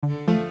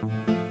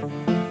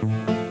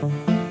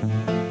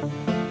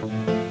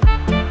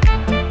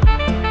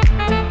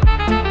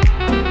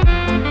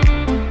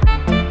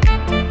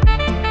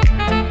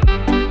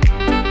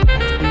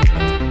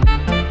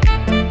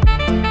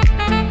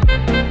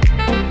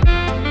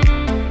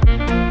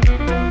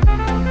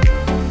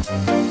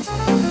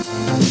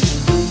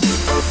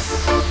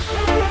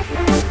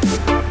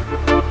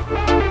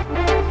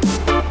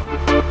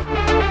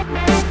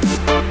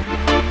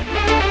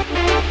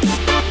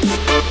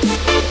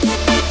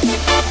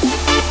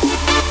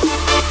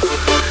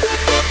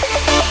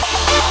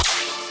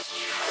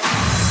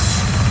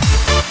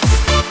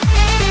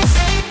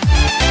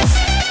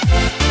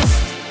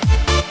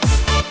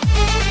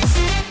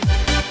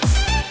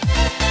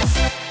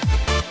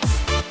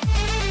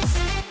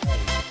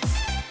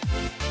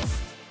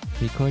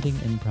Recording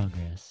in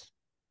progress.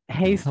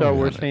 Hey, Star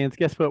Wars fans,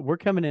 guess what? We're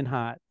coming in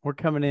hot. We're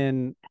coming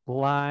in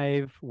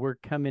live. We're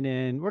coming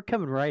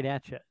right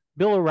at you.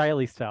 Bill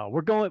O'Reilly style.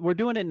 We're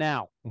doing it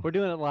now. We're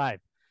doing it live.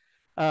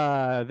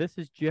 This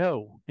is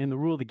Joe in the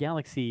Rule of the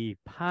Galaxy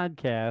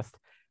podcast,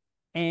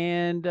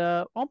 and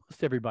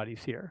almost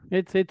everybody's here.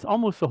 It's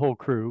almost the whole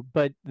crew,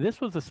 but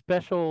this was a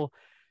special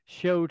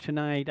show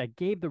tonight. I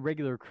gave the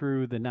regular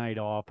crew the night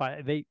off.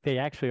 They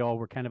actually all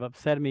were kind of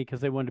upset at me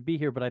because they wanted to be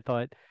here, but I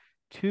thought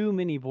too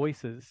many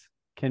voices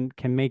can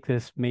make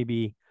this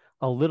maybe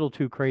a little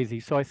too crazy.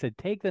 So I said,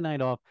 take the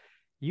night off.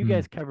 You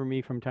guys cover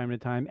me from time to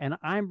time, and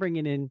I'm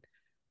bringing in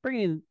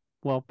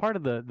well, part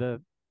of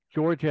the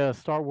Georgia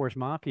Star Wars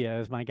Mafia,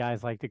 as my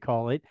guys like to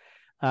call it.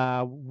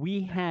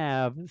 We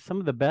have some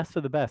of the best,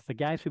 the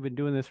guys who've been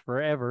doing this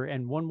forever,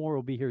 and one more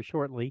will be here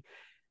shortly.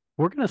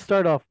 We're going to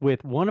start off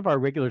with one of our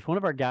regulars, one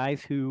of our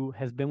guys who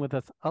has been with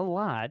us a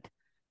lot,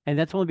 and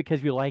that's only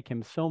because you like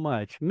him so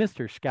much,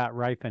 Mr. Scott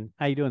Ryfun.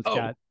 How you doing,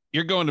 Scott?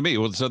 You're going to me.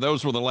 Well, so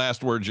those were the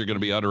last words you're going to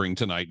be uttering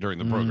tonight during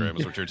the program,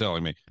 is what you're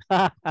telling me.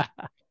 And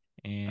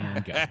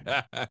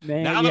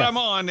now that I'm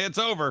on, it's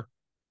over.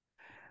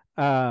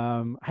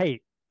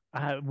 Hey,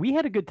 we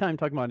had a good time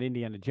talking about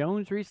Indiana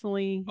Jones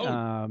recently.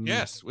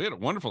 Yes, we had a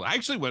wonderful. I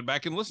actually went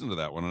back and listened to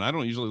that one, and I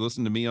don't usually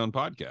listen to me on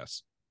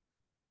podcasts.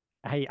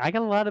 Hey, I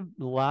got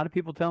a lot of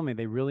people telling me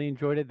they really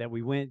enjoyed it. That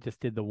we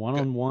did the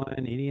one-on-one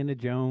Indiana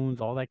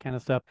Jones, all that kind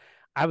of stuff.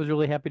 I was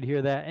really happy to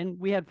hear that, and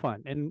we had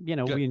fun, and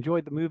we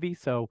enjoyed the movie,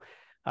 so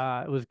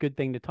it was a good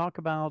thing to talk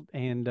about.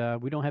 And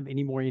we don't have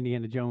any more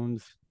Indiana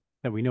Jones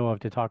that we know of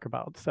to talk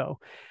about. So,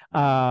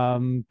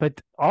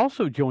 but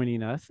also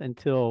joining us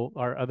until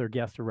our other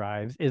guest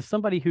arrives is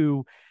somebody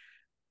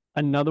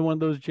another one of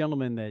those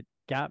gentlemen that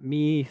got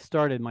me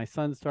started, my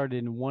son started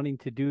in wanting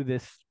to do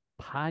this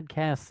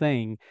podcast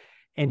thing,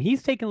 and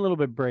he's taking a little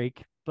bit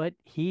break, but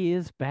he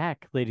is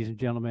back, ladies and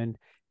gentlemen,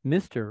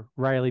 Mr.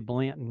 Riley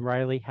Blanton.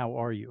 Riley, how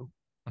are you?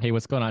 Hey,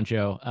 what's going on,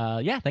 Joe?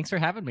 Yeah, thanks for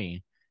having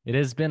me. It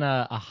has been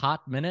a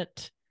hot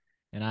minute,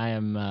 and I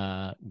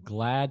am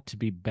glad to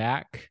be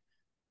back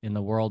in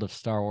the world of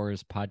Star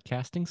Wars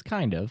podcastings,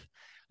 kind of.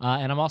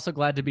 And I'm also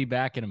glad to be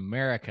back in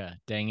America,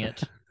 dang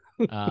it.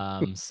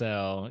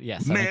 So,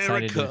 yes, I'm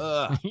excited.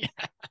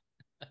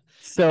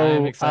 So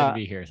I'm excited to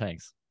be here.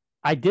 Thanks.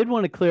 I did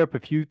want to clear up a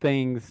few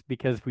things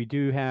because we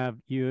do have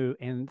you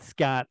and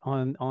Scott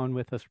on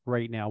with us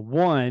right now.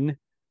 One,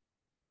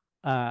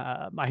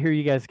 I hear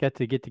you guys got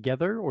to get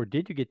together, or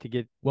did you get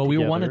Well, we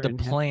wanted to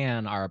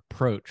plan our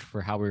approach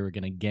for how we were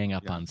going to gang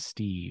up on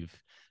Steve.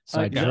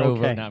 So I drove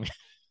over. No,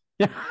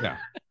 yeah.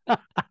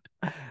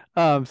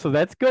 So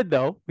that's good,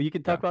 though. You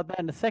can talk about that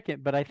in a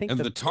second. But I think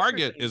the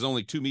target is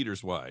only 2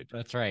 meters wide.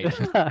 That's right.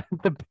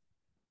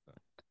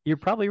 You're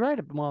probably right.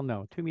 Well,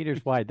 no, 2 meters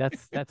wide.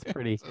 That's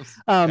pretty.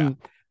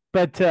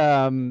 But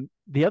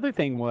the other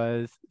thing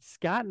was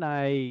Scott and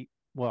I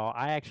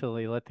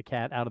actually let the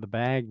cat out of the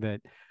bag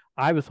that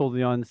I was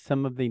holding on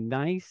some of the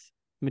nice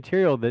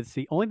material. That's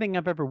the only thing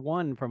I've ever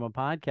won from a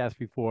podcast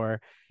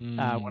before. When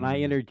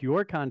I entered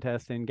your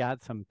contest and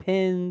got some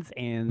pins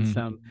and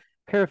some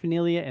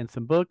paraphernalia and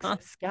some books,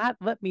 Scott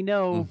let me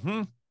know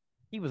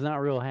he was not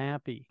real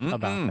happy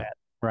about that,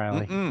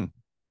 Riley.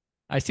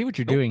 I see what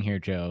you're doing here,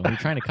 Joe. You're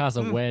trying to cause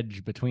a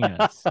wedge between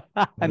us.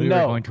 We were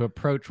going to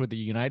approach with a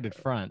united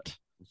front.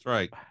 That's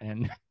right.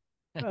 And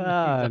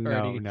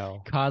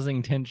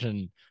causing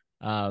tension.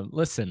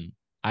 Listen,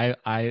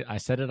 I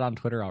said it on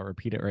Twitter. I'll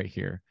repeat it right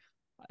here.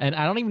 And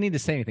I don't even need to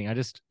say anything. I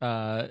just,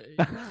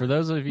 for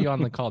those of you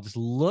on the call, just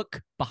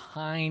look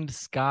behind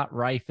Scott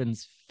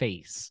Ryfun's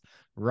face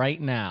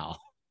right now,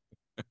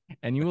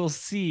 and you will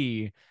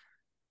see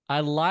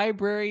a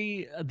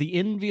library, the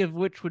envy of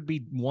which would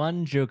be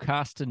one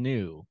Jocasta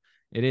knew.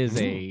 It is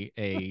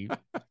a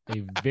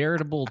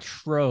veritable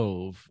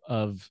trove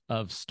of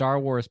Star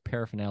Wars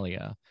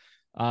paraphernalia,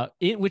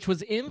 which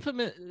was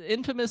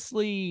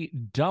infamously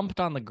dumped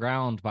on the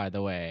ground, by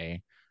the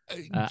way,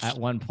 at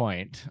one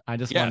point. I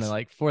just want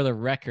to, for the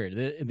record,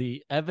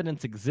 the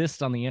evidence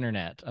exists on the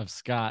internet of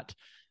Scott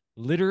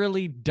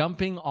literally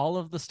dumping all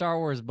of the Star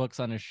Wars books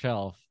on his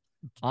shelf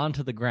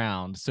onto the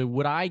ground. So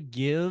would I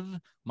give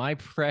my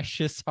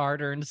precious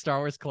hard-earned Star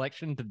Wars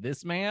collection to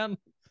this man?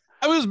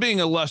 I was being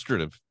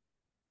illustrative.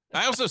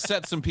 I also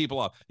set some people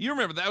off. You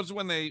remember that was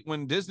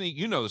when Disney,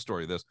 you know the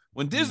story of this.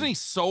 When Disney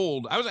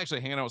sold, I was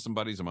actually hanging out with some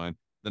buddies of mine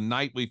the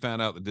night we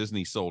found out that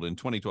Disney sold in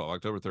 2012,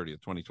 October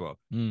 30th, 2012.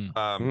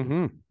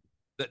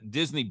 That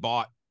Disney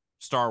bought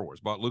Star Wars,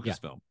 bought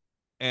Lucasfilm.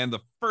 And the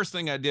first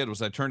thing I did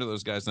was I turned to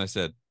those guys and I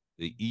said,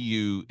 the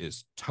EU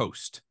is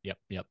toast. Yep.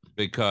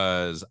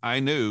 Because I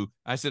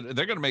said,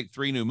 they're going to make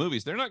 3 new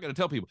movies. They're not going to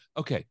tell people,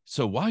 okay,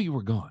 so while you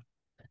were gone,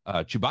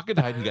 Chewbacca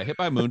died. He got hit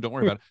by a moon. Don't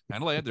worry about it.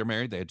 Anna Leia, they're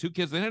married. They had 2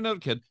 kids. They had another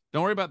kid.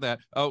 Don't worry about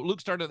that. Oh,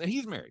 Luke started.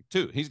 He's married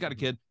too. He's got a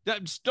kid.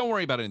 Just don't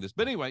worry about any of this.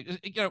 But anyway,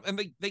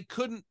 and they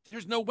couldn't.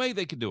 There's no way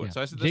they could do it. Yeah.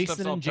 So I said, this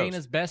Jason and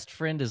Jaina's best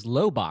friend is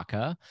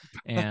Lobaka,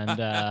 and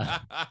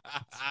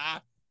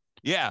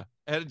yeah,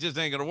 and it just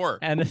ain't gonna work.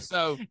 And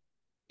so,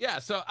 yeah,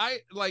 so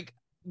I like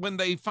when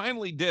they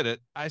finally did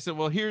it. I said,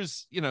 well,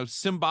 here's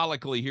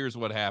symbolically, here's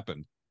what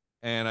happened,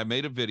 and I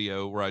made a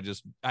video where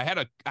I had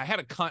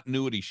a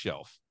continuity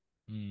shelf.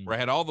 Where I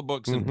had all the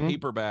books in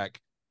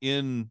paperback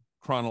in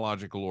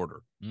chronological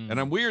order. And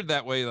I'm weird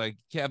that way. Like,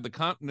 you have the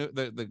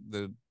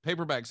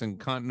paperbacks in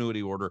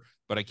continuity order,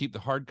 but I keep the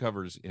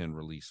hardcovers in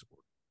release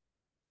order.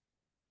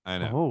 I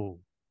know.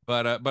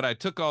 But I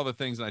took all the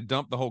things and I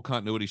dumped the whole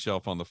continuity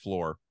shelf on the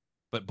floor.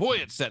 But boy,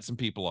 it set some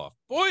people off.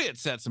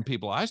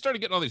 I started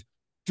getting all these,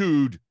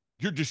 dude,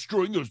 you're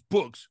destroying those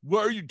books. Why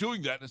are you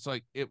doing that? And it's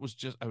like, I was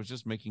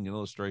just making an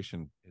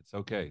illustration. It's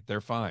okay. They're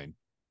fine.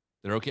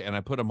 They're okay. And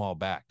I put them all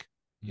back.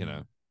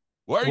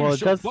 Why are you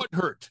so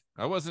butthurt?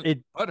 I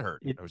wasn't butthurt.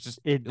 I was just.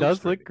 It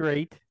does look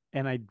great,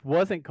 and I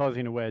wasn't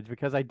causing a wedge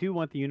because I do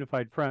want the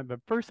unified front.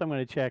 But first, I'm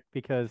going to check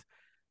because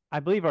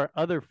I believe our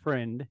other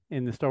friend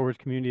in the Star Wars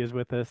community is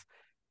with us,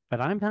 but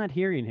I'm not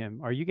hearing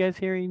him. Are you guys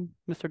hearing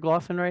Mr.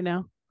 Glosson right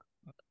now?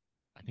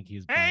 I think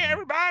he's. Hey,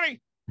 everybody!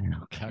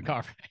 Okay,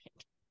 all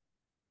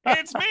right.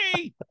 It's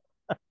me.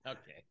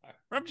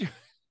 Okay.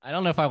 I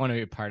don't know if I want to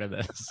be a part of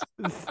this.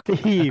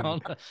 Steve,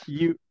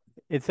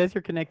 it says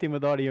you're connecting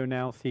with audio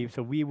now, Steve,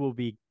 so we will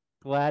be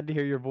glad to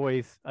hear your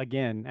voice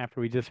again after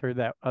we just heard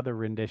that other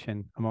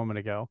rendition a moment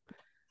ago.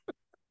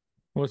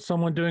 Was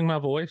someone doing my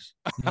voice?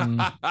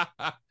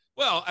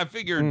 Well, I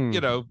figured,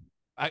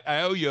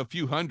 I owe you a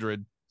few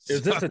hundred.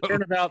 Is this a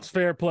turnabout's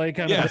fair play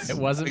kind of? It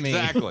wasn't me.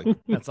 Exactly.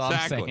 That's all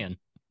I'm saying.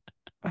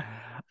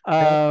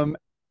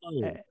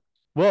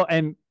 Well,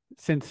 and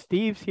since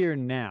Steve's here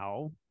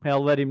now,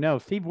 I'll let him know.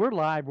 Steve, we're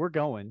live. We're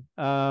going.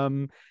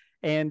 For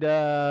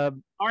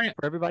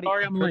everybody,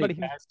 sorry I'm late,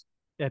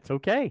 that's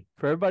okay.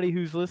 For everybody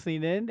who's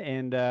listening in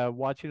and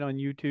watching on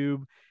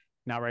YouTube,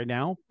 not right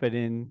now, but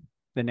in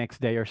the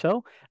next day or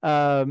so,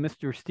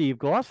 Mr. Steve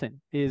Glosson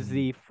is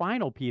the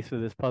final piece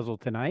of this puzzle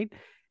tonight.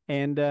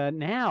 And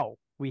now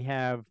we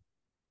have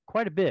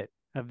quite a bit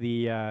of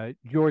the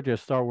Georgia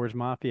Star Wars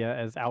Mafia,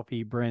 as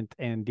Alfie, Brent,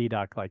 and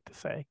DDoc like to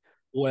say.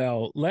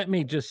 Well, let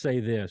me just say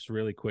this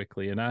really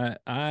quickly. And I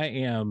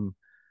am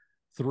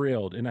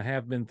thrilled, and I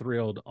have been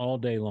thrilled all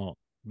day long,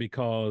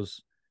 because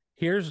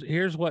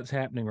here's what's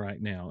happening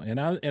right now. And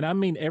I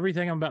mean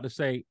everything I'm about to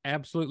say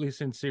absolutely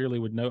sincerely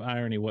with no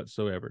irony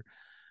whatsoever.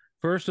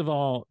 First of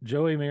all,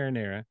 Joey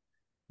Marinara,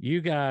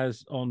 you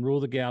guys on Rule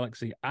the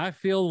Galaxy, I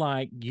feel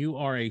like you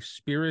are a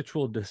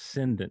spiritual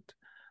descendant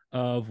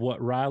of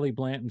what Riley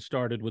Blanton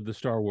started with the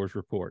Star Wars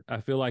Report.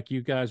 I feel like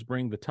you guys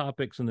bring the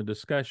topics and the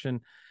discussion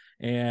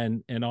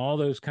and all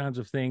those kinds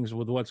of things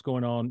with what's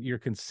going on. Your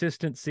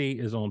consistency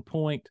is on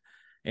point.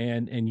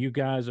 And you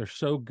guys are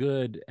so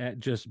good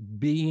at just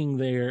being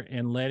there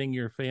and letting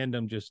your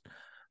fandom just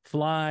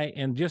fly,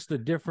 and just the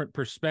different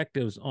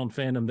perspectives on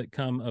fandom that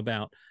come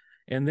about.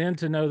 And then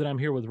to know that I'm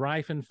here with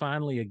Ryfun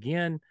finally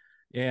again,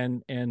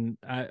 and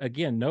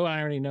again, no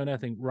irony, no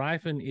nothing.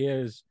 Ryfun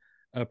is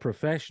a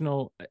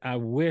professional. I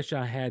wish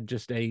I had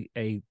just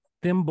a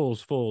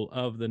thimbles full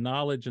of the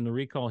knowledge and the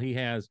recall he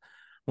has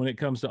when it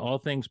comes to all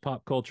things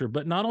pop culture.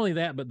 But not only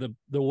that, but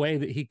the way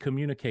that he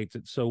communicates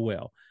it so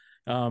well.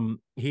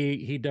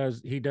 He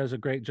does a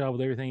great job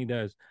with everything he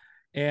does,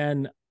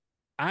 and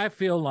I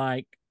feel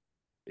like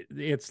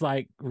it's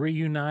like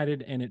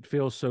reunited, and it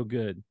feels so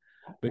good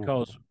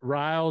because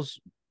Riles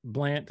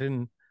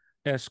Blanton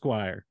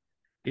Esquire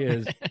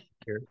is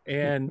here,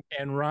 and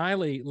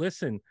Riley.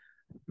 Listen,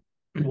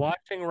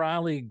 watching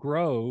Riley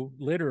grow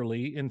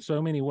literally in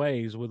so many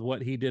ways with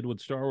what he did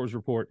with Star Wars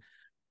Report.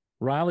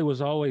 Riley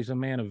was always a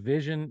man of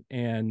vision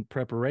and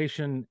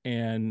preparation,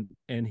 and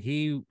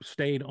he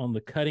stayed on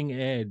the cutting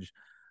edge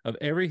of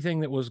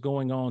everything that was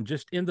going on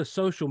just in the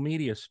social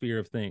media sphere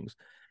of things,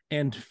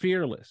 and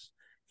fearless.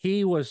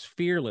 He was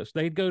fearless.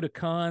 They'd go to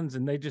cons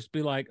and they'd just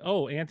be like,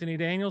 oh, Anthony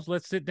Daniels,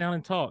 let's sit down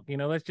and talk.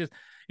 Let's just,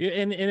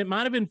 and it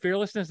might have been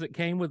fearlessness that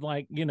came with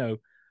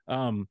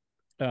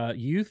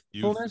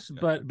youthfulness,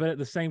 but at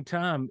the same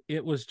time,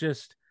 it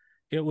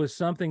was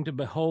something to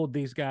behold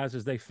these guys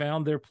as they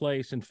found their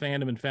place in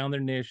fandom and found their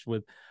niche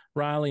with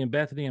Riley and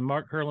Bethany and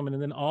Mark Hurleman,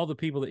 and then all the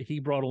people that he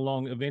brought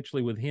along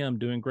eventually with him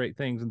doing great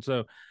things. And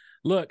so,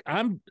 look,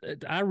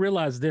 I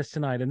realize this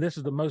tonight, and this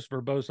is the most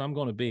verbose I'm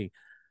going to be.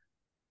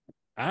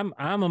 I'm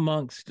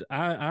amongst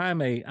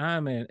I'm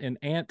an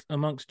ant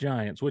amongst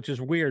giants, which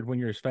is weird when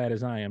you're as fat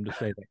as I am to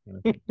say that kind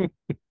of thing.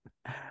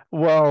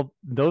 Well,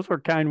 those were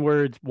kind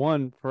words,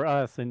 one for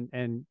us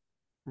and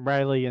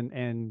Riley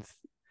and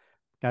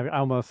I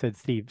almost said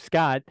Steve.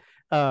 Scott,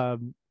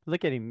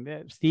 look at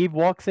him. Steve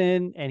walks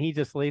in and he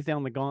just lays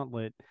down the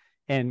gauntlet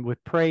and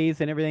with praise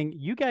and everything.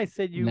 You guys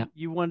said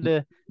you wanted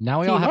to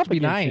now we all have to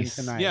be nice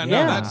tonight. Yeah,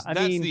 no, that's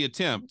the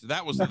attempt.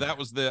 That was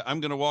the I'm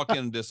going to walk in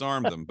and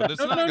disarm them, but it's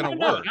not going to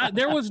work.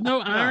 There was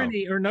no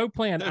irony or no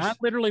plan. I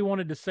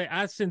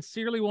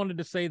sincerely wanted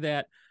to say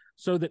that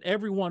so that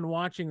everyone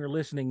watching or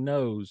listening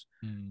knows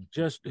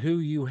just who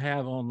you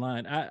have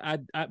online.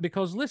 I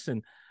because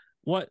listen,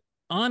 what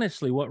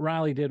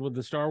Riley did with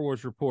the Star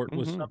Wars report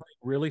was something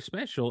really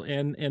special,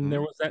 and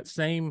there was that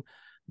same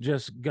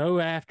just go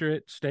after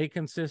it, stay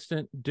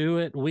consistent, do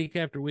it week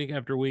after week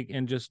after week,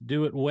 and just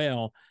do it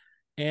well.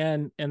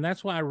 And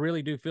that's why I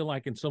really do feel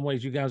like in some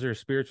ways you guys are a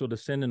spiritual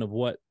descendant of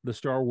what the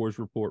Star Wars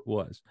report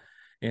was.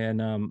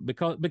 And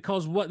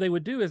because what they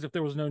would do is if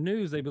there was no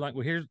news, they'd be like,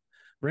 well,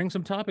 bring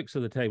some topics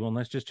to the table and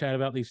let's just chat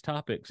about these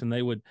topics. And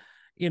they would,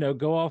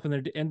 go off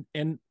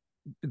and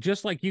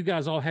just like you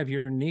guys all have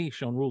your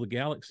niche on Rule the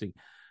Galaxy,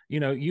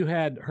 you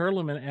had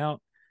Hurleman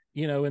out,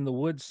 in the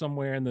woods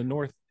somewhere in the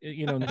north,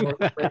 in the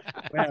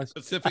northwest,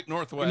 Pacific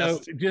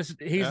Northwest.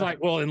 He's like,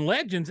 well, in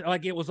Legends,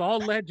 like it was all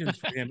Legends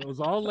for him. It was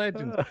all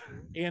Legends.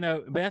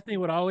 Bethany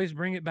would always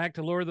bring it back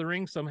to Lord of the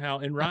Rings somehow.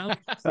 And Riley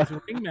was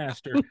the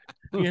ringmaster,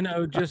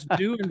 just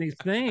doing these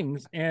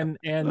things and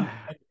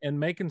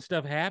making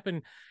stuff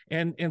happen.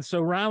 And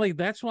so Riley,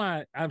 that's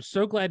why I'm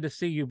so glad to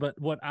see you. But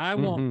what I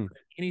want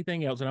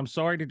anything else, and I'm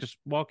sorry to just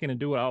walk in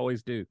and do what I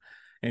always do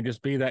and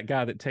just be that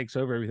guy that takes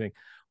over everything.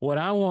 What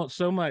I want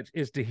so much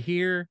is to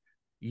hear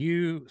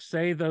you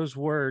say those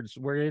words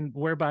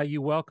whereby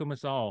you welcome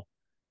us all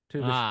to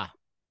the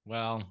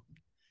well,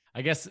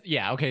 I guess,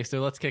 yeah. Okay. So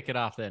let's kick it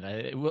off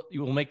then.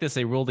 We'll make this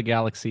a Rule the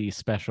Galaxy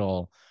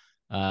special.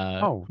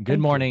 Good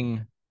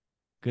morning,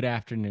 good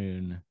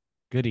afternoon,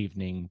 good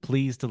evening.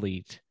 Please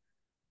delete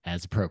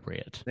as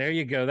appropriate. There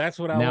you go. That's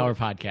what Now we're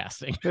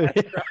podcasting.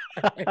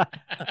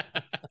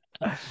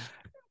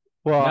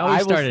 Well, now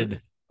we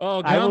started.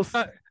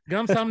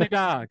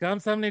 Gamsamnida.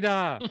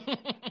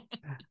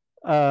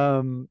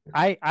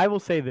 I will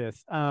say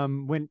this.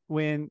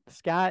 When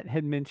Scott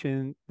had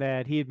mentioned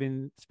that he had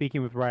been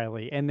speaking with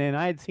Riley, and then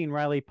I had seen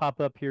Riley pop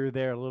up here or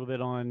there a little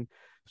bit on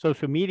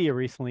social media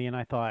recently, and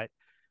I thought,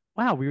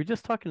 wow, we were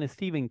just talking to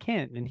Stephen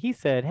Kent, and he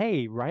said,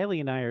 hey, Riley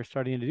and I are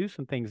starting to do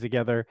some things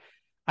together.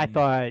 I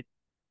thought,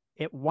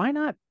 why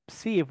not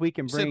see if we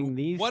can bring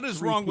these? What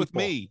is wrong with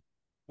me?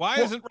 Why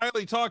isn't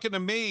Riley talking to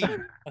me?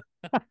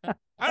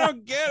 I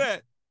don't get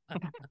it.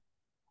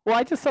 Well,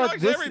 I just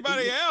thought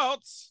everybody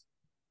else.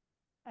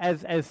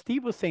 As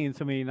Steve was saying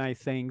so many nice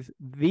things,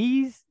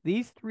 these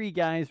three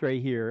guys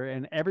right here,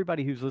 and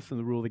everybody who's listened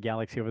to Rule of the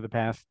Galaxy over the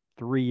past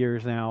 3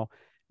 years now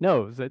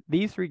knows that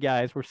these three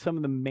guys were some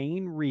of the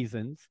main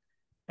reasons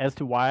as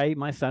to why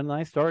my son and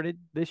I started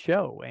this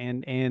show.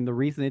 And the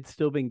reason it's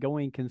still been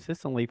going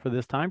consistently for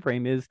this time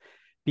frame is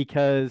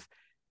because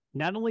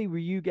not only were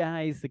you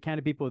guys the kind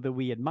of people that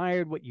we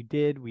admired what you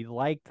did, we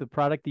liked the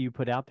product that you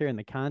put out there and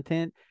the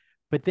content,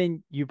 but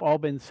then you've all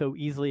been so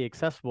easily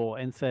accessible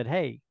and said,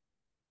 hey,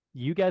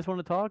 you guys want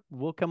to talk?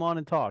 We'll come on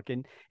and talk.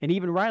 And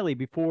even Riley,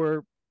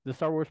 before the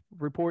Star Wars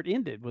report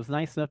ended, was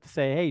nice enough to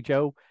say, hey,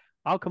 Joe,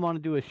 I'll come on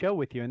and do a show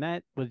with you. And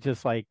that was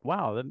just like,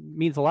 wow, that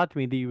means a lot to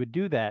me that you would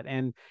do that.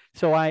 And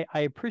so I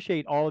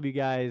appreciate all of you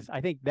guys. I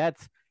think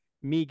that's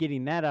me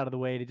getting that out of the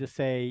way to just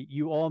say,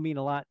 you all mean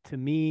a lot to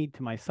me,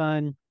 to my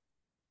son.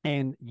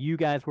 And you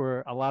guys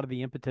were a lot of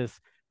the impetus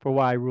for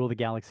why Rule the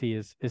Galaxy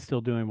is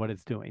still doing what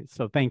it's doing.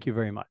 So thank you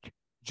very much.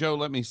 Joe,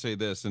 let me say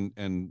this,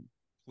 and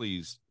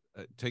please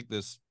take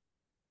this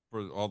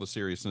for all the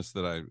seriousness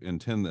that I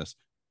intend this.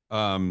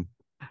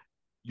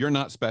 You're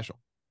not special.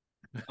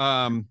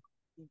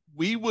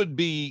 We would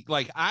be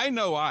like, and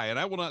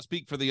I will not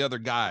speak for the other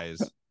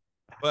guys,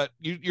 but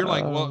you're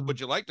like, well,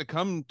 would you like to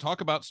come talk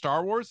about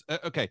Star Wars?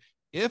 Okay.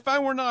 If I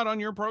were not on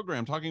your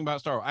program talking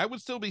about Star Wars, I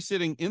would still be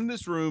sitting in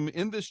this room,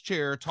 in this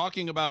chair,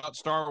 talking about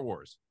Star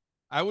Wars.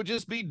 I would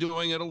just be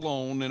doing it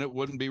alone and it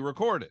wouldn't be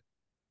recorded.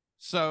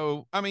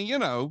 So, I mean,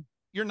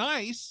 you're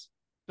nice.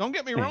 Don't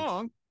get me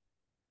wrong.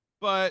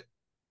 But,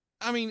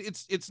 I mean,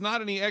 it's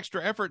not any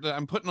extra effort that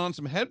I'm putting on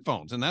some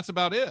headphones, and that's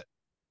about it.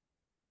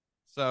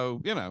 So,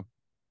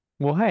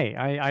 Well, hey,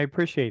 I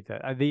appreciate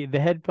that. The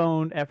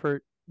headphone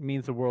effort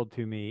means the world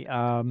to me.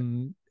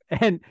 And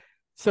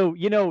so,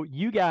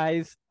 you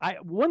guys,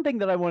 one thing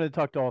that I wanted to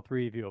talk to all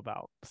three of you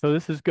about. So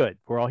this is good.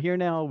 We're all here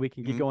now. We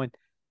can get going.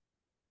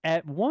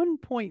 At one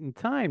point in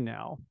time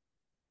now,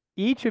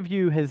 each of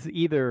you has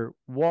either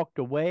walked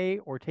away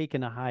or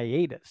taken a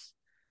hiatus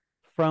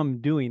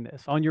from doing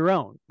this on your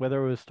own,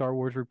 whether it was Star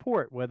Wars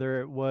Report, whether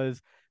it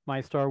was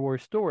my Star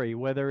Wars story,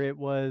 whether it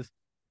was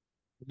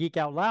Geek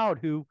Out Loud,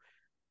 who,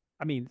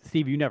 I mean,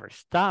 Steve, you never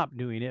stopped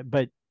doing it,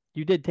 but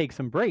you did take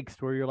some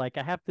breaks where you're like,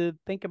 I have to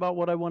think about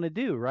what I want to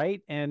do,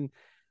 right? And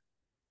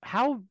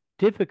how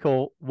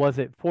difficult was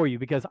it for you?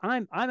 Because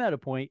I'm at a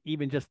point,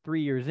 even just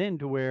 3 years in,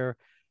 to where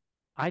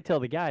I tell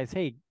the guys,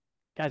 hey,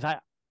 guys,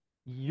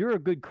 you're a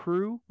good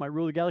crew, my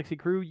Rule of Galaxy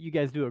crew. You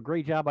guys do a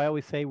great job. I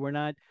always say we're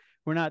not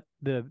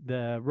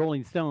the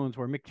Rolling Stones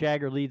where Mick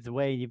Jagger leads the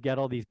way. You've got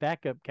all these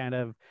backup kind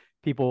of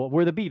people.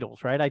 We're the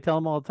Beatles, right? I tell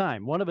them all the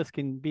time. One of us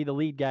can be the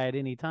lead guy at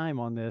any time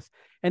on this,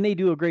 and they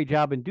do a great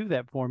job and do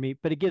that for me.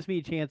 But it gives me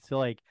a chance to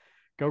like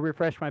go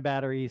refresh my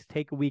batteries,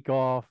 take a week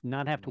off,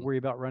 not have to worry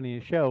about running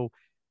a show.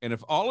 And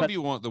if all of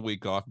you want the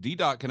week off,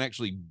 DDoc can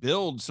actually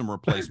build some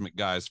replacement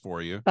guys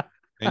for you,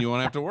 and you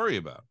won't have to worry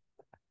about it.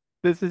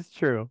 This is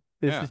true.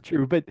 This is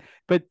true. But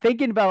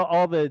thinking about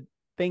all the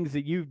things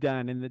that you've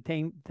done and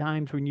the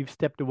times when you've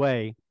stepped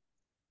away,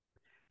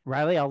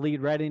 Riley, I'll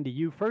lead right into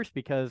you first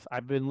because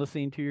I've been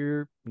listening to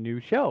your new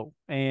show,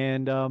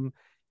 and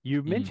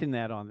you've mentioned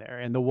that on there,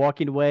 and the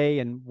walking away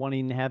and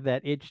wanting to have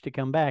that itch to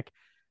come back.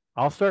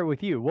 I'll start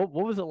with you. What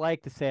was it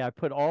like to say I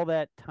put all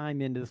that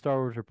time into the Star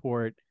Wars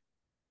Report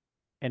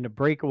and to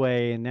break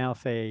away and now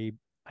say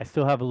I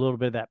still have a little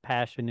bit of that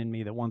passion in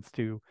me that wants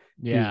to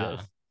do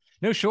this?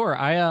 No, sure.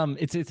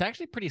 It's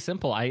actually pretty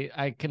simple.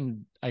 I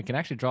can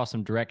actually draw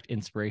some direct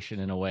inspiration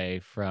in a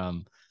way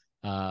from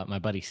my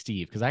buddy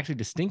Steve, because I actually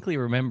distinctly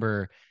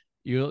remember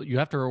you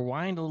have to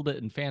rewind a little bit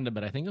in fandom,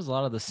 but I think it was a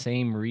lot of the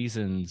same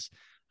reasons.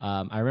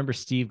 I remember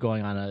Steve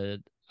going on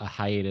a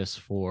hiatus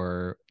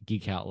for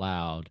Geek Out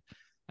Loud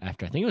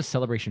after I think it was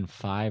Celebration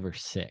 5 or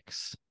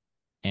 6.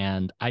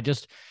 And I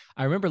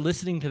remember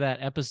listening to that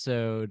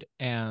episode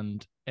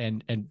and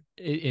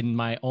in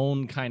my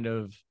own kind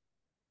of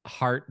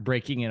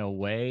heartbreaking in a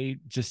way,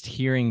 just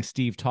hearing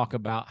Steve talk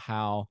about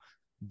how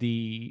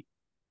the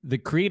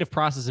creative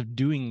process of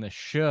doing the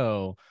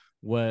show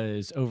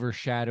was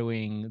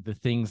overshadowing the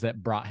things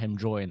that brought him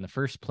joy in the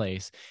first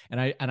place.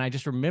 And I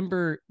just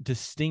remember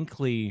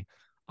distinctly,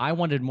 I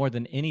wanted more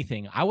than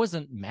anything. I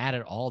wasn't mad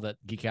at all that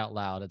Geek Out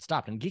Loud had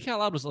stopped. And Geek Out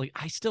Loud was like,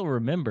 I still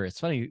remember. It's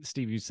funny,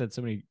 Steve, you said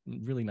so many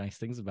really nice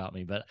things about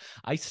me, but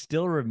I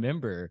still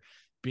remember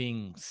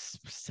being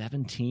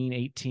 17,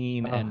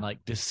 18 and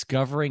like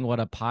discovering what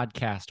a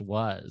podcast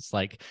was.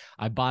 Like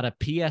I bought a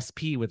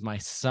PSP with my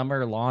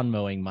summer lawn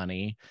mowing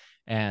money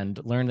and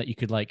learned that you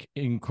could like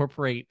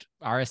incorporate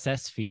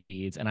RSS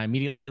feeds. And I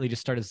immediately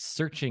just started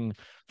searching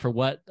for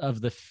what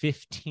of the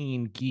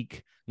 15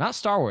 geek, not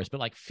Star Wars, but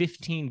like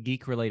 15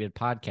 geek related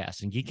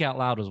podcasts. And Geek Out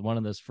Loud was one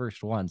of those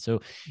first ones.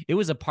 So it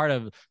was a part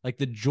of like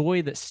the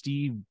joy that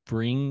Steve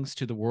brings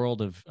to the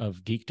world of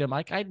geekdom.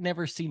 Like I'd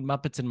never seen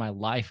Muppets in my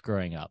life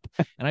growing up.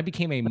 And I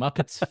became a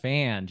Muppets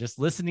fan just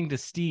listening to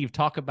Steve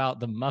talk about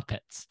the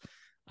Muppets.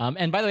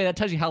 And by the way, that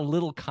tells you how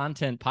little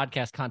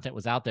podcast content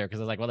was out there, because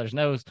I was like, well, there's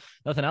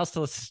nothing else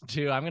to listen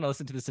to. I'm going to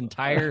listen to this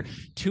entire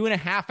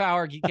 2.5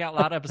 hour Geek Out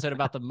Loud episode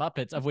about the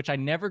Muppets, of which I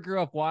never grew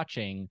up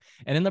watching.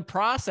 And in the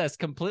process,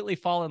 completely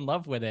fall in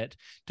love with it,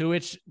 to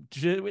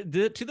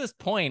this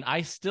point,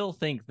 I still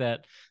think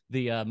that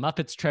the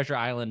Muppets Treasure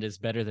Island is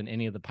better than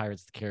any of the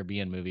Pirates of the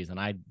Caribbean movies. And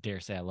I dare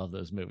say I love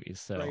those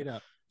movies. So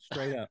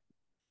Straight up.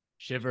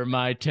 Shiver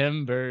my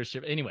timbers.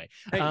 Anyway.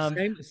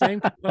 Hey, same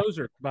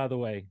composer, by the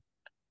way.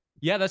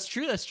 Yeah, that's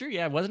true.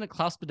 Yeah, wasn't it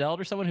Klaus Badelt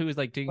or someone who was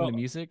like doing the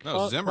music?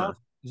 No, Zimmer.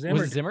 Was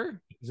it Zimmer?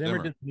 Zimmer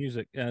did the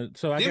music.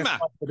 So I guess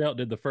Klaus Badelt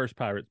did the first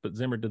Pirates, but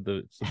Zimmer did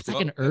the. It's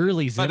like an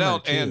early Zimmer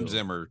Badelt too. and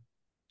Zimmer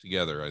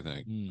together, I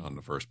think, on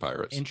the first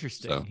Pirates.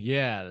 Interesting. So.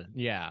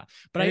 Yeah.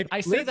 But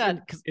I say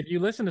that because if you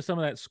listen to some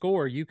of that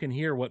score, you can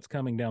hear what's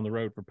coming down the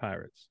road for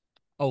Pirates.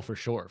 Oh, for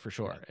sure.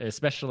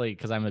 Especially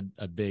because I'm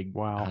a big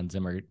Hans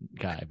Zimmer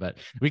guy. But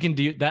we can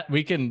do that.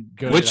 We can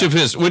go. Which of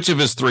his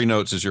 3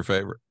 notes is your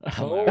favorite?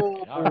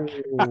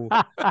 Talking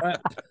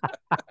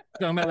about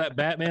that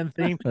Batman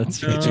theme.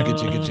 That's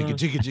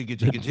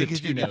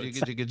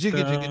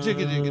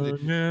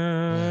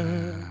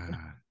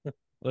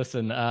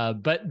Listen,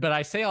 but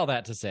I say all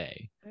that to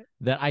say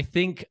that I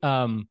think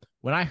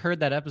when I heard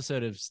that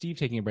episode of Steve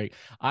taking a break,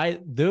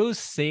 those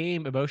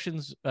same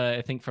emotions,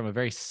 I think from a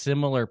very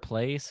similar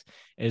place,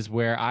 is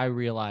where I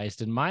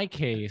realized in my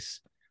case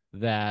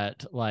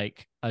that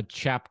like a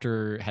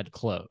chapter had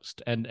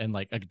closed and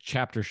like a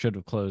chapter should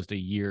have closed a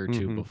year or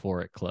two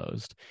before it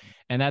closed.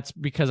 And that's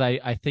because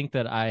I think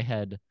that I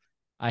had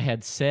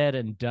said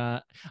and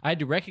done, I had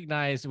to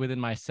recognize within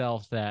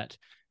myself that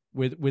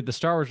with the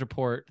Star Wars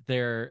Report,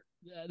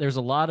 there's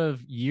a lot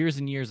of years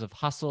and years of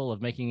hustle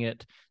of making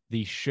it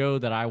the show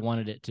that I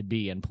wanted it to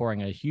be and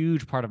pouring a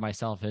huge part of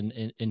myself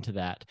into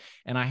that.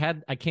 And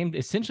I came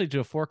essentially to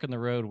a fork in the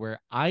road where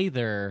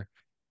either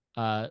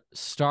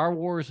Star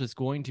Wars was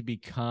going to be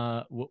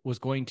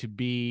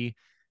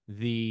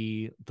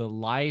the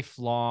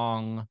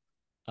lifelong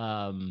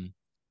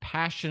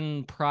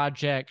passion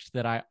project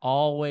that I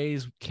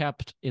always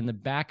kept in the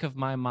back of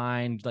my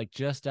mind, like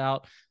just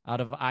out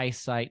of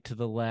eyesight to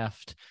the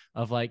left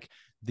of like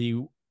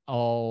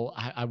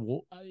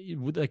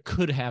That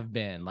could have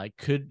been like,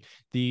 could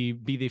be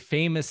the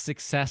famous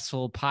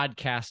successful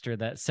podcaster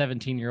that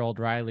 17-year-old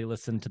Riley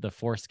listened to the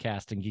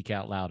Forcecast and Geek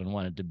Out Loud and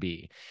wanted to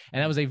be.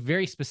 And that was a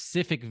very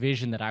specific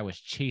vision that I was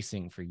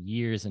chasing for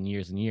years and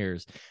years and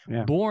years,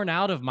 born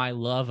out of my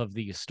love of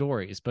these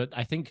stories. But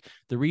I think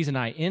the reason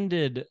I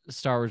ended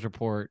Star Wars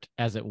Report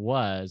as it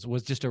was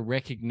just a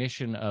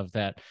recognition of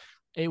that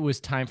it was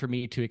time for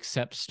me to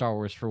accept Star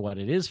Wars for what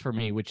it is for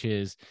me, which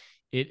is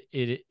it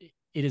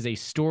is a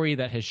story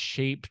that has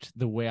shaped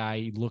the way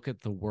I look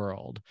at the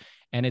world.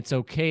 And it's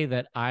okay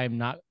that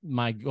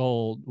my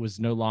goal was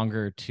no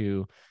longer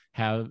to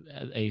have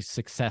a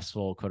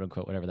successful, quote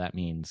unquote, whatever that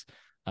means,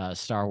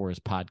 Star Wars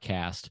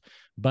podcast,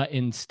 but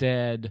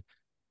instead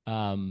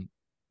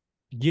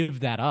give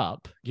that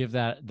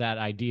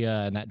idea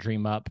and that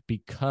dream up,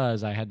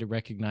 because I had to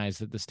recognize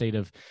that the state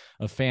of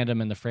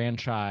fandom and the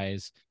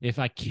franchise, if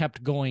I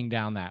kept going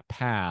down that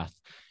path,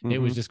 it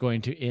was just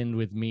going to end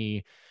with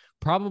me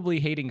probably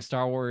hating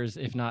Star Wars,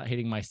 if not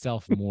hating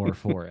myself more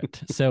for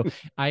it. So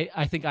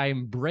I think I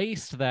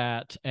embraced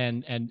that,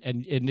 and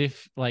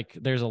if like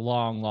there's a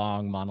long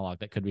monologue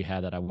that could be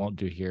had that I won't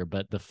do here,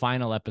 but the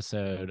final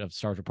episode of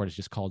Star Wars Report is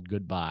just called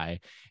Goodbye,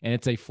 and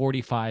it's a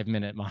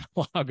 45-minute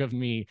monologue of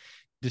me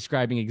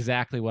describing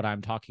exactly what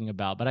I'm talking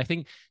about. But I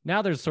think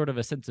now there's sort of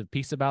a sense of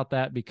peace about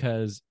that,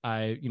 because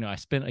I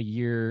spent a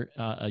year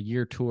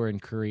tour in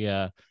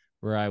Korea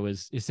where I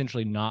was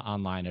essentially not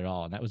online at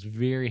all. And that was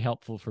very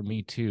helpful for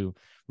me to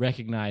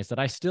recognize that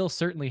I still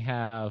certainly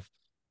have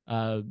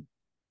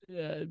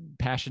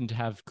passion to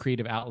have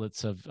creative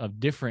outlets of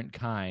different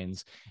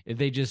kinds.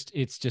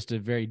 It's just a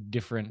very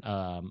different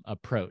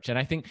approach. And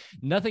I think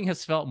nothing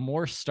has felt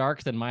more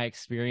stark than my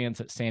experience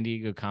at San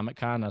Diego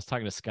Comic-Con. I was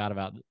talking to Scott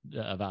about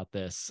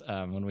this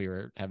when we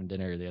were having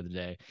dinner the other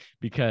day,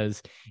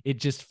 because it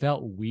just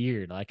felt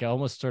weird, like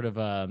almost sort of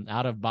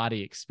out of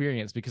body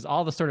experience, because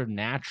all the sort of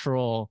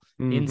natural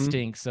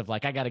instincts of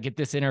like, I got to get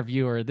this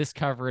interview or this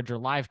coverage or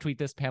live tweet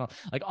this panel,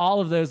 like all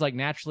of those like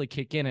naturally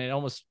kick in, and it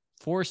almost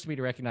forced me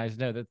to recognize,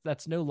 no,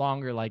 that's no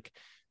longer like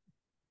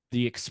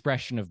the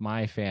expression of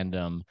my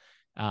fandom,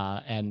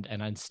 and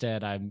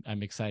instead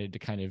I'm excited to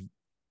kind of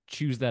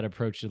choose that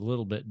approach a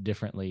little bit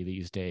differently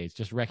these days,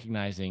 just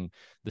recognizing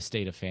the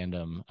state of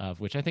fandom, of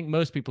which I think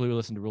most people who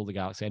listen to Rule the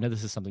Galaxy, I know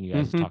this is something you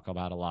guys talk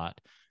about a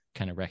lot,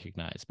 kind of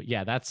recognize. But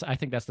yeah, I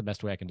think that's the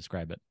best way I can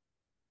describe it.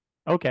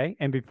 Okay,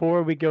 and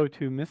before we go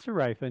to Mr.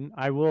 Ryfun,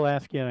 I will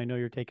ask you, and I know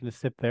you're taking a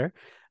sip there,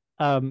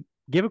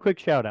 give a quick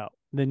shout out.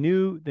 The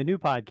new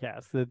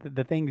podcast,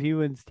 the things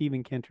you and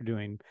Stephen Kent are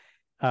doing,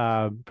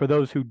 for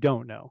those who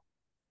don't know.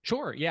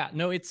 Sure. Yeah.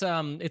 No, it's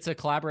a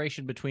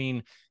collaboration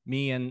between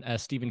me and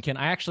Stephen Kent.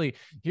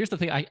 Here's the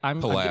thing.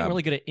 I'm getting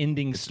really good at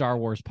ending Star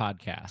Wars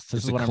podcasts.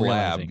 This is what I'm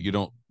realizing.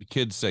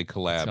 Kids say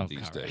collab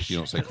these days. You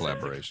don't say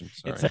collaboration.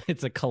 Sorry.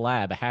 It's a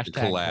collab, a hashtag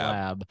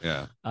collab.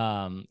 Yeah.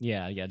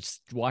 Yeah.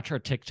 Just watch our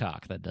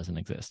TikTok. That doesn't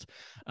exist.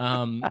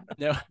 No,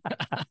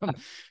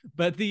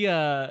 but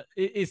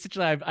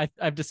essentially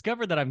I've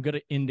discovered that I'm good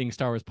at ending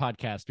Star Wars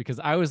podcasts, because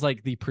I was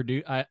like the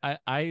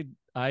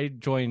I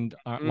joined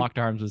Locked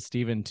Arms with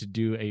Steven to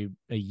do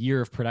a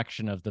year of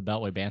production of the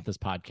Beltway Banthas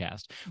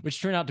podcast,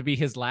 which turned out to be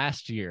his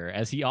last year,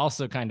 as he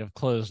also kind of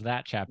closed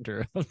that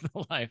chapter of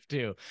the life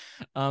too.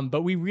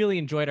 But we really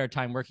enjoyed our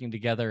time working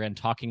together and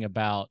talking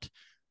about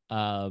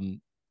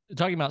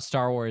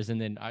Star Wars,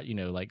 and then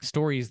like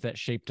stories that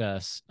shaped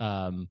us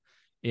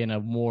in a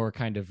more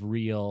kind of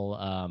real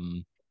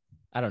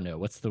I don't know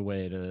what's the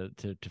way to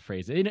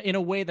phrase it, in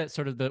a way that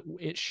sort of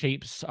it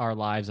shapes our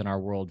lives and our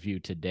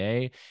worldview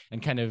today,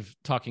 and kind of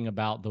talking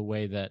about the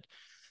way that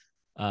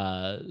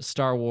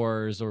Star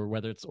Wars, or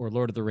whether it's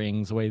Lord of the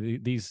Rings, the way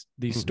these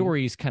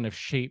stories kind of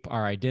shape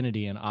our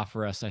identity and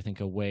offer us, I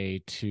think, a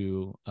way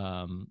to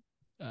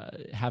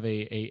have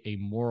a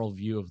moral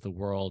view of the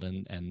world,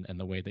 and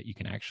the way that you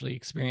can actually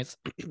experience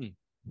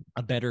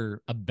a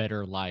better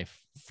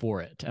life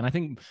for it. And I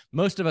think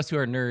most of us who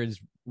are nerds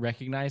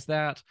recognize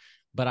that,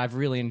 but I've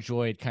really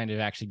enjoyed kind of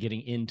actually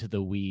getting into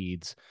the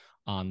weeds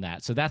on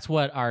that. So that's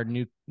what our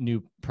new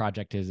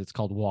project is. It's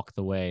called Walk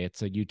the Way.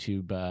 It's a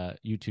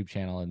YouTube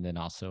channel, and then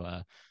also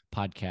a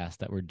podcast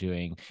that we're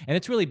doing. And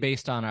it's really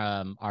based on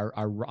our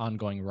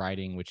ongoing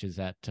writing, which is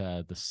at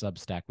the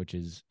Substack, which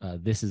is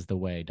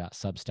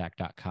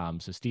thisistheway.substack.com.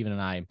 So Stephen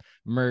and I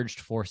merged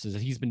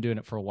forces. He's been doing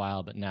it for a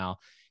while, but now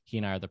he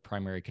and I are the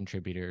primary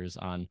contributors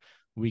on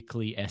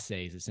weekly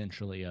essays,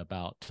 essentially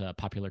about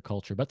popular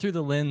culture, but through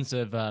the lens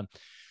of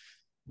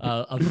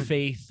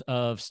faith,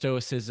 of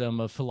stoicism,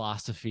 of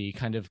philosophy,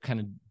 kind of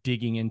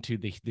digging into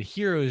the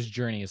hero's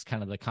journey is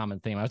kind of the common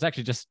theme. I was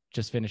actually just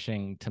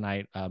finishing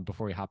tonight,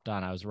 before we hopped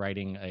on, I was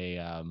writing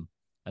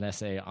an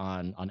essay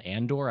on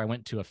Andor. I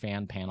went to a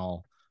fan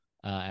panel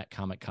at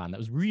Comic-Con that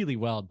was really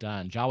well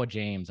done. Jawa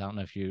James, I don't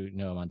know if you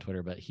know him on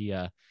Twitter, but he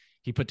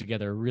put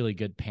together a really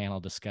good panel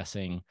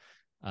discussing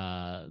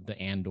the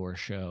Andor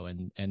show,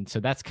 and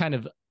so that's kind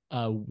of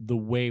the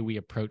way we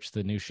approach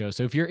the new show.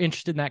 So if you're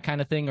interested in that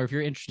kind of thing, or if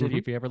you're interested,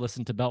 if you ever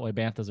listen to Beltway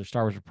Banthas or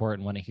Star Wars Report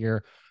and want to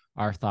hear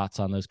our thoughts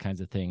on those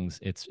kinds of things,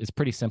 it's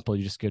pretty simple.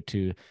 You just go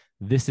to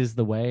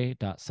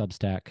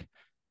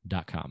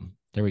thisistheway.substack.com.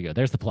 There we go.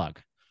 There's the plug.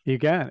 You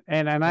got it.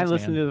 And I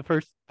listened man. to the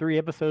first 3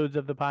 episodes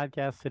of the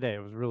podcast today.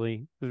 It was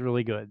really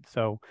good.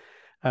 So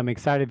I'm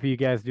excited for you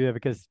guys to do that,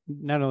 because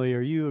not only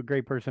are you a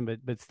great person,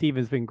 but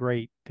Steven's been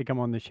great to come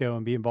on the show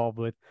and be involved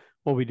with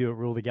what we do at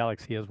Rule the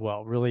Galaxy as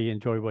well. Really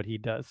enjoy what he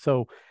does.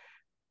 So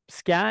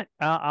Scott,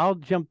 I'll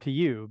jump to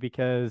you,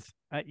 because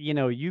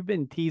you've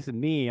been teasing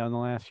me on the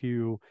last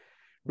few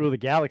Rule the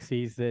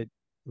Galaxies that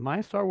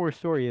my Star Wars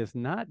story is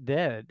not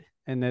dead,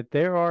 and that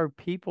there are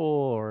people,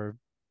 or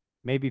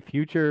maybe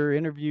future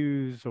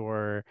interviews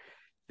or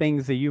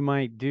things that you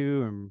might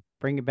do and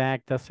bring it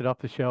back, dust it off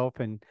the shelf,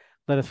 and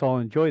let us all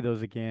enjoy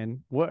those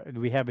again. What do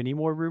we have? Any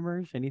more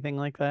rumors? Anything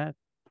like that?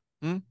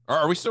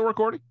 Are we still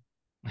recording?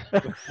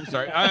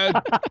 Sorry. I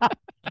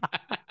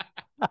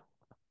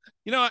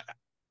got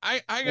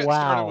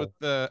started with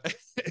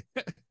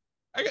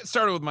I got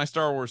started with my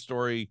Star Wars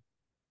story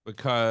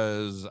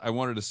because I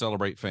wanted to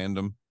celebrate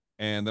fandom,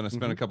 and then I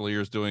spent a couple of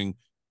years doing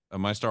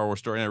my Star Wars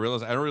story, and I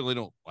realized I really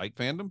don't like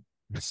fandom,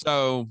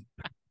 so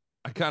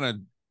I kind of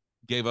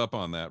gave up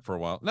on that for a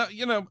while. Now,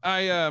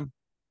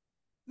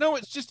 no,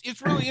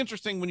 it's really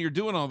interesting when you're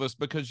doing all this,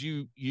 because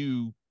you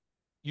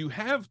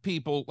have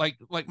people like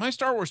my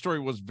Star Wars story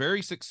was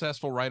very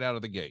successful right out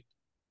of the gate.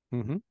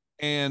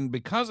 And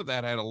because of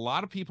that, I had a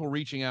lot of people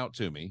reaching out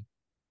to me,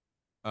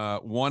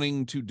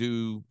 wanting to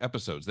do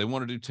episodes. They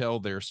wanted to tell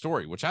their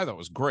story, which I thought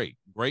was great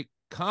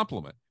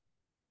compliment.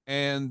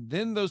 And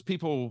then those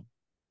people,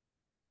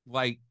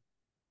 they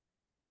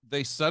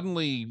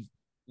suddenly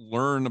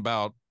learn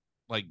about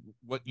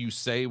what you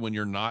say when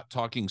you're not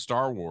talking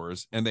Star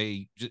Wars, and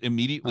they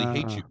immediately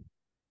hate you.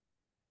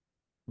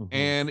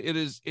 And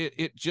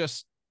it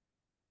just,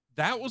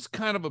 that was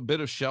kind of a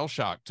bit of shell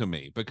shock to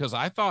me, because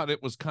I thought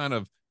it was kind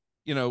of,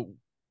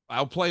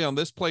 I'll play on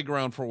this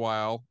playground for a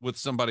while with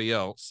somebody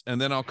else, and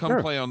then I'll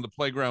come play on the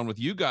playground with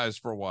you guys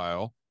for a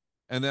while,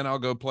 and then I'll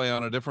go play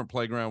on a different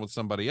playground with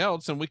somebody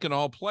else, and we can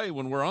all play.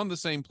 When we're on the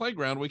same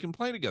playground, we can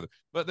play together.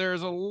 But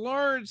there's a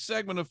large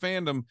segment of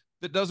fandom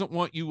that doesn't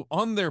want you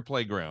on their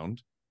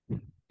playground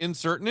in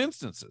certain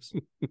instances.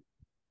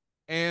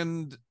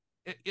 And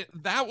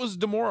that was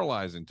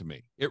demoralizing to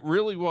me. It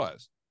really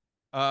was.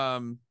 I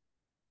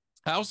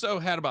also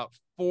had about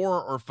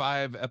 4 or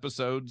 5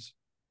 episodes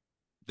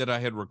that I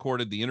had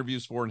recorded the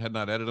interviews for and had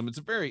not edited them. It's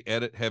a very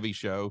edit heavy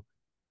show.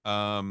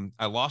 I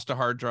lost a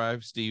hard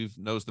drive. Steve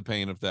knows the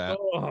pain of that.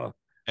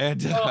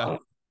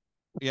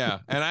 Yeah.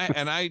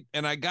 And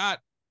I got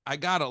I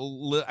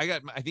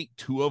think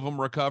 2 of them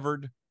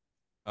recovered.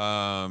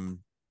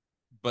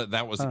 But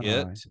that was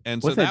it.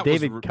 And was so that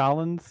David was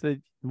Collins,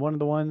 one of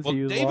the ones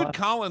you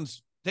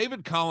lost?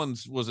 David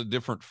Collins was a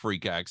different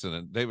freak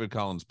accident. David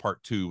Collins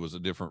Part 2 was a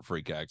different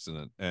freak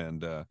accident.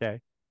 And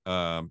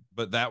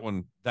but that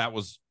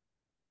was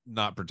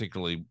not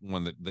particularly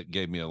one that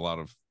gave me a lot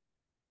of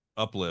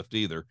uplift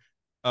either.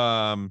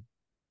 But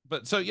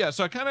so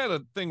I kind of had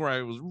a thing where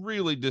I was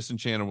really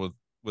disenchanted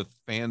with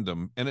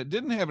fandom, and it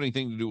didn't have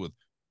anything to do with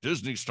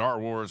Disney Star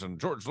Wars and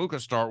George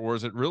Lucas Star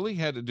Wars. It really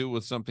had to do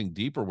with something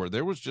deeper, where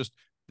there was just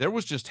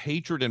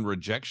hatred and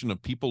rejection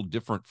of people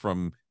different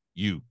from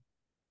you.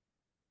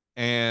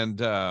 And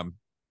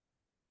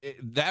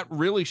that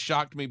really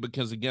shocked me,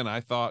 because again, I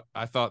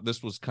thought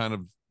this was kind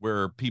of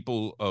where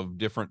people of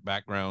different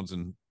backgrounds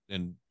and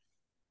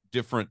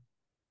different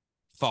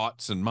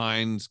thoughts and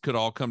minds could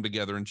all come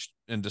together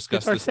and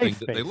discuss this thing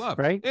that they love.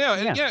 Right?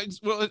 Yeah.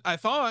 Well, I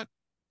thought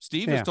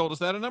Steve has told us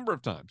that a number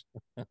of times,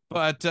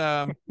 but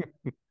hey,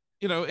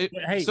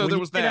 so there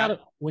was that.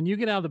 When you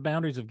get out of the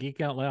boundaries of Geek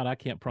Out Loud, I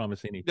can't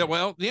promise anything. Yeah,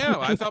 well, yeah,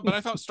 I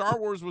thought Star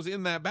Wars was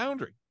in that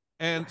boundary.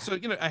 And so,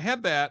 I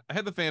had that, I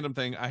had the fandom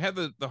thing, I had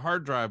the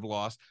hard drive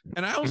loss.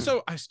 And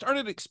I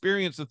started to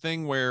experience a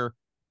thing where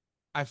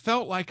I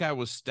felt like I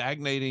was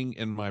stagnating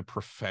in my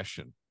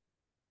profession.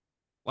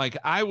 Like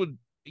I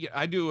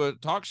do a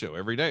talk show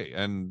every day,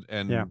 and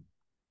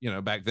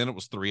back then it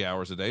was 3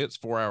 hours a day. It's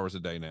 4 hours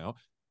a day now.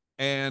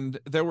 And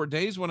there were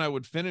days when I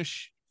would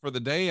finish for the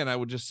day and I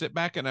would just sit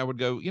back and I would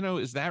go,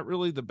 is that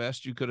really the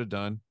best you could have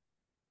done?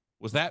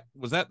 Was that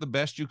the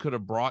best you could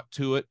have brought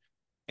to it?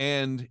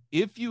 And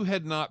if you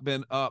had not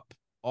been up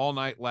all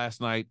night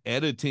last night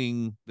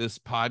editing this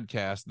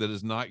podcast, that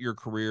is not your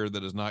career,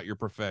 that is not your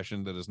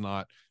profession, that is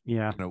not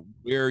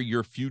where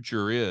your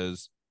future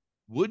is,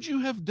 would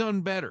you have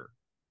done better?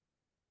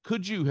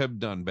 Could you have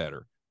done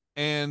better?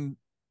 And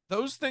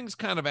those things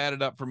kind of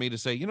added up for me to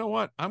say, you know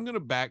what, I'm going to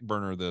back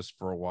burner this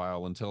for a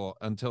while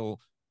until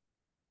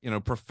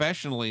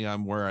professionally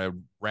I'm where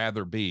I'd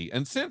rather be.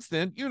 And since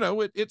then,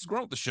 it's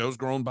grown. The show's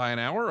grown by an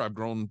hour.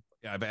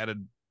 I've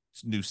added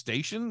new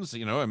stations.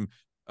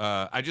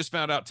 I just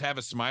found out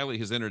Tavis Smiley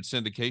has entered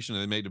syndication,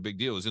 and they made a big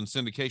deal. He's in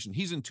syndication.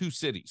 He's in 2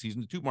 cities. He's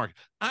in 2 markets.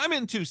 I'm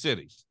in 2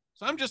 cities.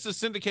 So I'm just as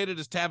syndicated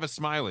as Tavis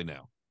Smiley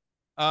now.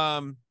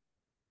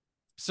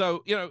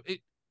 So,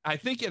 I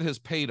think it has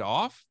paid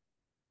off.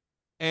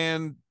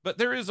 But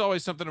there is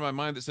always something in my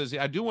mind that says,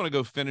 I do want to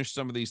go finish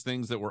some of these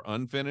things that were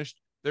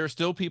unfinished. There are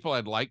still people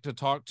I'd like to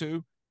talk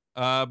to.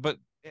 But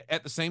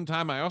at the same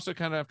time, I also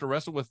kind of have to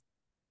wrestle with,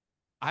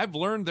 I've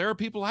learned there are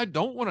people I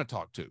don't want to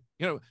talk to.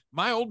 You know,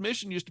 my old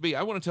mission used to be,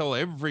 I want to tell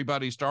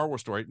everybody Star Wars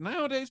story.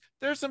 Nowadays,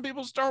 there are some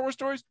people's Star Wars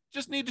stories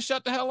just need to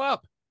shut the hell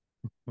up.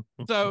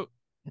 So,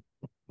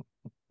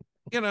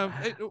 you know,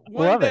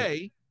 one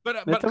day,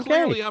 but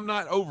clearly okay. I'm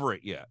not over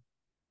it yet.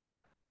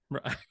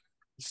 Right.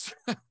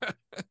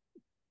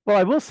 Well,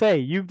 I will say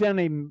you've done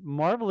a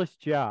marvelous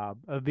job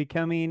of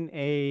becoming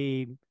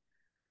a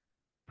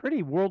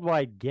pretty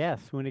worldwide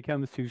guest when it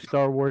comes to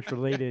Star Wars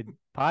related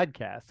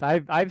podcasts.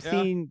 I've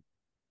seen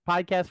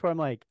podcasts where I'm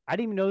like, I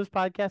didn't even know this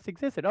podcast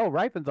existed. Oh,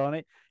 Ryfun's on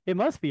it. It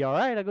must be all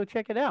right. I'll go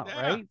check it out.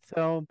 Yeah. Right.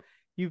 So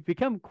you've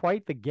become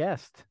quite the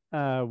guest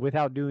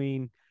without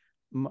doing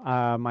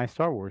my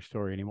Star Wars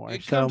story anymore.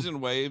 It comes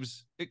in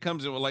waves. It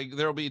comes in, like,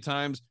 there'll be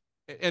times,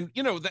 and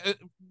you know,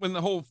 when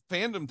the whole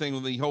fandom thing,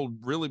 when the whole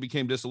really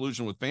became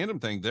disillusioned with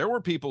fandom thing, there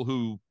were people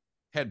who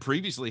had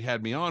previously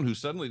had me on who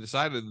suddenly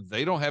decided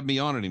they don't have me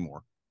on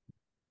anymore.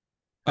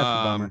 That's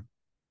a bummer.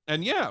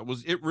 And yeah,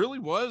 it really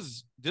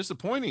was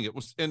disappointing. It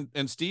was,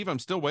 and Steve, I'm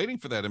still waiting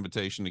for that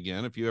invitation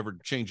again. If you ever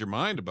change your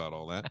mind about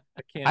all that,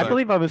 I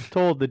believe I was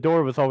told the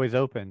door was always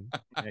open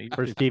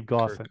for Steve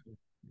Glosson.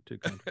 Too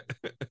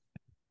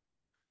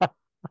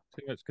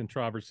much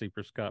controversy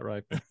for Scott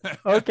Ryfun.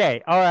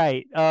 Okay, all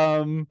right.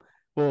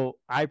 Well,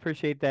 I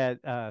appreciate that,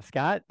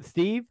 Scott.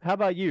 Steve, how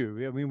about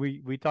you? I mean,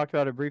 we talked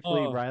about it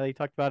briefly. Riley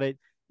talked about it.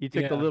 You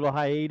took a little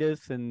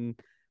hiatus,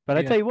 but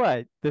I tell you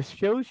what, the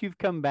shows you've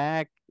come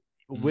back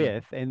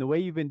with, and the way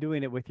you've been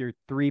doing it with your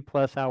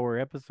 3+ hour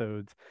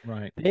episodes,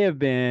 right? They have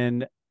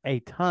been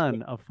a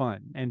ton of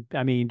fun, and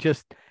I mean,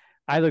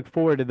 I look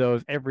forward to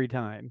those every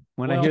time.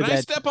 When I hear that. Can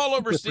I step all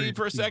over Steve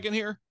for a second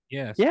here?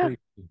 Yes. Yeah. Please.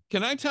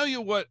 Can I tell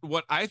you what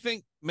I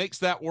think makes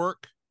that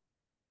work?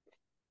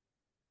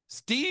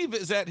 Steve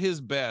is at his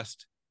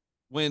best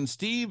when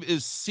Steve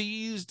is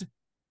seized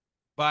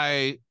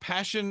by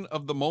passion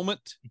of the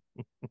moment.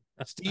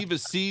 Steve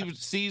is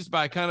seized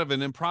by kind of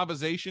an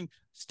improvisation.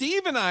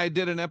 Steve and I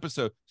did an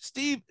episode.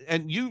 Steve,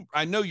 and you,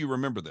 I know you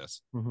remember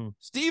this. Mm-hmm.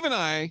 Steve and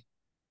I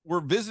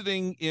were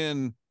visiting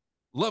in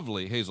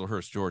lovely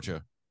Hazelhurst,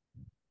 Georgia,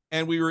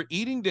 and we were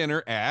eating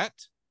dinner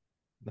at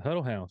the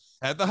Huddle House.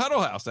 At the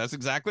Huddle House. That's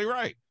exactly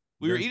right.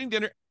 We were eating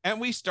dinner and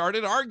we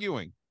started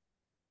arguing.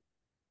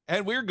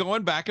 And we were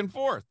going back and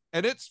forth.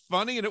 And it's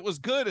funny and it was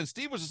good. And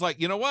Steve was just like,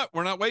 you know what?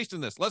 We're not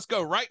wasting this. Let's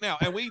go right now.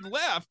 And we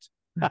left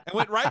and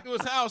went right to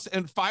his house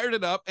and fired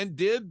it up and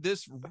did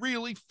this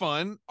really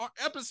fun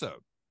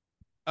episode.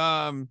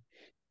 And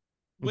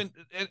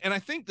I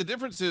think the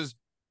difference is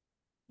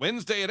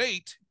Wednesday at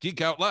 8,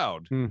 Geek Out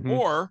Loud. Mm-hmm.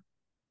 Or,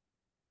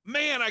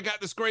 man, I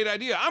got this great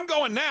idea. I'm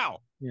going now.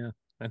 Yeah.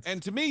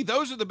 And to me,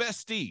 those are the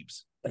best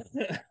Steves.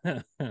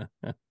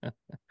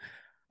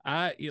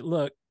 I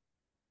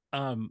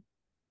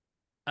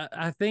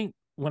think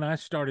when I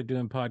started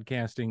doing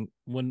podcasting,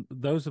 when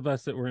those of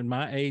us that were in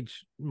my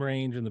age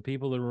range and the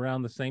people that were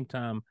around the same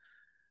time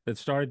that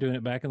started doing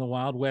it back in the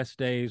Wild West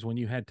days, when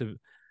you had to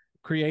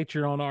create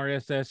your own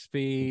RSS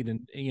feed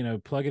and, you know,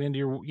 plug it into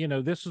your,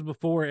 this was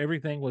before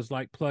everything was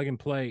like plug and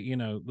play,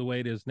 the way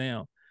it is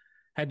now.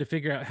 Had to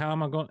figure out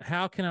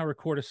how can I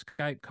record a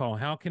Skype call?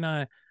 How can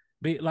I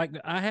be like,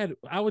 I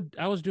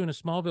was doing a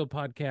Smallville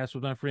podcast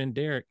with my friend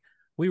Derek.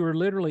 We were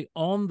literally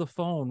on the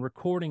phone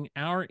recording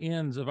our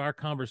ends of our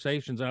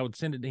conversations. I would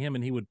send it to him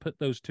and he would put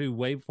those two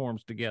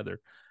waveforms together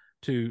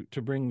to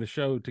bring the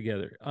show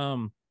together.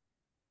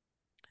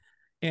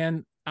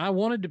 And I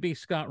wanted to be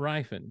Scott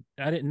Ryfun.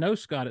 I didn't know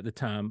Scott at the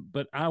time,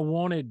 but I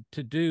wanted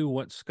to do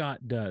what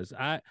Scott does.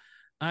 I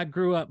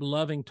grew up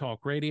loving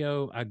talk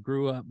radio. I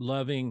grew up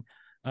loving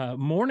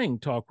morning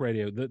talk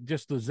radio,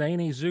 just the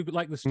zany zoo,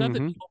 like the stuff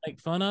that people make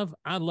fun of.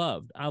 I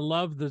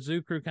loved the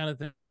Zoo Crew kind of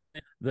thing,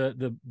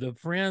 the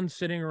friends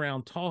sitting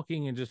around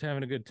talking and just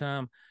having a good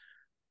time.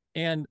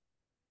 And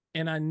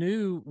I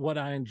knew what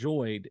I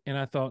enjoyed, and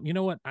I thought, you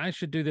know what, I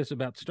should do this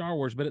about Star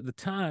Wars. But at the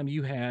time,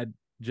 you had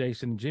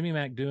Jason and Jimmy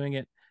Mac doing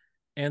it,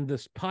 and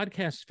this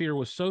podcast sphere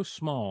was so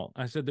small.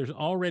 I said, there's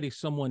already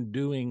someone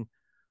doing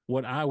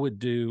what I would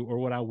do or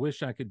what I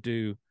wish I could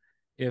do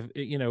if,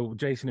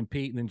 Jason and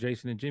Pete and then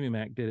Jason and Jimmy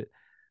Mac did it.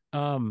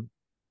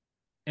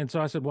 And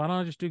so I said, why don't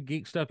I just do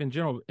geek stuff in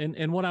general?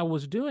 And what I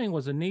was doing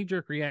was a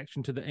knee-jerk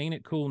reaction to the Ain't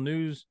It Cool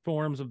news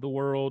forums of the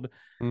world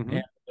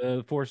and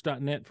the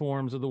Force.net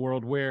forums of the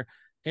world, where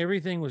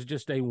everything was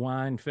just a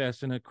whine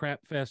fest and a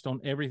crap fest on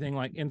everything.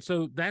 And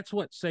so that's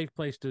what Safe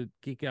Place to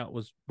Geek Out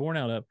was born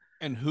out of.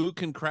 And who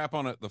can crap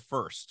on it the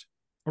first?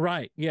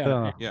 Right.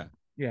 Yeah.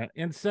 Yeah.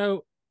 And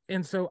so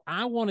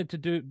I wanted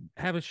to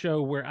have a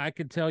show where I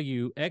could tell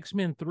you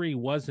X-Men 3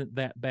 wasn't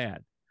that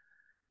bad.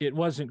 It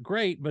wasn't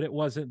great, but it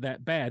wasn't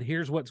that bad.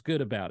 Here's what's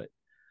good about it.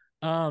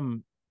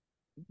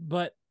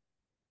 But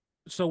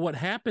so what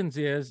happens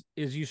is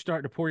you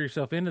start to pour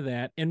yourself into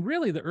that. And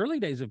really the early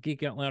days of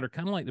Geek Out Loud are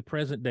kind of like the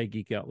present day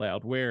Geek Out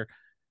Loud, where,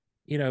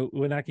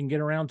 when I can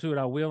get around to it,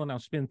 I will, and I'll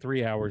spend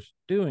 3 hours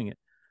doing it.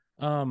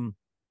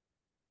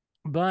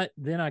 but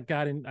then I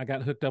got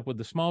hooked up with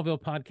the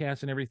Smallville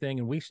podcast and everything,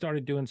 and we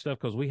started doing stuff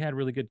because we had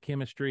really good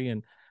chemistry,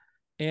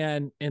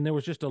 and there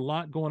was just a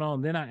lot going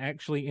on. Then I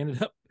actually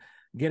ended up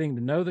getting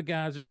to know the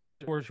guys at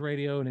Sports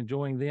Radio and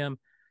enjoying them.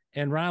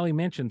 And Riley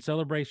mentioned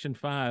Celebration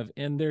 5,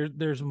 and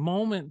there's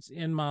moments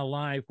in my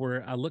life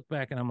where I look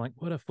back and I'm like,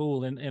 what a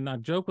fool. And I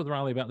joke with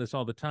Riley about this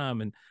all the time,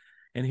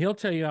 and he'll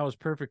tell you I was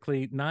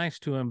perfectly nice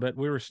to him, but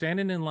we were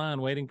standing in line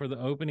waiting for the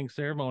opening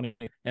ceremony,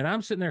 and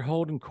I'm sitting there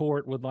holding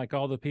court with like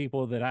all the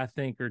people that I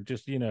think are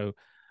just,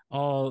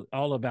 all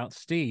about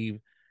Steve,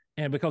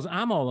 and because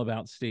I'm all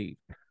about Steve.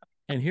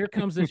 And here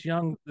comes this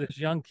young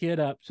kid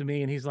up to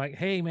me, and he's like,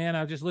 "Hey, man,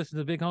 I just listened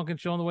to the Big Honkin'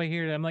 Show on the way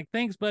here." And I'm like,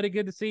 "Thanks, buddy.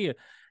 Good to see you."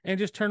 And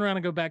just turn around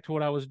and go back to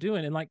what I was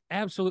doing, and like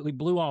absolutely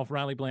blew off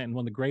Riley Blanton,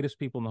 one of the greatest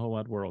people in the whole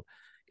wide world.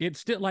 It's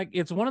still like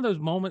it's one of those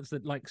moments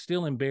that like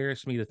still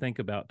embarrass me to think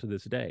about to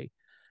this day.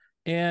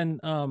 And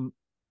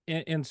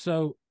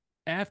so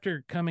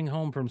after coming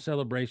home from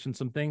Celebration,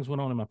 some things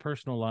went on in my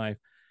personal life,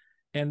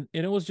 and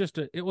it was just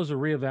a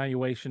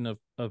reevaluation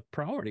of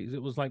priorities.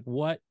 It was like,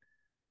 what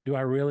do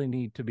I really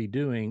need to be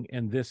doing?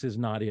 And this is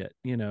not it.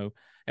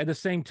 At the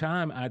same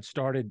time, I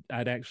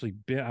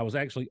was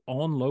actually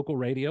on local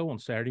radio on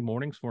Saturday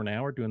mornings for an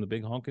hour doing the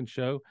Big Honkin'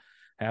 Show,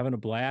 having a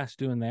blast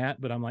doing that.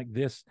 But I'm like,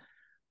 this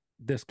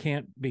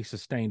can't be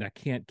sustained. I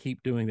can't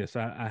keep doing this.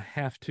 I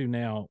have to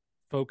now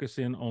focus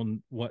in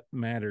on what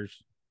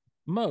matters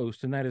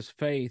most, and that is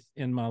faith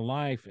in my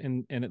life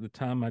and at the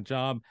time my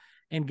job,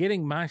 and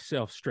getting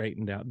myself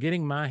straightened out,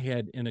 getting my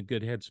head in a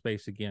good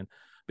headspace again.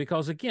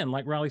 Because again,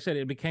 like Riley said,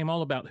 it became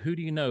all about who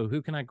do you know,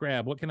 who can I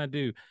grab, what can I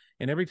do?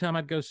 And every time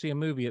I'd go see a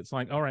movie, it's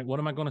like, all right, what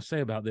am I going to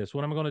say about this?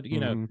 What am I going to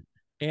do?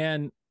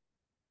 And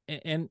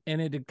it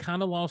had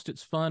kind of lost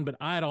its fun, but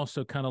I had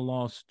also kind of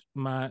lost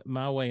my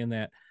way in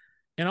that.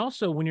 And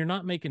also, when you're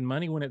not making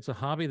money, when it's a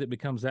hobby that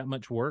becomes that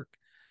much work,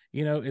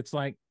 it's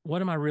like,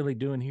 what am I really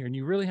doing here? And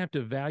you really have to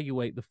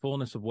evaluate the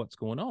fullness of what's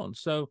going on.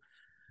 So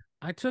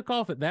I took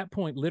off at that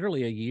point,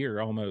 literally a year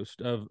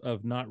almost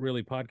of not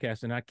really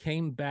podcasting. I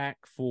came back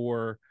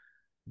for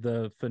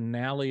the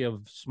finale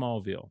of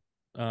Smallville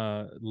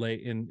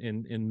late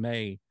in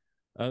May.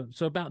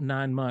 So about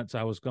 9 months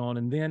I was gone.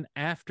 And then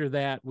after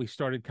that, we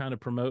started kind of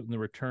promoting the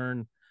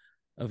return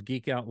of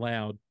Geek Out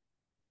Loud.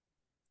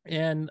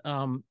 And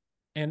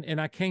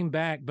I came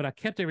back, but I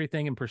kept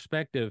everything in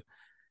perspective.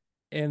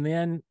 And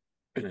then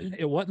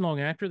it wasn't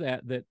long after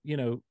that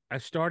I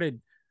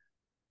started,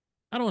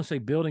 I don't want to say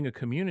building a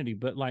community,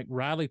 but like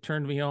Riley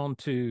turned me on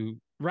to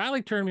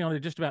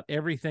just about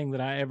everything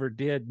that I ever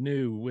did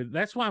new.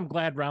 That's why I'm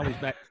glad Riley's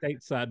back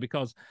stateside,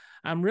 because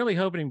I'm really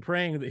hoping and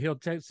praying that he'll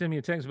send me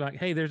a text about,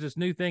 hey, there's this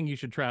new thing you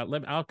should try.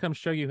 I'll come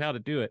show you how to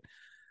do it.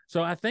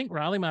 So I think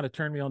Riley might have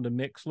turned me on to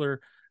Mixler.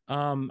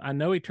 I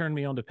know he turned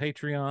me on to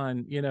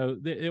Patreon.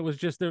 It was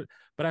just there,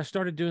 but I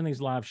started doing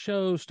these live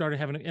shows,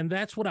 and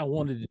that's what I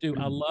wanted to do.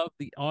 I love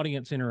the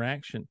audience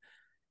interaction.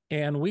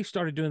 And we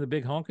started doing the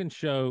Big Honkin'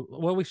 Show.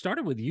 Well, we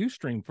started with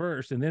Ustream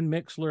first, and then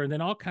Mixler, and then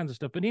all kinds of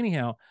stuff. But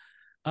anyhow,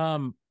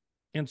 and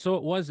so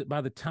it was that by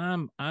the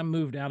time I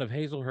moved out of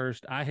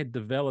Hazelhurst, I had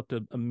developed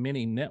a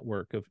mini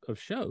network of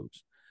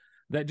shows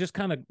that just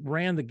kind of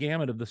ran the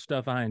gamut of the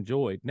stuff I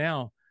enjoyed.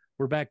 Now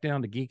we're back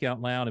down to Geek Out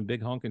Loud and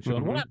Big Honkin' Show.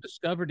 And what I've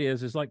discovered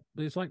is like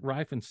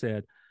Ryfun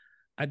said,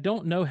 I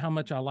don't know how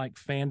much I like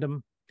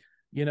fandom.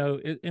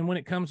 And when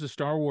it comes to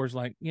Star Wars,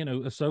 like,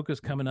 Ahsoka's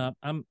coming up.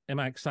 Am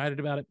I excited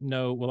about it?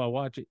 No. Will I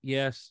watch it?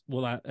 Yes.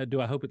 Do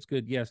I hope it's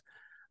good? Yes.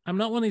 I'm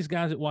not one of these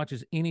guys that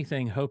watches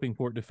anything hoping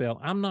for it to fail.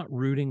 I'm not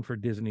rooting for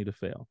Disney to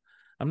fail.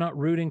 I'm not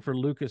rooting for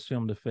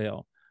Lucasfilm to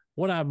fail.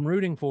 What I'm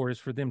rooting for is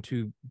for them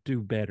to do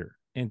better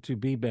and to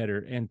be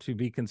better and to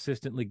be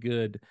consistently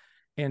good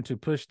and to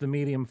push the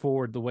medium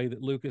forward the way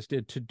that Lucas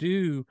did to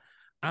do.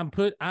 I'm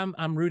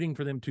rooting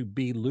for them to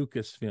be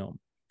Lucasfilm.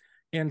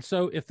 And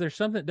so if there's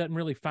something that doesn't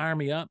really fire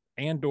me up,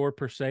 Andor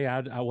per se,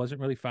 I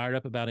wasn't really fired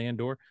up about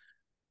Andor.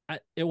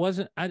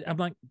 I'm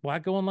like, why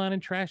go online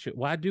and trash it?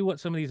 Why do what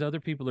some of these other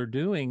people are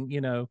doing,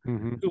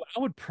 who I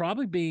would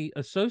probably be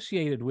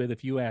associated with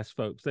if you ask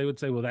folks. They would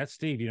say, well, that's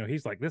Steve,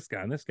 he's like this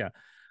guy and this guy.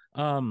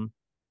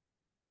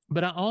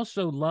 But I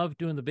also love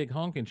doing the Big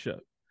Honkin' Show.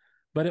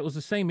 But it was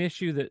the same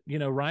issue that,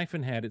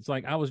 Ryfun had. It's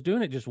like I was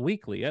doing it just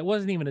weekly. It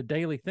wasn't even a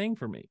daily thing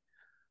for me.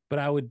 But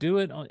I would do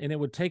it, and it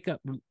would take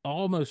up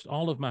almost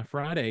all of my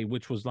Friday,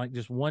 which was like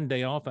just one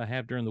day off I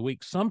have during the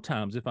week.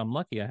 Sometimes, if I'm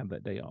lucky, I have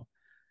that day off.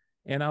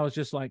 And I was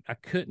just like,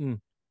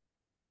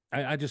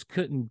 I just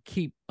couldn't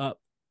keep up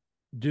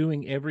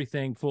doing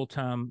everything,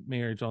 full-time,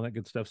 marriage, all that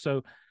good stuff.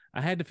 So I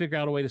had to figure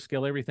out a way to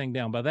scale everything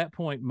down. By that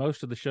point,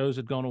 most of the shows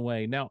had gone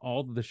away. Now all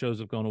of the shows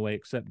have gone away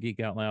except Geek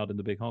Out Loud and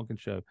the Big Honkin'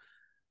 Show.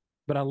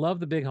 But I love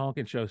the Big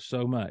Honkin' Show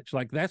so much.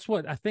 Like that's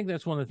one of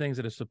the things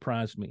that has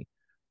surprised me.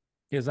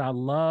 Is I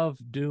love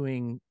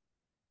doing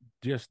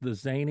just the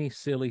zany,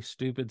 silly,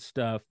 stupid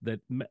stuff that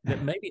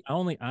maybe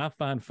only I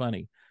find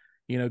funny,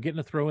 getting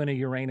to throw in a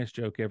Uranus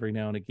joke every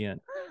now and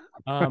again.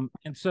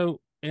 And so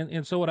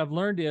what I've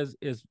learned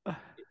is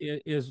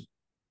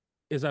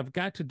I've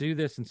got to do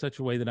this in such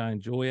a way that I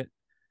enjoy it,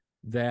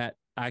 that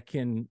I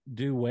can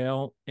do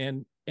well.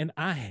 And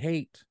I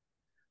hate,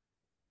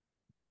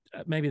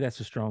 maybe that's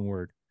a strong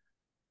word.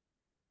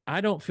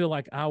 I don't feel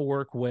like I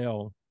work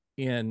well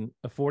in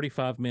a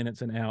 45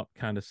 minutes and out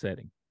kind of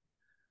setting.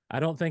 I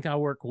don't think I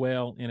work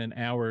well in an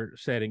hour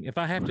setting. If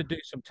I have to do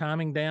some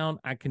timing down,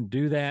 I can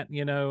do that,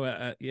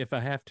 if I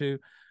have to.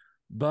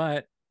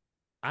 But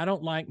I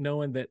don't like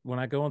knowing that when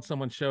I go on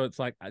someone's show, it's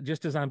like,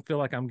 just as I feel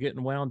like I'm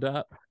getting wound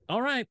up.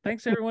 All right,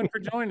 thanks everyone for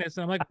joining us.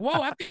 And I'm like,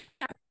 whoa, I've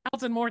got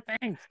 1,000 more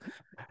things.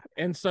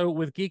 And so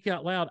with Geek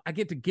Out Loud, I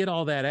get to get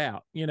all that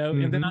out,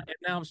 and then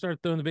now I'm starting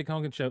throwing the big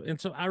honking show. And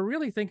so I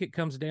really think it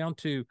comes down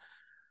to,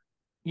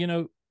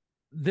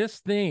 this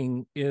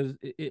thing is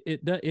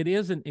it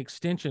is an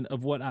extension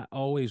of what I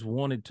always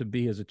wanted to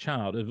be as a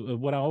child,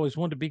 of what I always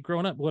wanted to be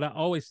growing up. What I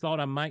always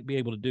thought I might be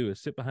able to do is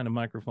sit behind a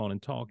microphone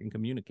and talk and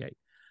communicate.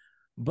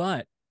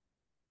 But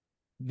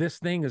this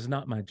thing is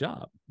not my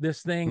job.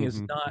 This thing is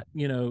not,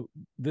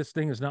 this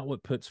thing is not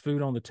what puts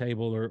food on the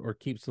table or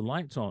keeps the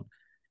lights on.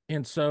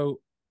 And so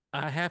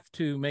I have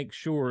to make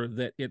sure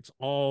that it's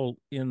all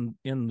in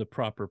the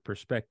proper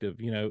perspective,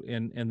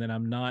 and then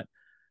I'm not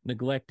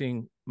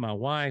neglecting my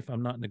wife.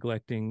 I'm not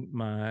neglecting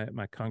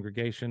my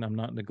congregation. I'm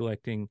not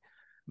neglecting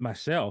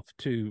myself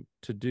to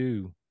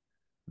do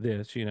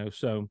this,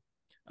 so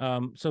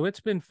so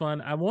it's been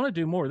fun. I want to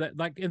do more.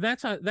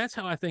 That's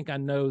how I think I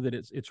know that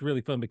it's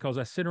really fun, because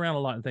I sit around a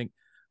lot and think,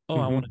 oh,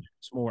 I want to do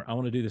this more. I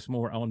want to do this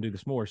more. I want to do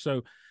this more.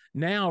 So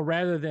now,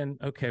 rather than,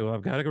 okay, well,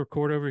 I've got to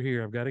record over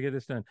here, I've got to get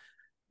this done.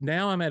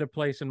 Now I'm at a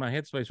place in my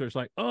headspace where it's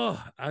like,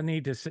 oh, I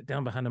need to sit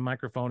down behind a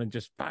microphone and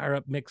just fire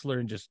up Mixler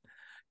and just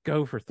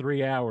go for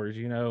 3 hours,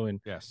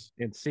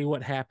 and see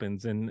what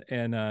happens. And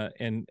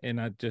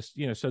I just,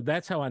 so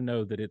that's how I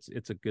know that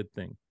it's a good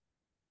thing.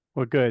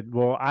 Well, good.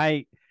 Well,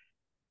 I,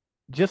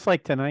 just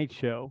like tonight's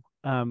show,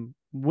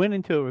 went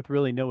into it with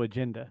really no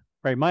agenda,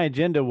 right? My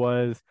agenda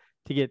was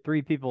to get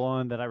 3 people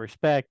on that I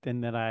respect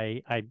and that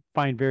I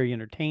find very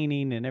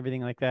entertaining and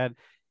everything like that.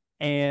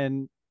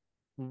 And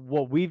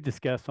what we've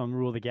discussed on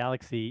Rule of the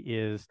Galaxy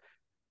is,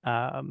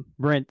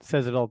 Brent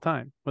says it all the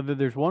time, whether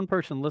there's one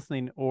person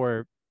listening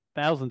or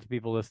thousands of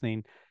people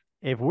listening,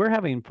 if we're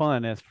having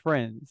fun as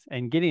friends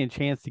and getting a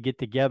chance to get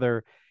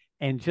together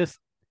and just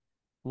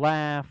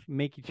laugh,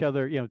 make each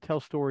other, tell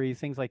stories,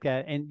 things like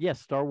that. And yes,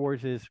 Star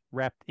Wars is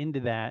wrapped into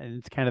that, and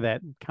it's kind of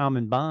that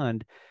common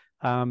bond.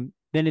 Then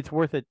it's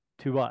worth it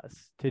to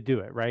us to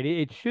do it, right?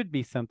 It should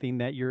be something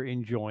that you're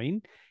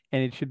enjoying,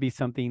 and it should be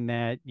something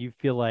that you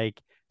feel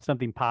like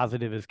something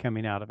positive is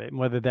coming out of it. And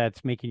whether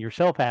that's making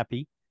yourself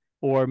happy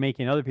or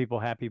making other people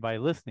happy by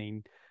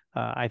listening,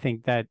 I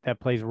think that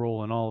plays a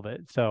role in all of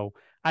it. So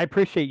I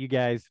appreciate you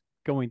guys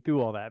going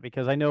through all that,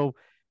 because I know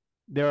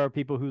there are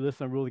people who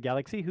listen to Rule of the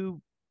Galaxy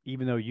who,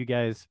 even though you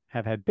guys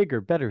have had bigger,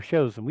 better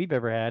shows than we've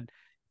ever had,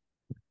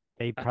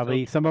 they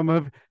probably, some of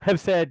them have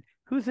said,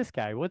 who's this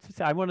guy? What's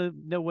this? I want to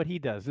know what he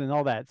does and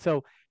all that.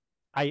 So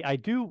I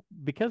do,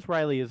 because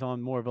Riley is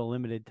on more of a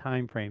limited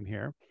time frame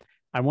here,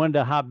 I wanted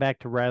to hop back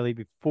to Riley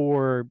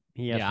before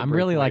he has to I'm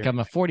really like, I'm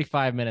a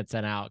 45 minutes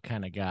and out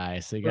kind of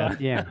guy. So you got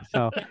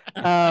So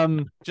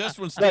just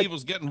when Steve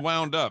was getting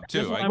wound up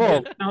too.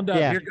 Wound up.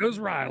 Yeah. Here goes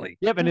Riley.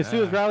 Yep, and as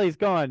soon as Riley's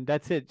gone,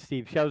 that's it,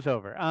 Steve. Show's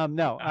over.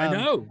 No. I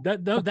know.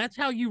 That's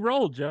how you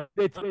roll, Joe.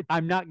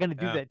 I'm not gonna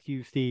do that to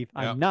you, Steve.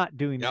 I'm not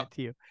doing that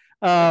to you.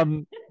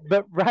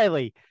 But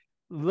Riley,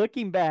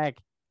 looking back,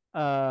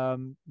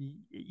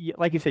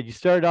 like you said, you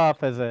started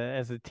off as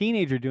a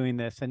teenager doing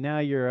this, and now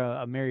you're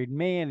a married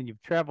man, and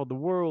you've traveled the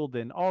world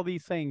and all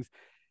these things.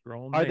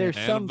 Are there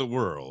some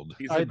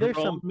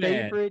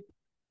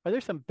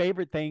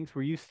favorite things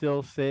where you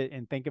still sit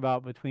and think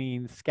about,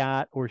 between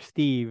Scott or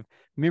Steve,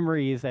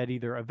 memories at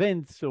either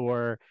events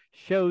or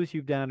shows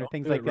you've done or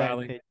things like that?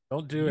 Riley.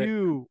 Don't do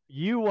it.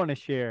 You want to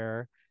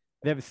share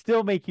that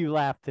still make you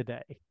laugh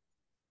today?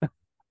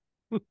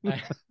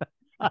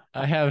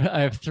 I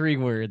have 3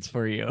 words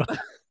for you.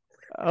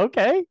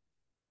 Okay.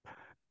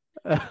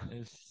 I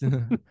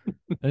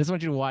just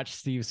want you to watch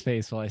Steve's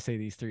face while I say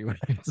these 3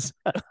 words.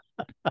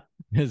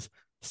 Is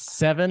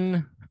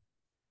 7,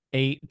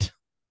 8,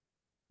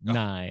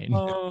 9.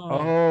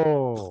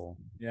 Oh.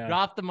 Yeah.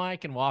 Drop the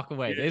mic and walk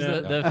away. These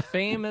are the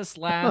famous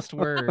last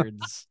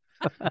words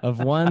of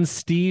one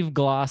Steve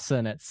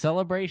Glosson at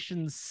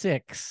Celebration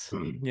 6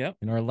 in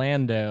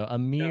Orlando, a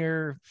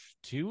mere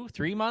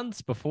 2-3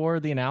 months before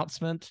the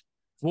announcement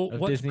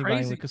of Disney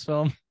buying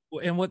Lucasfilm.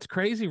 And what's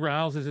crazy,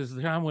 Riles, is as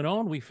the time went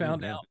on, we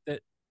found out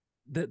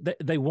that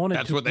they wanted.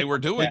 That's what they were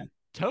doing.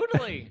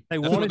 Totally.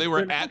 That's what they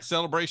were at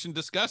Celebration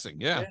discussing.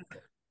 Yeah.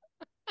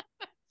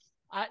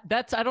 I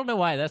don't know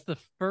why. That's the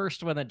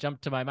first one that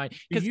jumped to my mind,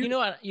 because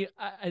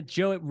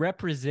Joe, it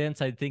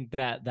represents, I think,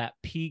 that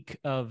peak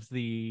of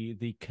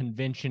the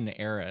convention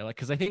era. Like,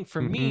 because I think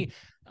for me,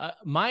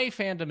 my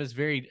fandom is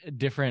very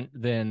different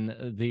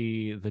than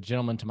the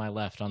gentleman to my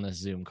left on this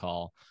Zoom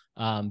call,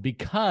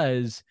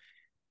 because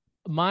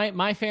my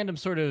fandom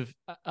sort of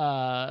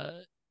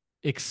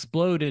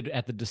exploded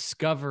at the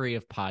discovery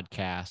of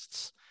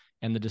podcasts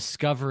and the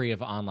discovery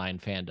of online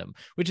fandom,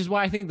 which is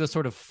why I think the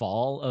sort of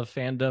fall of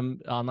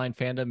online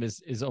fandom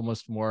is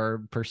almost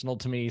more personal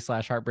to me /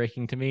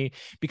 heartbreaking to me,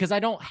 because I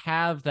don't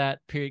have that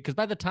period. Because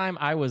by the time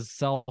I was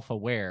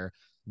self-aware,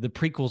 the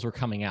prequels were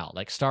coming out.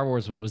 Like Star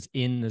Wars was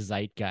in the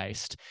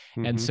zeitgeist.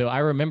 And so I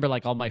remember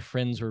like all my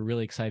friends were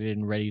really excited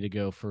and ready to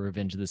go for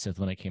Revenge of the Sith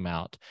when it came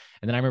out.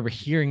 And then I remember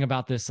hearing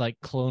about this like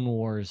Clone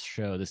Wars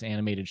show, this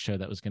animated show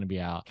that was going to be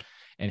out,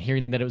 and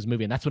hearing that it was a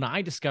movie. And that's when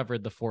I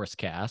discovered the Force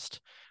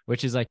Cast,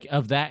 which is like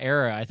of that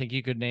era. I think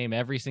you could name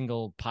every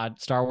single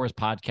Star Wars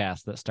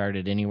podcast that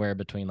started anywhere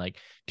between like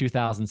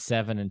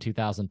 2007 and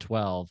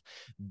 2012.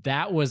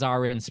 That was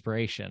our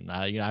inspiration.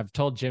 I've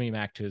told Jimmy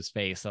Mack to his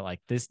face that like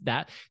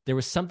there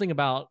was something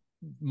about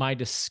my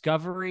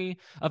discovery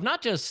of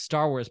not just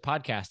Star Wars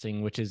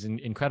podcasting, which is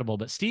incredible,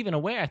 but Steve, in a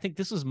way, I think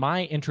this was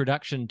my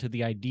introduction to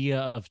the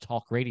idea of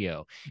talk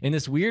radio in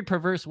this weird,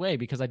 perverse way,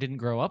 because I didn't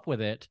grow up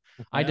with it.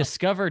 Yeah. I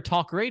discovered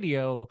talk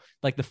radio,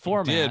 like the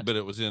format. You did, but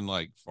it was in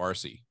like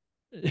Farsi.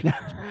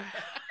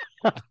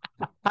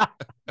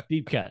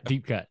 deep cut.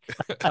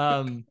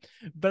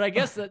 But I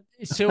guess that,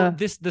 so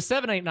the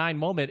 789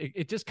 moment,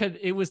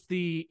 it was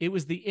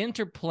the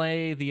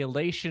interplay, the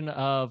elation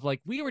of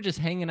like, we were just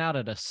hanging out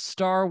at a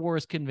Star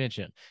Wars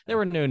convention. There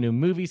were no new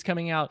movies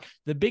coming out.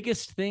 The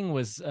biggest thing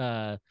was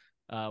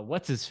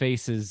what's his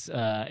face's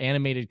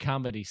animated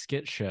comedy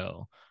skit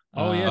show.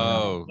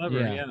 Seth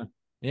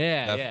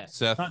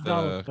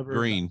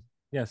Green.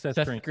 Yeah,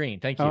 Seth Green.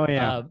 Thank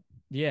you.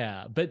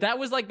 Yeah, but that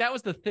was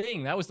the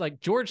thing. That was like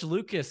George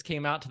Lucas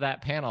came out to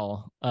that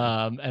panel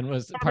and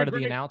was part of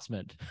the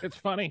announcement. It's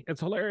funny.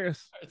 It's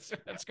hilarious.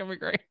 It's gonna be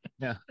great.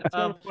 Yeah, it's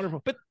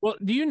wonderful. But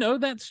do you know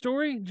that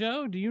story,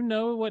 Joe? Do you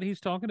know what he's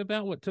talking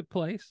about? What took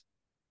place?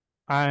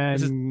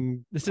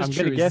 This is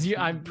true.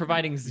 I'm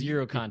providing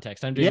zero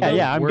context. I'm doing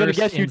I'm gonna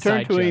guess you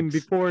turned to him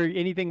before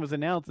anything was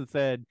announced and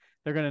said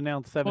they're gonna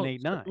announce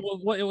 789.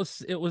 Well, it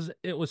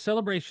was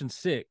Celebration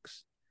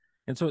 6,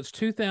 and so it's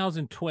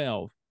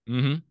 2012.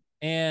 Mm-hmm.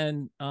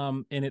 And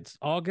it's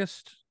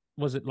August.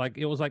 Was it like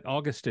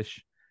Augustish?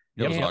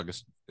 It was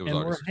August.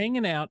 We're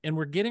hanging out and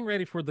we're getting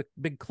ready for the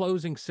big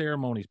closing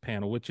ceremonies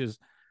panel, which is,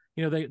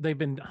 they've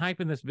been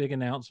hyping this big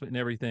announcement and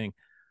everything.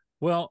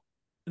 Well,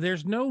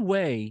 there's no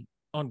way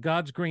on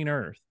God's green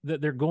earth that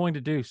they're going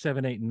to do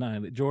 7, 8, and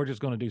 9, that George is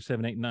going to do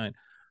 7, 8, and 9.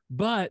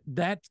 But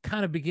that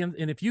kind of begins,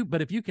 and if you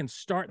can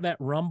start that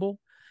rumble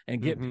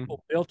and get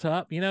people built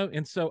up,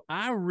 and so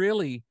I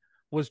really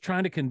was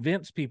trying to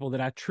convince people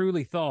that I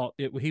truly thought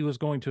he was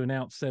going to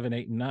announce 7,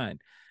 8, and 9.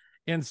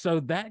 And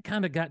so that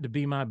kind of got to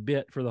be my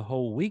bit for the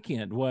whole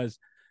weekend was,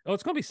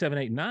 it's going to be 7,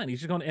 8, and 9.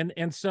 He's just going to, and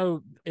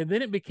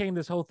then it became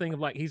this whole thing of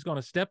like, he's going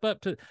to step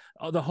up to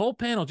the whole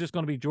panel, just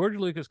going to be George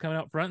Lucas coming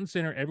out front and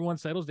center. Everyone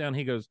settles down.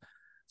 He goes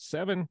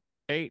 7,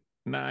 8,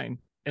 9,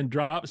 and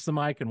drops the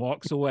mic and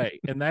walks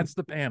away. And that's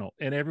the panel.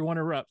 And everyone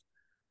erupts.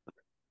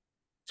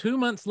 2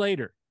 months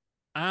later,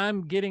 I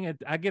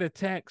get a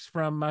text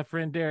from my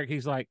friend Derek.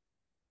 He's like,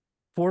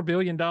 $4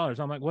 billion.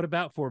 I'm like, what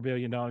about $4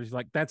 billion? He's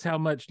like, that's how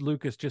much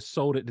Lucas just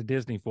sold it to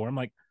Disney for. I'm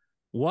like,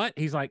 what?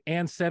 He's like,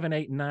 and 7,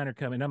 8, and 9 are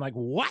coming. I'm like,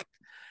 what?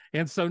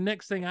 And so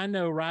next thing I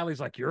know, Riley's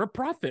like, you're a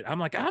prophet. I'm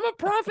like, I'm a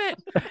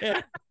prophet.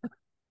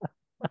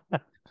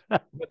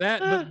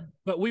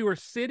 but we were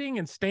sitting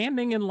and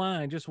standing in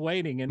line, just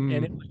waiting. And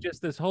it was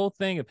just this whole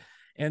thing of,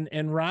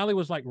 and Riley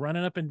was like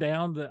running up and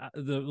down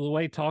the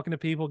way, talking to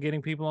people,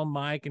 getting people on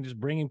mic and just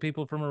bringing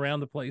people from around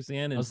the place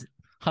in. And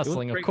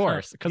hustling, of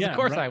course, because of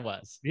course I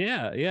was.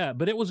 Yeah.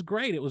 But it was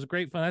great. It was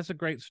great fun. That's a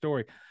great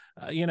story.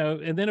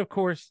 And then of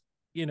course,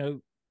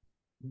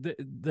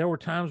 there were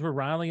times where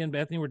Riley and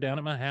Bethany were down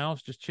at my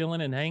house, just chilling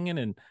and hanging,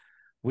 and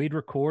we'd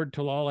record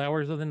till all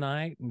hours of the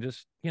night and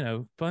just,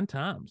 fun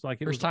times.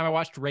 Like First time I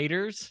watched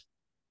Raiders.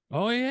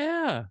 Oh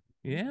yeah.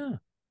 Yeah.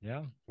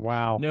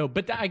 Wow. No,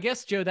 but I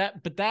guess, Joe,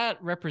 that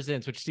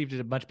represents, which Steve did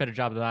a much better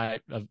job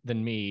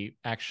than me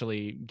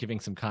actually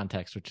giving some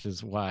context, which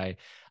is why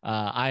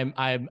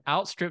I'm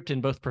outstripped in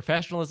both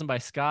professionalism by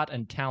Scott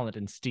and talent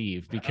in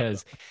Steve,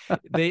 because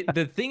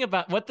the thing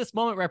about what this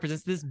moment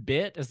represents, this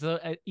bit, is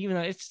even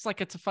though it's just like,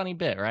 it's a funny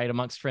bit, right,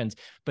 amongst friends,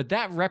 but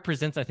that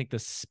represents, I think, the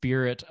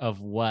spirit of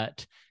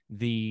what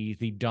the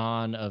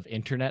dawn of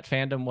internet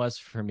fandom was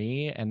for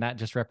me. And that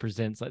just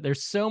represents, like,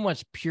 there's so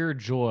much pure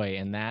joy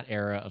in that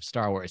era of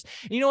Star Wars.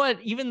 And you know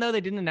what, even though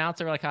they didn't announce,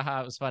 they were like,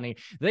 haha, it was funny,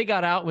 they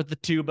got out with the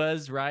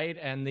tubas, right,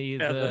 and the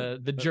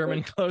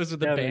German clothes with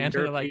the band, and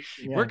they're like,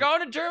 we're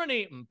going to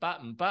Germany,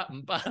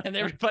 and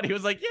everybody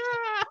was like,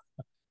 yeah.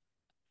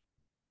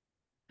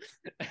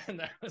 And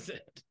that was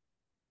it.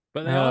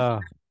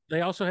 But they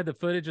also had the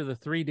footage of the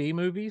 3D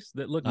movies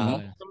that looked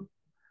awesome.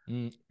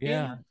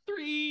 Yeah, in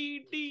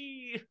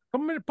 3D,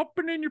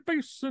 popping in your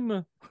face,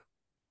 and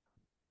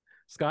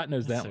Scott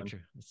knows that one.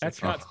 That's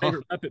Scott's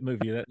favorite Muppet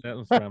movie. That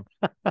was from.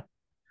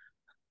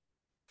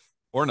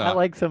 Or not. I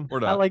like some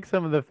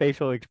of the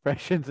facial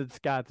expressions that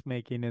Scott's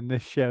making in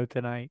this show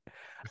tonight.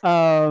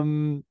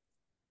 So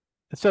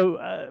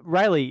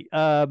Riley,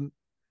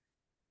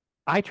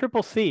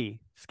 ICCC.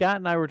 Scott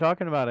and I were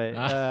talking about it.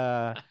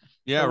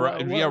 Yeah, So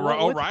right. Yeah,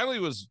 Riley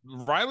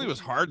was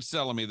hard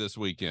selling me this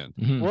weekend.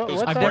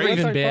 I've never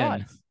even been.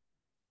 Thoughts?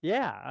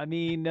 Yeah, I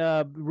mean,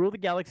 Rule of the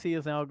Galaxy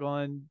has now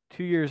gone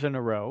 2 years in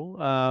a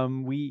row.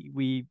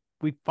 We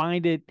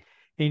find it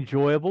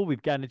enjoyable.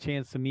 We've gotten a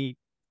chance to meet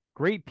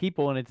great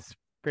people, and it's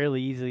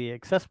fairly easily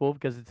accessible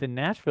because it's in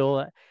Nashville.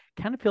 I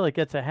kind of feel like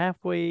that's a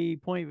halfway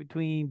point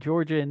between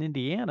Georgia and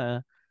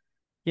Indiana.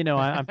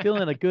 I'm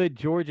feeling a good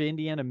Georgia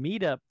Indiana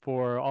meetup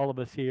for all of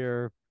us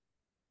here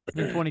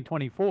in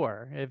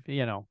 2024.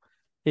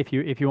 If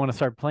you want to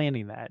start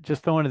planning that,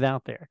 just throwing it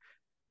out there.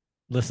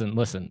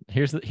 Listen.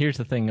 Here's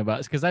the thing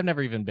about, because I've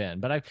never even been,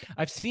 but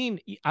I've seen.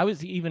 I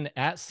was even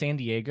at San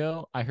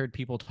Diego. I heard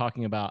people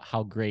talking about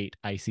how great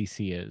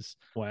ICC is.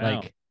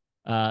 Wow.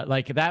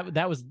 Like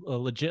that was a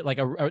legit, like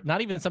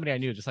not even somebody I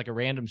knew, just like a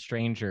random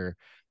stranger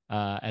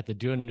at the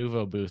Duo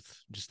Nuvo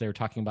booth. Just they were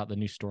talking about the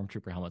new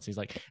Stormtrooper helmets. He's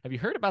like, "Have you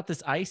heard about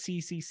this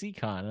ICCC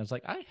con?" And I was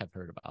like, "I have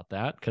heard about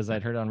that because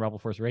I'd heard it on Rebel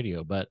Force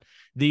Radio." But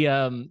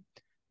I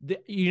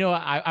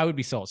would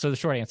be sold. So the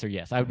short answer,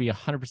 yes, I would be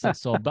 100%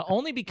 sold, but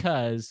only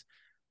because.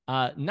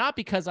 Not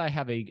because I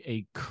have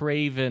a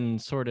craven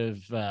sort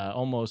of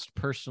almost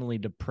personally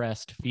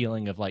depressed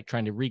feeling of like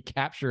trying to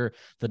recapture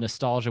the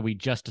nostalgia we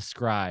just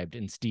described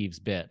in Steve's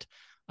bit,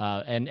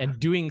 and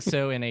doing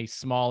so in a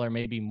smaller,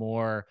 maybe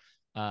more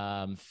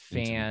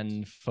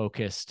fan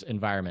focused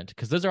environment,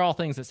 because those are all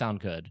things that sound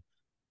good,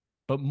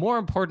 but more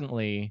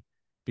importantly,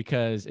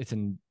 because it's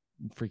in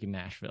freaking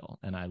Nashville,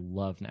 and I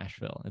love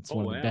Nashville. It's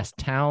one of the best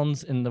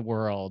towns in the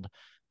world.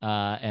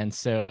 And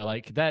so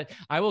like that,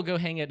 I will go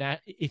hang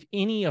at if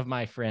any of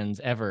my friends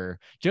ever,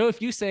 Joe,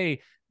 if you say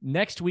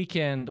next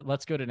weekend,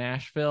 let's go to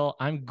Nashville,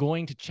 I'm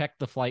going to check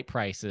the flight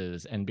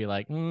prices and be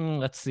like,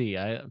 let's see.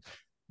 And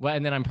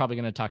then I'm probably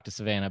going to talk to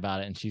Savannah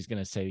about it, and she's going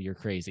to say you're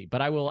crazy,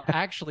 but I will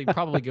actually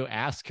probably go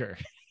ask her,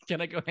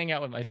 can I go hang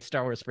out with my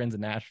Star Wars friends in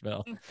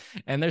Nashville?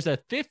 And there's a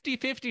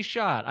 50-50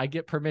 shot I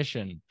get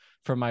permission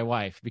from my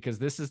wife, because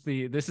this is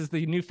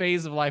the new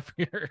phase of life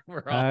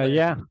we're all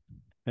in.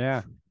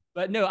 Yeah.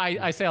 But no,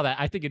 I say all that.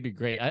 I think it'd be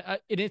great. And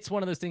it's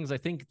one of those things. I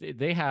think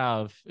they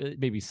have,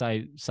 maybe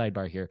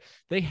sidebar here.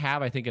 They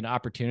have, I think, an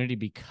opportunity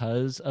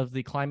because of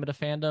the climate of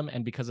fandom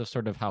and because of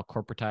sort of how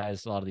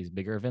corporatized a lot of these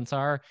bigger events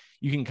are.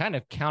 You can kind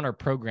of counter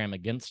program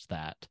against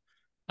that.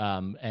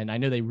 And I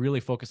know they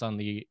really focus on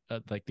the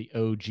like the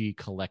OG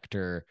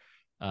collector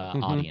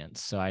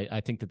audience. So I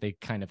think that they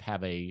kind of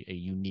have a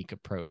unique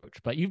approach.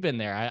 But you've been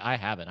there. I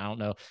haven't. I don't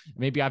know.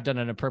 Maybe I've done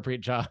an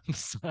appropriate job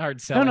hard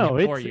selling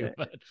it for you.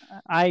 But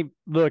I've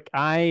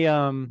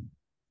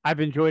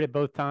enjoyed it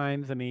both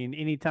times. I mean,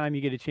 anytime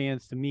you get a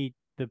chance to meet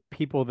the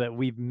people that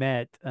we've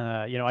met,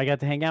 I got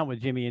to hang out with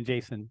Jimmy and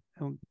Jason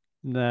in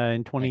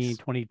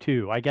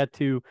 2022. Nice. I got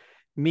to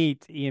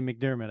meet Ian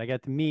McDermott. I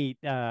got to meet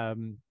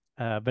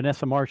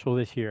Vanessa Marshall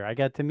this year. I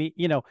got to meet,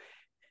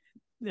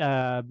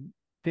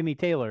 Femi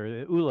Taylor,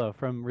 Ula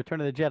from Return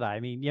of the Jedi.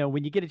 I mean,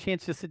 when you get a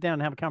chance to sit down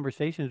and have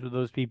conversations with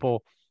those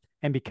people,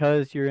 and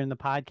because you're in the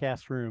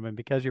podcast room and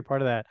because you're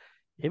part of that,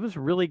 it was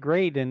really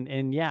great.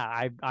 And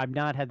yeah, I've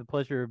not had the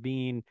pleasure of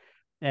being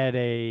at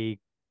a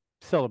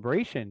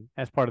celebration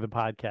as part of the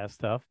podcast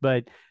stuff,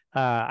 but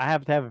I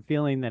have to have a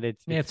feeling that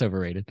it's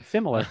overrated.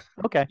 Similar.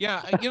 Okay.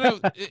 Yeah,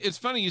 it's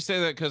funny you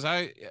say that, because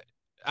I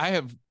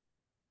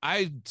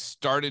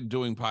started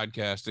doing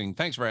podcasting.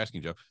 Thanks for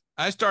asking, Joe.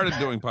 I started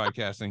doing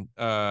podcasting,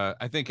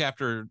 I think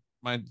after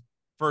my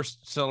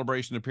first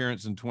celebration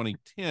appearance in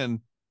 2010,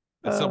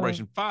 at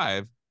Celebration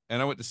 5,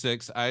 and I went to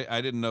 6.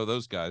 I didn't know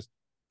those guys.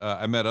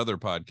 I met other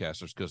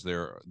podcasters, because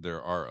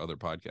there are other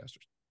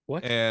podcasters.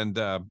 What? And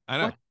I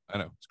know,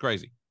 it's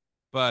crazy.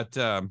 But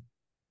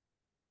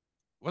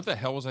what the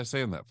hell was I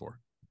saying that for?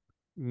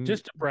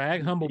 Just to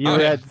brag, humble. You were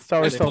at the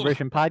Star Wars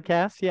Celebration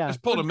podcast? Yeah.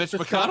 Just pulled a Mitch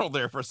McConnell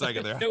there for a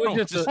second there. I don't know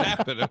what just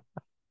happened.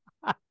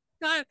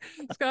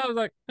 Scott was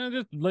like, I'm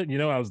just letting you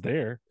know I was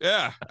there.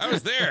 Yeah, I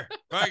was there.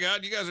 My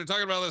God, you guys are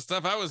talking about this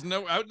stuff. I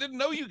didn't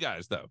know you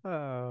guys though.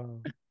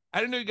 Oh. I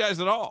didn't know you guys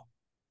at all.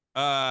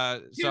 So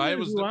I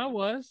was. Who I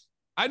was.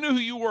 I knew who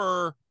you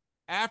were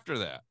after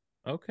that.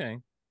 Okay.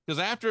 Because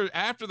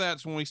after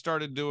that's when we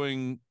started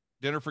doing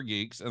Dinner for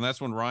Geeks, and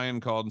that's when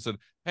Ryan called and said,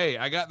 "Hey,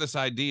 I got this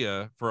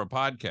idea for a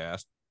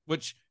podcast,"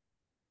 which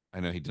I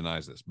know he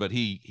denies this, but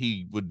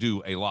he would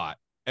do a lot.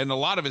 And a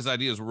lot of his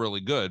ideas were really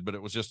good, but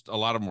it was just a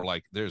lot of them were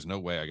like, there's no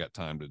way I got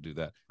time to do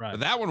that. Right. But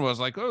that one was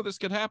like, oh, this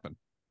could happen.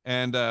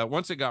 And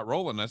once it got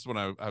rolling, that's when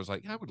I was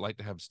like, I would like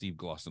to have Steve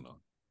Glosson on.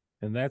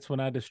 And that's when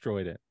I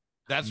destroyed it.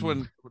 That's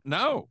when,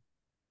 no,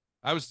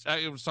 I was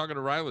talking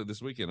to Riley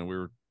this weekend, and we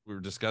were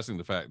discussing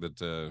the fact that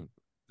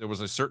there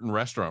was a certain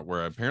restaurant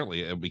where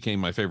apparently it became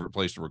my favorite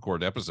place to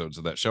record episodes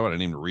of that show. I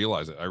didn't even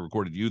realize it. I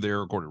recorded you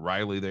there, recorded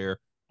Riley there.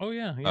 Oh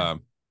yeah. Yeah.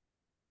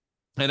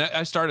 And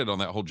I started on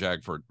that whole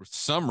jag for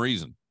some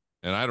reason,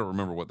 and I don't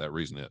remember what that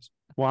reason is.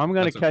 Well, I'm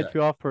going to cut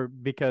you off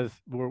because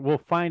we'll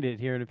find it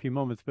here in a few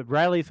moments. But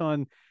Riley's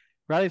on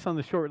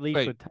the short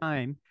leash with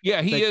time.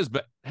 Yeah, he is.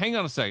 But hang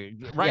on a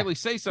second, Riley,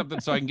 say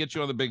something so I can get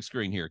you on the big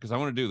screen here, because I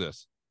want to do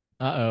this.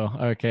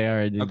 Uh-oh. Okay. All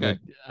right. Okay.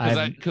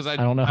 Because I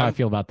don't know how I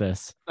feel about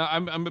this.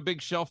 I'm a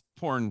big shelf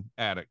porn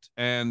addict,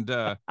 and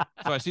so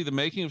I see the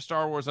making of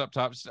Star Wars up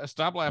top.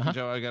 Stop laughing,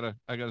 Joe. I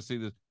gotta see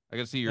the. I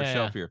gotta see your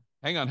shelf here.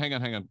 Hang on. Get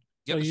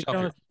the shelf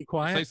here. Be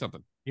quiet? Say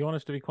something. You want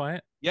us to be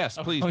quiet? Yes,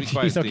 please be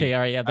quiet. Okay. Steve. All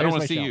right. Yeah. I don't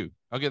want to see you.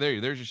 Okay.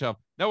 There's your shelf.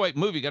 No, wait.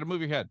 Move. You got to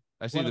move your head.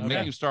 I see the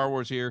making of Star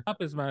Wars here.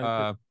 Up is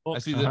my. I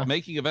see the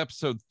making of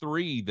Episode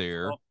 3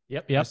 there.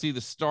 Yep. I see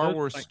the Star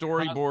Wars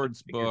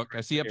storyboards book.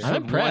 I see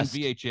Episode 1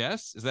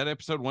 VHS. Is that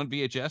Episode 1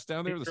 VHS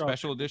down there? The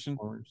special edition.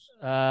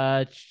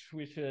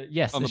 We should.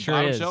 Yes. On the sure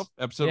bottom is. shelf.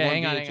 Episode 1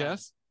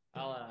 VHS.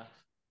 Hang on.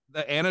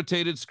 The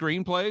annotated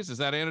screenplays. Is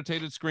that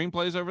annotated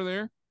screenplays over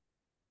there?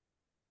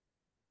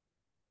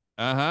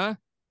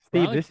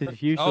 Steve, this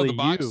is usually the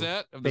box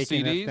set of the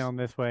CDs down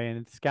this way, and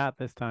it's Scott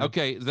this time.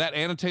 Okay, is that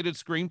annotated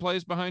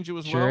screenplays behind you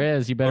as well? Sure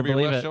is. You better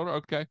believe it. Shoulder?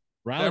 Okay.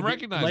 Riley, I'm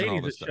recognizing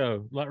all this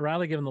stuff.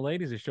 Riley giving the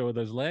ladies a show with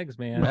those legs,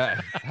 man.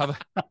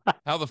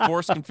 How the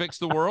Force can fix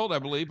the world. I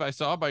believe I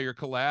saw by your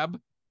collab.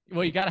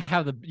 Well, you gotta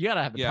have the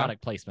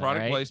product placement.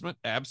 Product placement,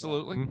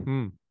 absolutely.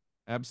 Mm-hmm.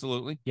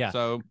 Absolutely. Yeah.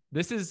 So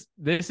this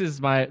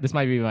might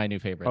be my new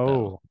favorite.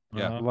 Oh,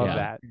 yeah, love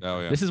that.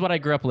 Oh yeah. This is what I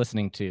grew up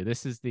listening to.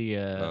 This is the.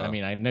 I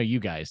mean, I know you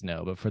guys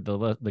know, but for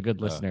the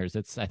good listeners,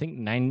 it's I think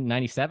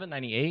 97,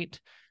 98.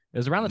 It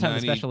was around the time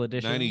of the special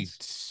edition.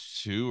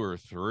 92 or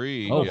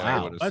 3. Oh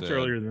yeah, wow, much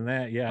earlier than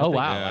that. Yeah. Oh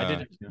wow, yeah. I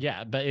did.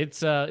 Yeah, but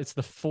it's the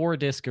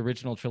 4-disc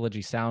original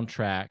trilogy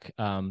soundtrack.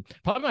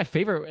 Probably my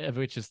favorite of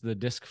which is the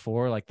disc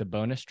 4, like the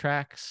bonus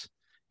tracks.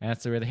 And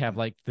that's where they have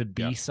like the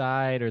B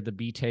side or the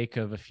B take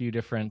of a few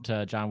different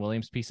John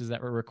Williams pieces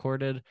that were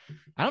recorded.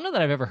 I don't know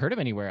that I've ever heard of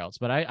anywhere else,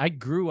 but I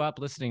grew up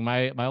listening.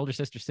 My older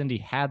sister Cindy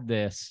had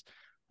this,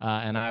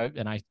 and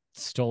I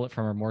stole it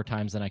from her more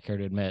times than I care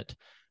to admit,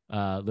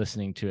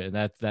 listening to it.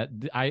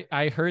 And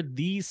I heard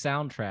these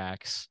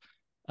soundtracks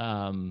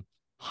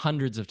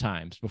hundreds of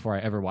times before I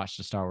ever watched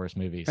a Star Wars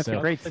movie. That's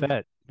a great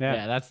set.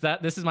 Yeah,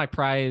 this is my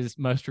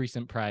most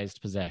recent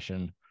prized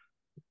possession.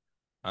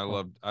 I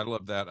loved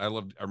that. I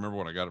remember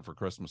when I got it for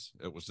Christmas.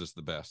 It was just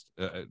the best.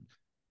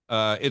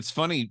 It's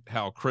funny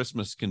how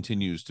Christmas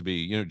continues to be.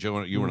 You know,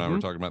 Joe, you and I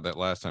were talking about that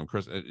last time.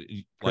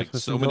 Like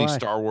so many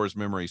Star Wars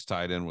memories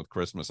tied in with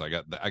Christmas. I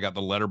got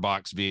the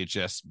Letterbox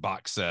VHS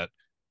box set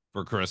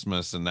for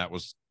Christmas, and that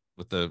was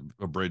with the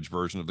abridged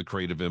version of the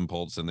Creative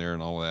Impulse in there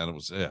and all that. It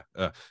was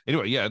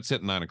Anyway, it's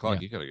hitting 9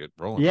 o'clock. You gotta get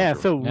rolling. Yeah.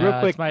 So real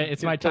quick,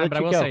 it's my time. But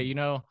I will say,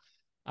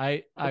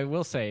 I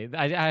will say,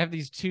 I have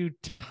these 2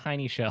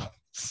 tiny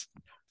shelves.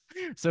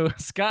 So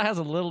Scott has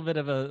a little bit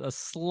of a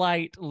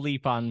slight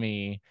leap on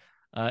me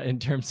in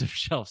terms of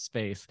shelf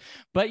space,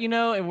 but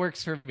it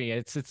works for me.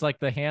 It's like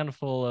the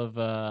handful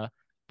of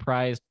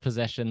prized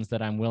possessions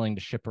that I'm willing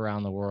to ship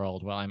around the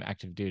world while I'm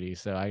active duty.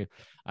 So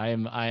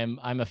I'm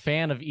a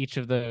fan of each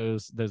of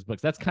those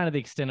books. That's kind of the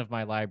extent of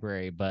my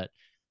library, but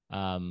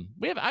I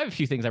have a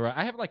few things I wrote.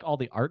 I have like all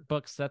the art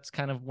books. That's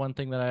kind of one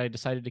thing that I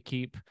decided to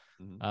keep.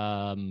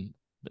 And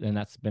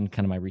that's been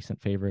kind of my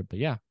recent favorite. But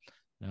yeah,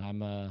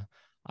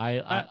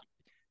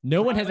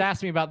 no one has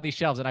asked me about these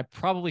shelves, and I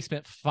probably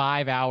spent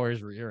 5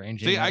 hours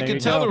rearranging. See, I can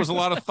tell there was a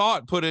lot of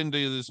thought put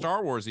into the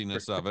Star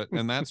Warsiness of it,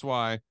 and that's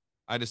why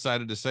I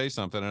decided to say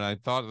something. And I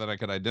thought that I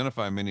could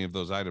identify many of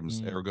those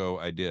items. Ergo,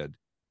 I did.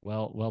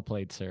 Well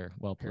played, sir.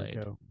 Well played.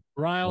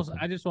 Riles,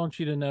 I just want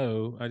you to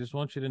know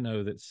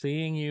that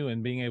seeing you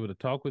and being able to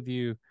talk with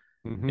you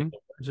in the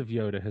words of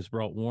Yoda has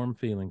brought warm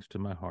feelings to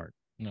my heart.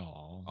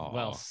 No,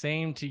 well,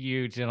 same to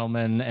you,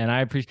 gentlemen, and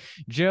I appreciate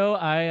Joe.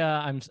 I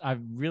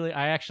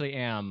actually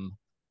am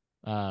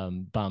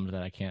bummed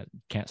that I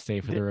can't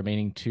stay for the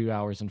remaining 2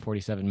 hours and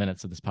 47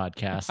 minutes of this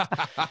podcast.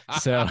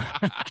 So,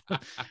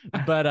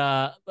 but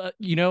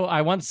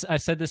I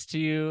said this to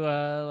you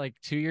like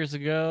 2 years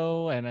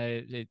ago, and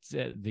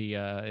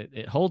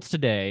it holds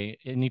today.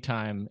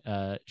 Anytime,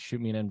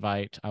 shoot me an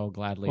invite, I will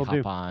gladly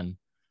hop on.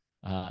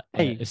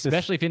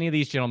 Especially if any of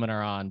these gentlemen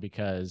are on,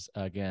 because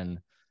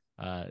again.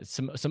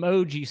 Some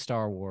OG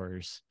Star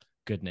Wars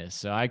goodness.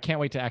 So I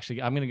can't wait to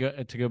I'm going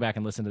to go back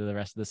and listen to the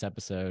rest of this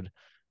episode.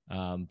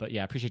 But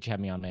yeah, I appreciate you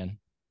having me on, man.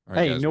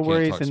 Hey, guys, no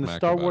worries. And the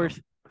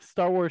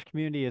Star Wars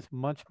community is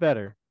much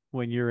better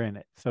when you're in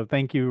it. So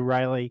thank you,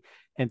 Riley.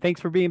 And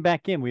thanks for being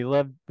back in.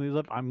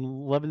 I'm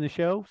loving the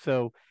show.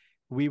 So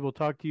we will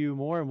talk to you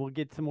more, and we'll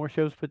get some more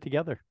shows put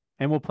together,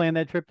 and we'll plan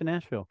that trip to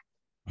Nashville.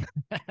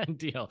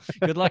 Deal.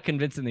 Good luck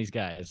convincing these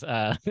guys.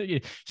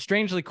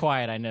 Strangely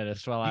quiet, I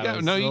noticed while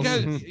you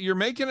guys, you're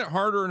making it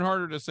harder and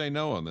harder to say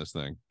no on this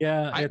thing.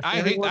 Yeah,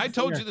 I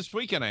told you this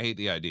weekend I hate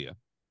the idea.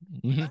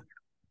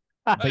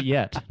 but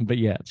yet,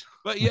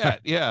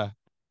 yeah.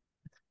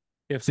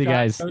 If see Scott,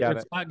 guys,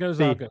 if Scott goes,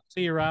 I'll go.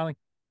 See you, Riley.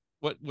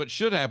 What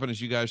should happen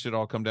is you guys should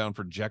all come down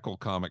for Jekyll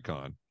Comic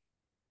Con,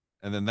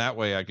 and then that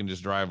way I can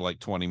just drive like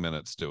 20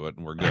 minutes to it,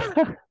 and we're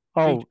good.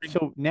 Oh,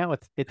 so now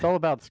it's all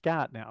about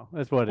Scott now.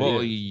 That's what it is.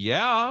 Well,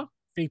 yeah.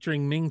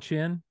 Featuring Ming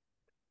Chen.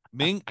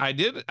 Ming, I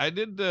did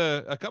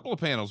a couple of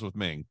panels with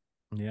Ming.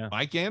 Yeah.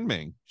 Mike and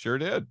Ming. Sure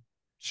did.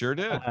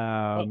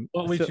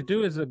 What we should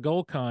do is a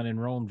Gold Con in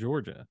Rome,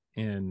 Georgia.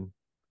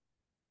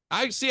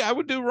 I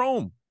would do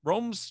Rome.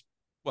 Rome's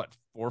what,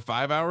 4 or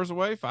 5 hours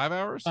away? 5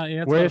 hours?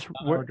 Yeah,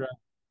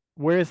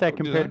 where is that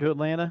compared to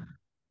Atlanta?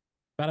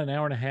 About an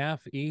hour and a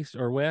half east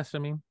or west. I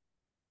mean,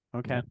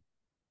 okay.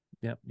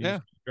 Yep. You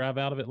drive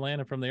out of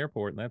Atlanta from the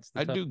airport, and that's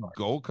the I'd do part.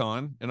 Gold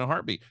Con in a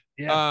heartbeat.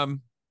 Yeah.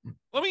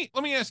 Let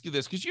me ask you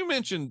this, because you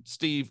mentioned,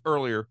 Steve,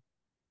 earlier,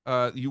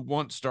 you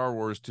want Star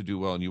Wars to do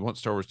well and you want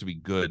Star Wars to be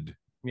good.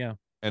 Yeah.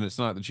 And it's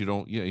not that you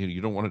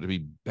don't want it to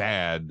be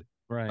bad.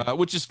 Right.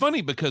 Which is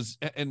funny because,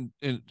 and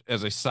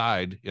as a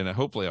side, and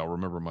hopefully I'll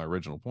remember my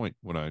original point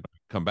when I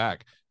come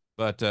back,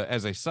 but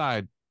as a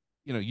side,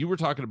 you were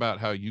talking about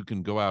how you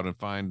can go out and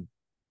find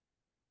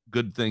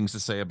good things to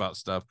say about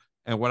stuff.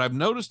 And what I've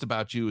noticed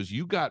about you is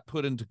you got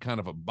put into kind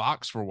of a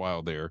box for a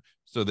while there,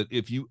 so that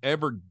if you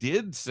ever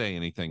did say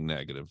anything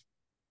negative,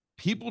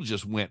 people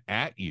just went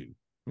at you.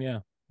 Yeah.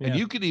 And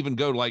you could even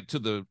go like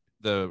to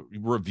the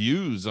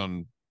reviews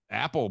on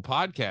Apple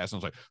Podcasts,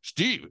 and it's like,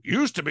 Steve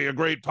used to be a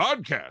great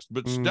podcast,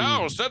 but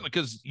now suddenly,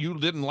 because you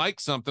didn't like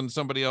something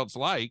somebody else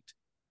liked,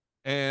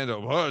 and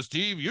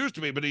Steve used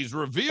to be, but he's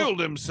revealed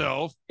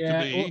himself to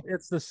be. Well,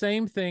 it's the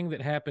same thing that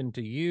happened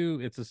to you.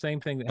 It's the same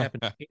thing that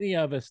happened to any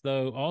of us,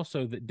 though,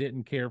 also that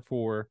didn't care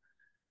for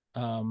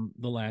The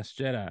Last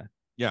Jedi.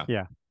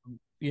 Yeah.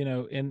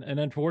 And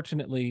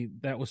unfortunately,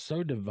 that was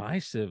so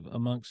divisive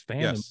amongst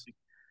fandom.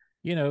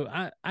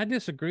 Yes. I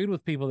disagreed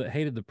with people that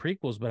hated the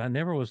prequels, but I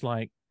never was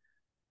like,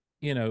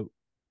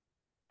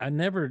 I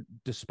never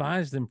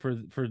despised them for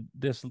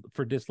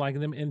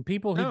disliking them. And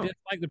people who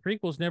dislike the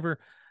prequels never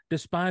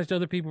despised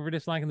other people for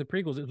disliking the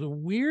prequels. It was a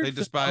weird. They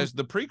despised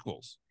the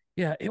prequels.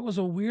 Yeah, it was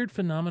a weird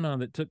phenomenon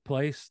that took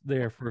place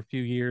there for a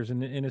few years,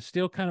 and it's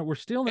still we're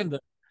still in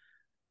the.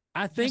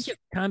 I think it's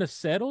kind of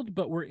settled,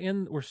 but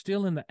we're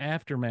still in the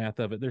aftermath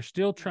of it. They're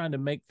still trying to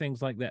make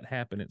things like that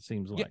happen, it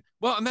seems like. Yeah.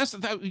 Well, and that's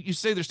that you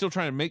say they're still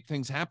trying to make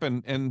things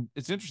happen, and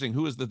it's interesting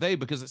who is the they,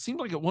 because it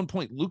seemed like at one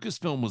point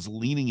Lucasfilm was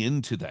leaning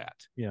into that.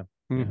 Yeah.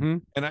 Mm-hmm.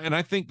 And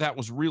I think that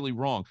was really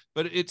wrong.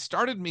 But it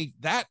started me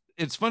that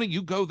it's funny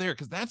you go there,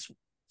 because that's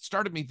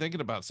started me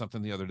thinking about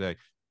something the other day.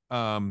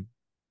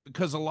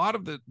 Because a lot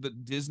of the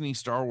Disney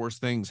Star Wars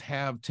things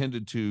have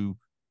tended to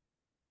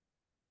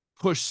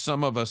push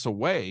some of us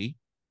away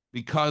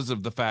because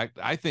of the fact,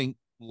 I think,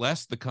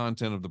 less the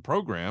content of the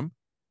program,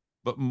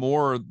 but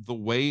more the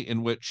way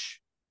in which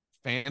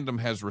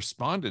fandom has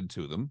responded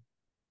to them.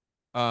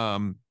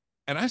 And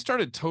I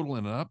started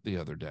totaling it up the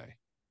other day.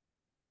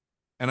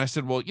 And I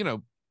said, well,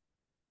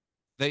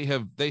 they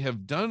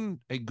have done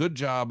a good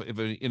job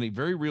in a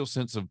very real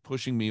sense of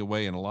pushing me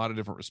away in a lot of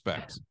different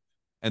respects.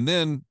 And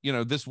then,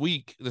 this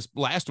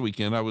last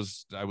weekend, I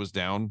was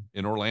down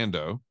in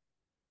Orlando,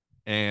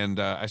 and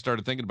I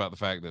started thinking about the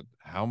fact that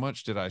how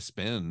much did I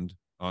spend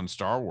on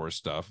Star Wars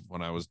stuff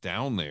when I was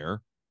down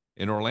there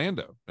in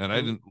Orlando? And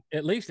I didn't.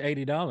 At least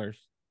 $80.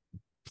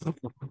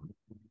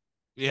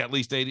 Yeah, at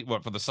least 80.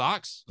 What, for the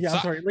socks? Yeah,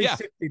 I'm sorry, at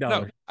least $60.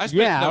 No, I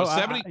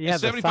spent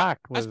 75.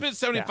 I spent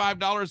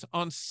 $75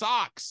 on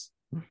socks.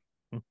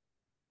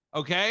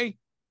 Okay.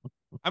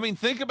 I mean,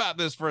 think about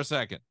this for a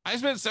second. I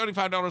spent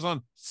 $75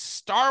 on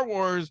Star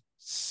Wars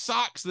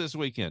socks this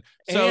weekend.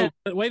 So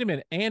wait a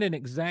minute, and an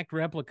exact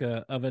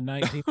replica of a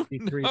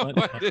 1983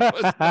 lunchbox. It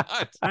was not.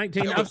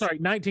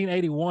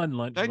 1981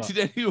 lunchbox.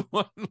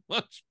 1981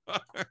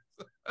 lunchbox.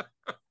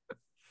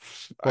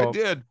 I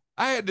did.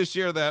 I had to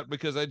share that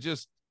because I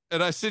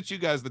sent you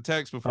guys the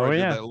text before I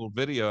did that little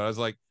video. I was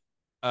like,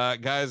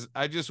 guys,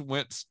 I just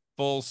went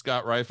full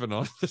Scott Ryfun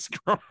on this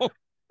girl.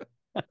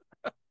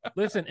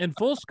 Listen, and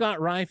full Scott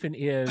Ryfun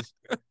is,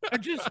 I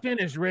just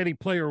finished Ready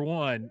Player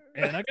One,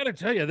 and I got to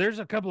tell you, there's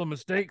a couple of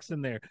mistakes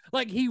in there.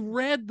 Like, he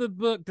read the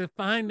book to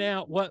find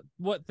out what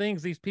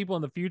things these people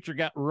in the future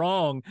got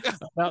wrong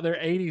about their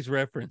 80s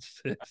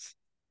references.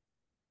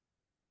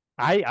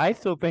 I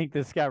still think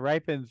that Scott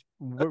Ryfun's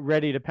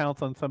ready to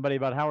pounce on somebody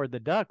about Howard the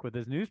Duck with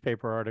his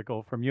newspaper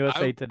article from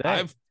USA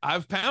Today.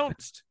 I've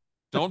pounced.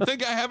 Don't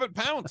think I haven't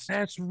pounced.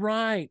 That's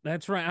right.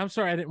 I'm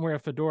sorry I didn't wear a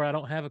fedora. I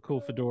don't have a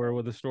cool fedora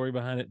with a story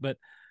behind it. But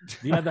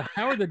yeah, the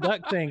Howard the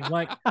Duck thing,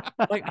 like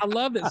I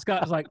love that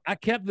Scott's like, I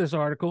kept this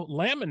article,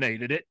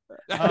 laminated it.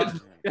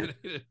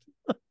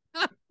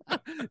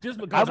 Just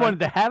because I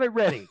wanted to have it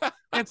ready.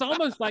 It's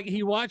almost like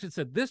he watched and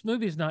said, this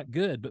movie's not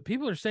good, but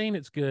people are saying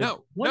it's good.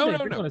 One day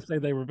they're going to say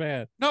they were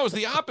bad. No, it's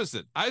the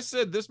opposite. I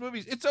said this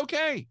movie's it's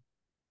okay.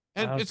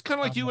 And it's kind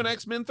of like you and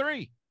X-Men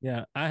 3.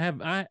 Yeah,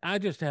 I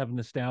just have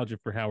nostalgia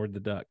for Howard the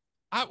Duck.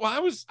 I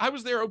was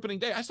there opening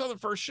day. I saw the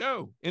first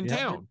show in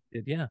town.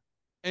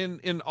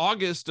 In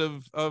August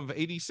of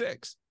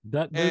 86.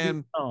 Duck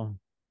movie.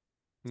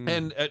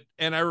 And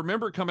I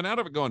remember coming out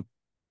of it going,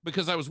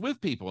 because I was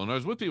with people, and I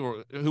was with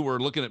people who were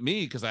looking at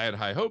me because I had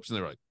high hopes, and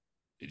they were like,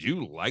 did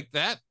you like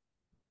that?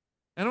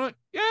 And I'm like,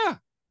 yeah.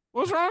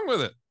 What's wrong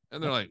with it?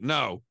 And they're like,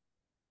 no.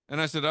 And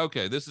I said,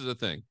 okay, this is a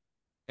thing.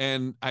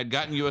 And I'd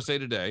gotten USA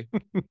Today,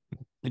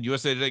 and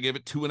USA Today gave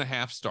it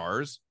 2.5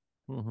 stars.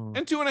 Mm-hmm.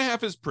 And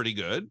 2.5 is pretty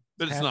good,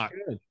 but it's not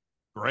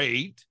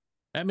great.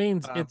 That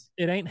means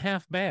it ain't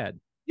half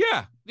bad.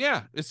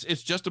 Yeah.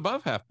 It's just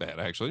above half bad,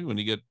 actually, when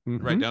you get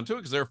right down to it,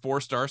 because they're a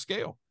 4-star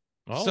scale.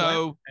 Oh,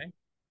 so wow. Okay.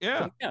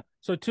 yeah.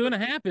 So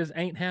 2.5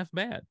 ain't half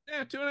bad.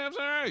 Yeah, 2.5's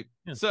all right.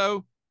 Yeah.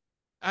 So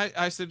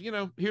I said,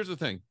 here's the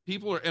thing.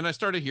 And I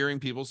started hearing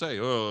people say,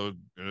 oh,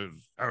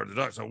 Howard the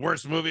Duck's the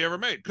worst movie ever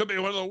made. Could be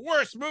one of the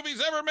worst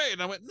movies ever made.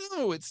 And I went,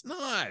 no, it's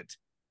not.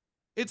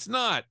 It's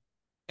not.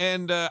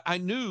 And I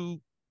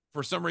knew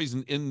for some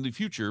reason in the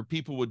future,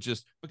 people would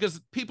because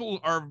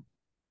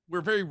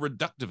we're very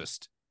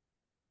reductivist.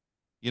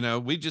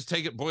 We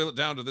just boil it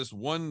down to this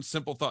one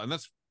simple thought. And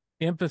that's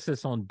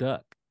emphasis on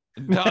duck.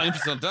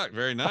 Emphasis on duck.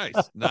 Very nice.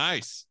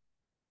 Nice.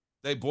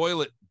 They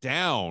boil it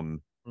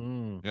down.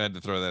 I had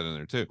to throw that in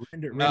there too.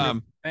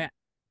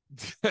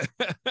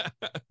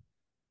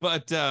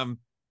 But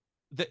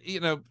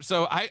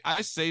so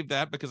I saved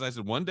that because I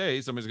said one day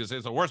somebody's gonna say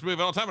it's the worst movie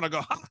of all time, and I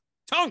go,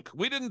 Tunk,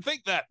 we didn't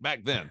think that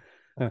back then.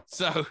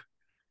 So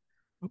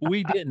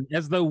we didn't,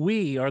 as though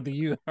we are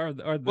the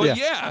well,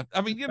 yeah.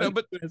 I mean,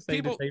 but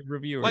people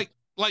reviewers.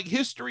 Like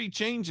history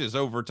changes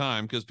over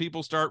time because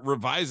people start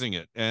revising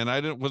it, and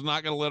I was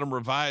not going to let them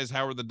revise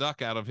Howard the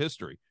Duck out of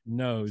history.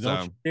 No,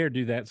 don't you dare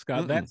do that,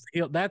 Scott.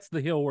 That's the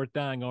hill worth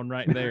dying on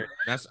right there.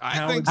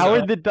 I think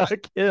Howard the Duck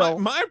hill.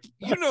 My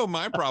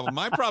problem.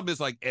 My problem is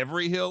like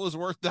every hill is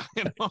worth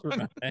dying on.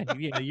 Right.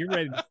 Yeah, you're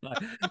ready to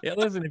fight. Yeah,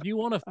 listen, if you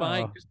want to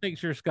fight, just make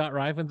sure Scott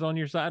Ryfun's on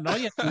your side, and all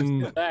you have to do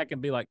is sit back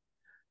and be like,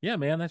 "Yeah,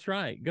 man, that's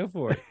right. Go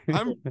for it."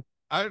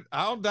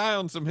 I'll die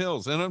on some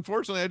hills, and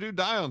unfortunately, I do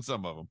die on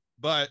some of them,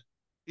 but.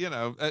 My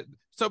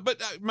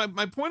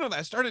point on that,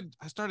 I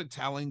started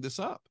tallying this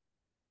up,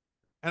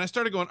 and I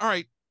started going, all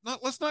right,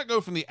 let's not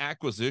go from the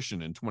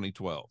acquisition in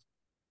 2012.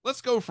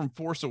 Let's go from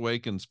Force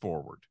Awakens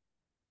forward.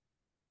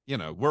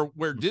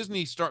 Where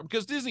Disney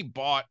because Disney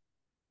bought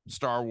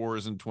Star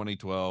Wars in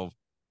 2012,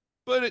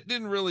 but it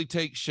didn't really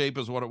take shape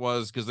as what it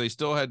was because they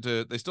still had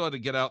to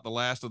get out the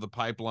last of the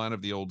pipeline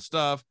of the old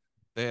stuff.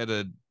 They had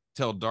to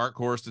tell Dark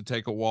Horse to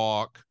take a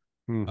walk.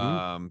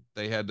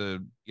 They had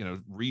to,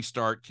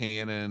 restart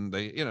canon.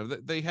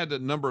 They had a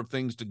number of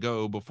things to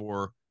go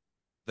before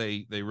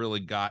they really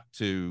got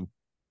to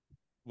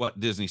what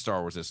Disney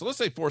Star Wars is. So let's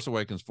say Force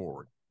Awakens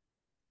forward.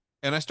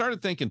 And I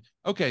started thinking,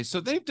 okay,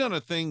 so they've done a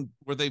thing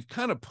where they've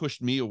kind of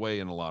pushed me away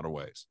in a lot of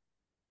ways.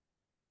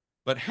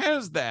 But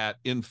has that,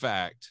 in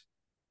fact,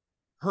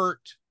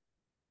 hurt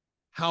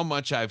how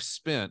much I've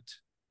spent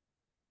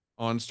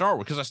on Star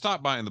Wars? Because I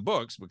stopped buying the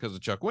books because of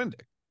Chuck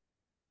Wendig.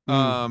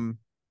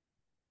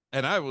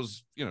 And I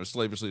was,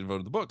 slavishly devoted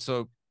to the book.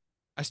 So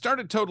I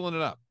started totaling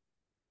it up.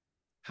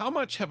 How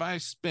much have I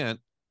spent?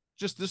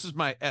 This is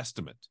my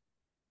estimate.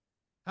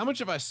 How much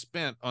have I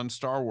spent on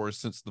Star Wars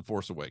since The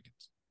Force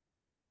Awakens?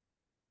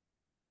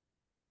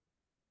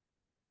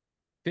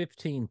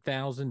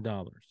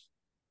 $15,000.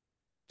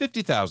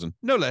 50,000,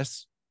 no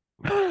less.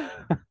 I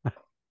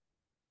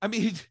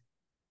mean,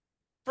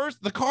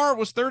 first the car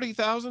was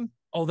 30,000.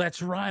 Oh,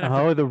 that's right.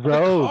 The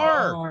road. The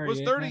car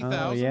was 30,000.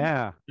 Oh,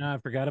 yeah. No, I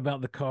forgot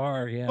about the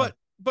car. Yeah. But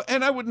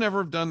and I would never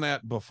have done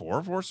that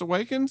before Force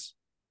Awakens.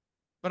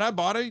 But I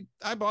bought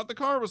the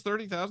car. It was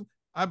 30,000.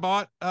 I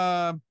bought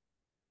oh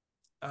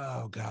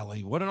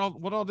golly, what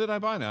all did I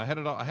buy now? I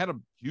had a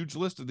huge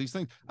list of these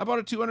things. I bought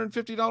a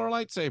 $250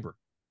 lightsaber.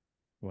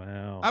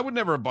 Wow. I would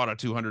never have bought a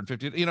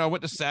 $250. I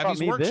went to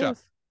Savvy's workshop.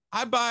 This.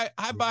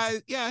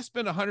 I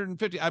spend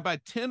 150. I buy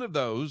 10 of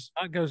those.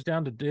 Scott goes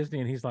down to Disney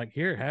and he's like,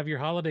 here, have your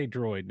holiday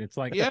droid. And it's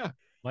like,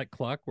 like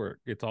clockwork.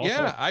 It's all.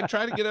 Yeah. I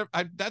try to get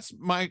that's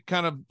my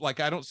kind of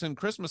I don't send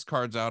Christmas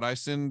cards out. I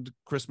send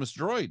Christmas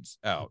droids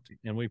out.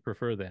 And we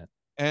prefer that.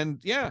 And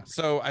yeah,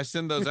 so I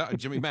send those out.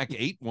 Jimmy Mack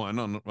ate one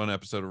on one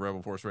episode of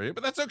Rebel Force Radio,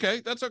 but that's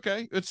okay.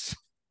 It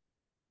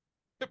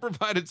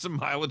provided some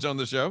mileage on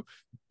the show,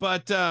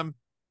 but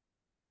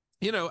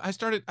I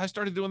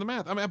started doing the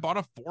math. I mean, I bought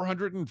a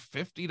 $450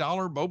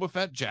 Boba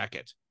Fett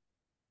jacket.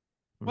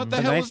 What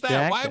the hell is that?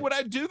 Jacket. Why would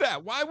I do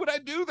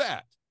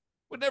that?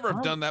 Would never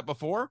have done that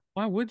before.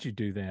 Why would you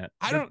do that?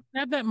 I don't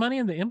have that money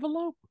in the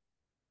envelope.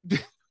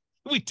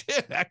 We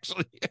did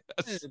actually.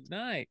 Yes.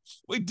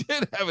 Nice. We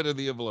did have it in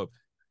the envelope.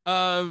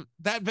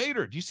 That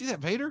Vader. Do you see that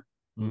Vader?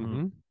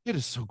 Mm-hmm. It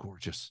is so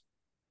gorgeous.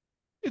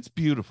 It's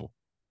beautiful.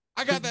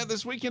 I got that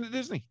this weekend at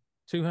Disney.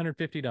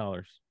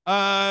 $250.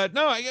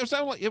 No,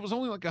 it was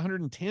only like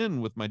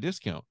 110 with my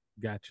discount.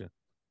 Gotcha.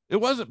 It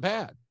wasn't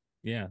bad.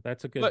 Yeah,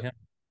 that's a good.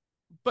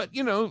 But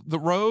the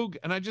Rogue,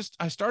 and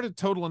I started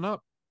totaling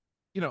up.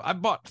 I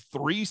bought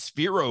 3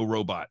 Sphero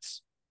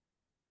robots.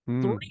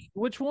 3?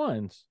 Which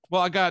ones?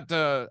 Well, I got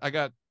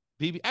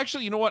BB.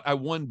 Actually, you know what? I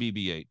won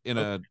BB-8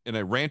 in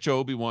a Rancho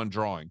Obi-Wan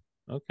drawing.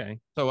 Okay.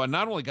 So I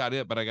not only got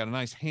it, but I got a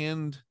nice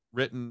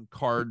handwritten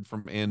card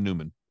from Ann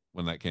Newman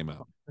when that came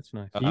out. That's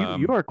nice.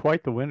 You are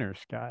quite the winner,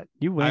 Scott.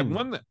 You win. I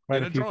won that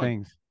quite a few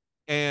things.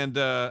 And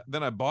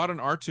then I bought an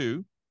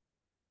R2,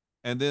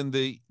 and then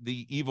the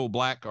evil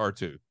black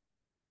R2,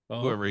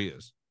 whoever he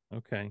is.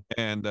 Okay.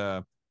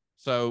 And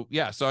so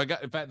I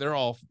got. In fact, they're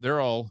all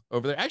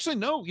over there. Actually,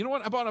 no. You know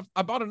what? I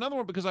bought another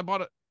one because I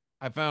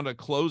found a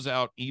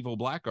closeout evil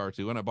black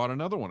R2, and I bought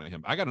another one of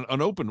him. I got an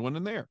unopened one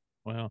in there.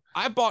 Wow.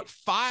 I bought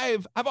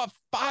five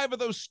of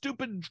those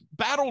stupid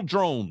battle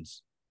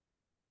drones.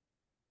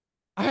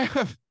 I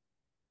have,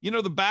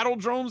 the battle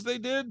drones they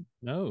did.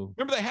 No.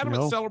 Remember they had them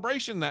at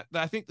Celebration. That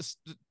I think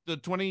the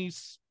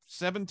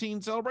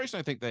 2017 Celebration.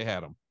 I think they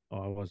had them.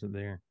 Oh, I wasn't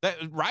there. That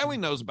Riley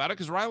knows about it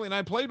because Riley and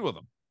I played with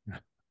them,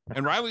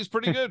 and Riley's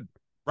pretty good.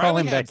 Call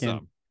Riley him had back some.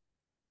 in.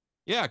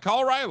 Yeah,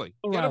 call Riley.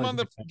 Get him on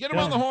the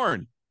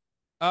horn.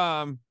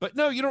 But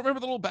no, you don't remember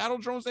the little battle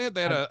drones they had?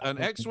 They had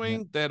an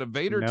X-wing, they had a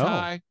Vader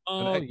TIE,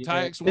 TIE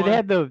X1. Did they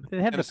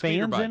had the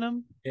fans in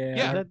them?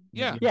 Yeah.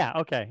 Yeah.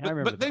 Okay, I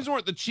remember. But these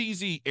weren't the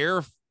cheesy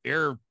Air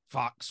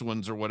Fox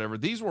ones or whatever.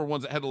 These were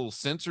ones that had little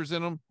sensors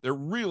in them. They're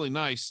really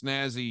nice,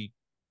 snazzy,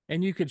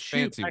 and you could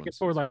shoot back and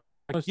forth like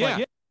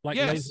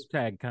laser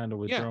tag kind of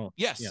with drones.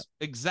 Yes,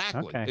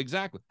 exactly. I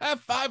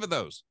have 5 of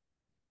those.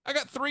 I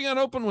got 3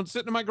 unopened ones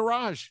sitting in my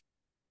garage.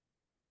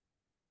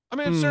 I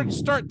mean,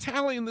 start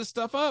tallying this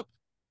stuff up,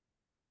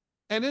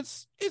 and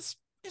it's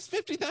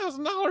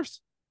 $50,000.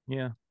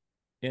 Yeah,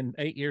 in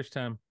 8 years'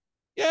 time.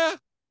 Yeah.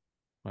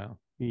 Wow.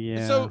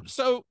 Yeah.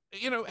 So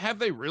have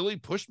they really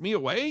pushed me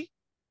away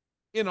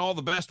in all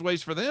the best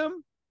ways for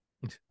them?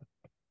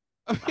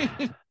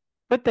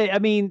 But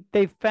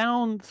they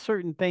found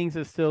certain things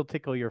that still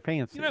tickle your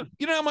fancy.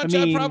 You know how much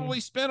I probably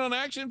spent on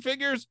action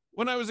figures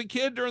when I was a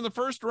kid during the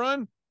first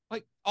run?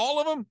 Like all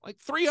of them, like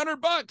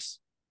 $300.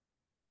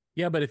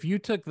 Yeah, but if you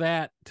took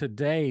that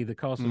today, the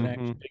cost of an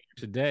action figure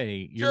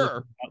today, you're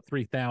looking about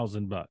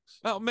 $3,000.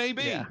 Well,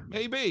 maybe,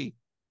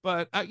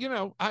 but I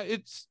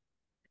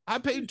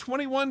paid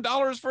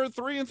 $21 for a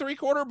 3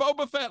 3/4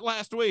 Boba Fett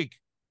last week.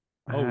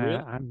 Oh,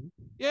 really?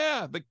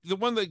 Yeah, the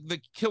one the not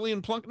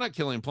Killian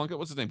Plunkett,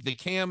 what's his name? The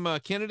Cam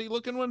Kennedy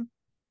looking one.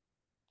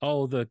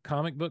 Oh, the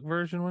comic book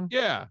version one.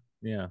 Yeah.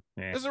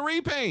 It's a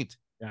repaint.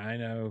 Yeah, I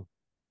know.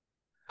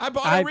 I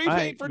bought a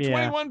repaint for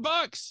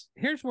 $21.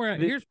 Here's where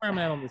I'm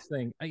at on this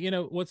thing.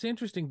 What's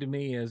interesting to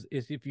me is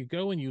if you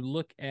go and you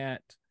look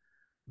at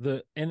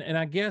and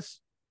I guess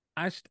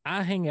I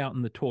hang out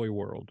in the toy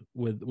world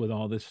with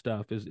all this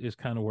stuff is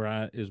kind of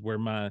where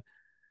my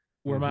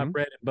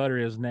bread and butter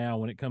is now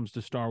when it comes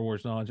to Star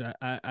Wars knowledge.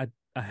 I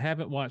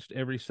haven't watched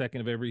every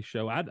second of every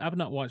show. I've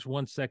not watched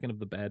 1 second of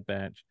the Bad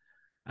Batch.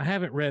 I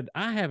haven't read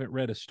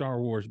a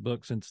Star Wars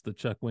book since the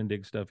Chuck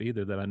Wendig stuff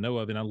either that I know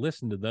of, and I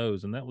listened to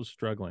those, and that was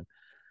struggling.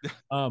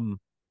 But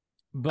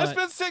I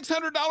spent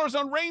 $600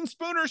 on Rain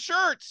Spooner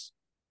shirts.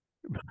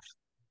 I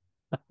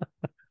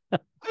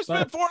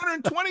spent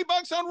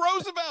 $420 on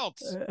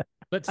Roosevelt's.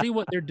 But see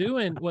what they're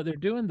doing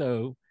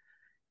though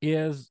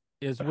is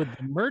with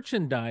the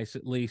merchandise,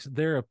 at least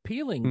they're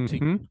appealing to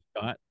you,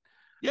 Scott.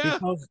 Yeah.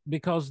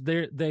 Because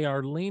they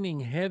are leaning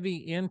heavy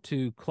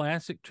into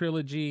classic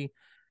trilogy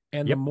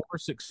and the more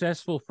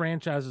successful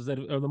franchises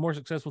or the more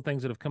successful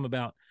things that have come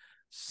about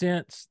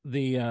since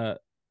the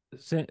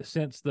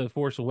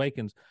Force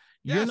Awakens.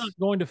 Yes. You're not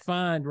going to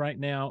find right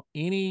now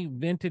any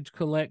vintage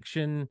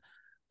collection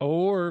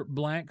or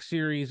Black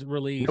Series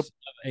release of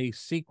a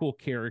sequel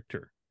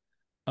character.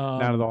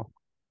 Not at all.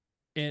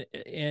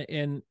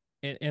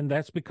 And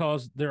that's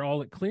because they're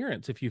all at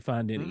clearance. If you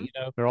find any,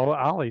 they're all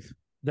at Ollie's.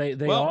 They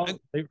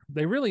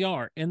really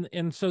are,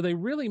 and so they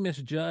really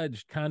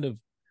misjudged kind of,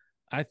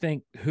 I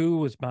think, who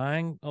was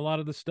buying a lot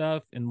of the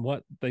stuff and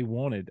what they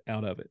wanted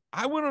out of it.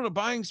 I went on a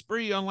buying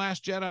spree on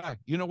Last Jedi.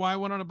 You know why I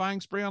went on a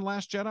buying spree on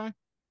Last Jedi?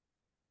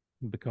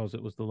 Because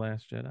it was the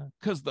Last Jedi.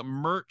 Because the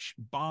merch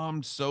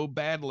bombed so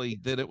badly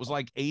that it was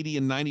like 80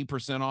 and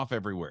 90% off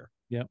everywhere.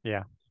 Yep.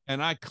 Yeah.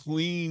 And I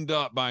cleaned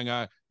up buying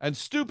and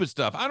stupid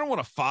stuff. I don't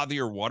want a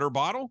father water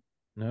bottle.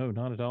 No,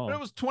 not at all. But it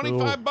was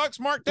 $25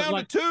 marked down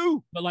to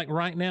 $2. But like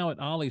right now at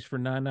Ollie's for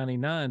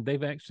 $9.99,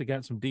 they've actually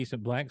got some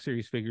decent Black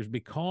Series figures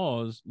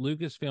because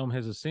Lucasfilm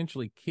has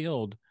essentially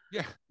killed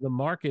the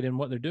market and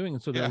what they're doing.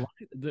 And so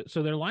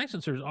their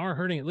licensors are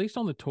hurting, at least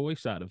on the toy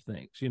side of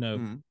things.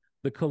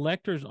 The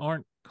collectors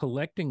aren't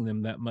collecting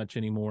them that much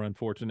anymore,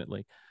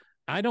 unfortunately.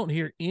 I don't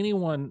hear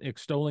anyone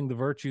extolling the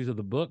virtues of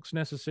the books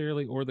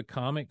necessarily or the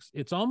comics.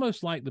 It's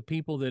almost like the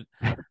people that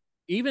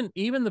even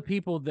the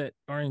people that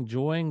are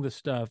enjoying the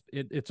stuff,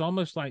 it's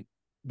almost like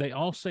they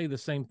all say the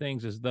same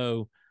things as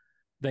though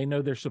they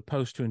know they're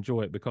supposed to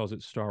enjoy it because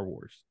it's Star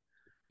Wars.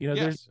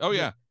 Yes.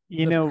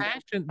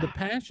 The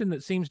passion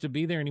that seems to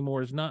be there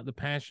anymore is not the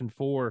passion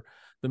for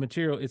the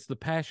material. It's the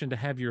passion to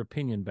have your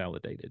opinion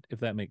validated, if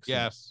that makes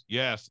sense.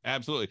 Yes,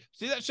 absolutely.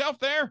 See that shelf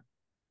there?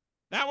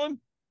 That one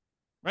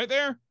right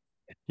there?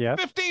 Yeah.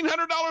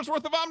 $1,500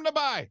 worth of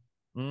Omnibuy.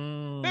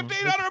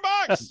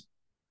 $1,500.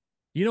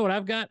 You know what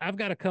I've got? I've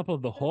got a couple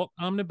of the Hulk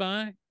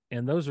Omnibuy,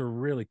 and those are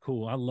really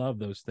cool. I love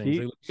those things.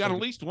 You got at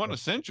least one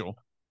essential.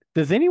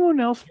 Does anyone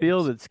else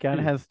feel that Scott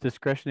has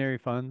discretionary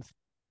funds?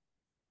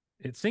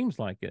 It seems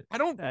like it. I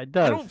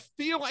don't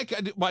feel like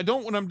I do. I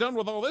don't when I'm done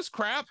with all this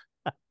crap.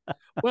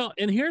 Well,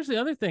 and here's the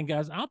other thing,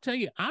 guys. I'll tell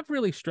you, I've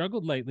really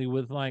struggled lately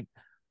with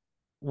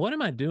what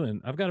am I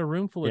doing? I've got a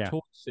room full of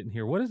toys sitting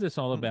here. What is this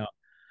all about?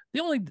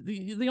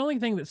 The only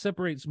thing that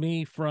separates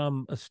me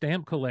from a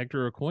stamp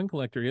collector or a coin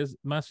collector is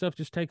my stuff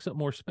just takes up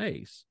more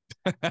space.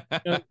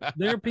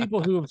 There are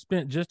people who have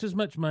spent just as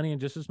much money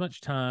and just as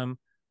much time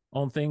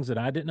on things that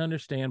I didn't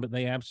understand, but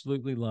they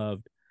absolutely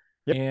loved.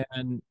 Yep.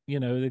 And,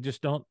 they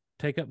just don't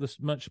take up this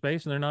much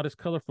space, and they're not as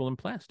colorful in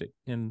plastic.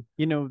 And,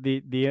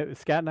 the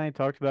Scott and I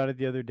talked about it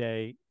the other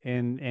day,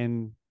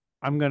 and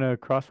I'm going to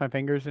cross my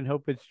fingers and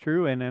hope it's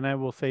true. And I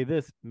will say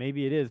this,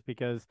 maybe it is,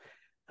 because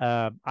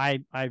I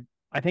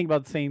think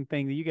about the same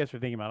thing that you guys are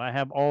thinking about. I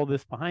have all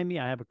this behind me.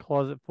 I have a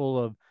closet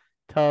full of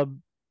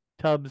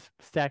tubs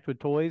stacked with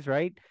toys,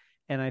 right?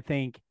 And I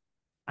think,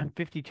 I'm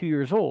 52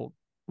 years old.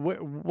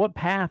 What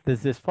path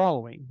is this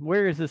following?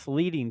 Where is this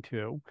leading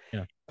to?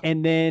 Yeah.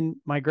 And then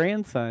my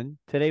grandson,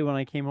 today when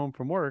I came home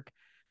from work,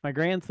 I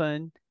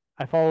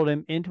followed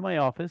him into my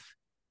office.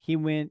 He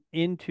went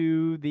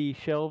into the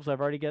shelves.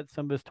 I've already got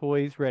some of his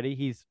toys ready.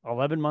 He's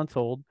 11 months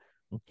old.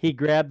 He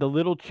grabbed the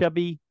little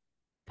chubby,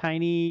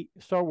 tiny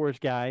Star Wars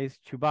guys,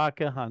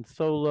 Chewbacca, Han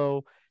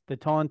Solo, the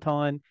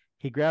Tauntaun.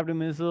 He grabbed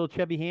them in his little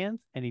chubby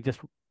hands, and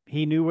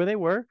he knew where they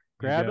were,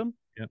 grabbed them,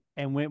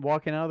 and went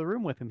walking out of the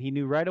room with him. He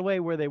knew right away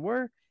where they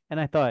were. And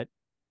I thought,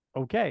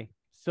 okay,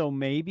 so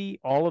maybe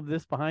all of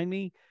this behind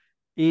me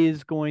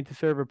is going to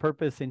serve a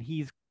purpose, and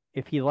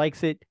if he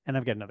likes it, and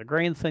I've got another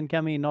grandson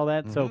coming and all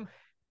that. Mm-hmm.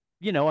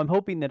 So, I'm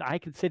hoping that I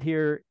could sit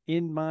here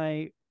in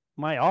my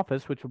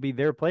office, which will be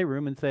their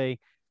playroom, and say,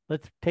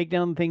 let's take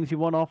down the things you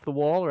want off the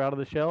wall or out of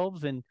the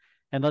shelves, and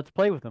let's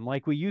play with them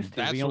like we used to.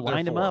 That's what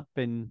line them up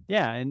and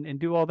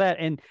do all that.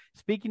 And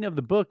speaking of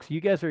the books, you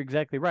guys are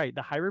exactly right.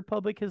 The High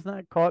Republic has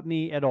not caught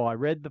me at all. I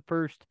read the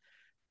first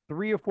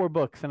 3 or 4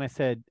 books, and I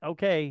said,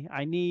 okay,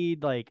 I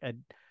need like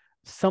an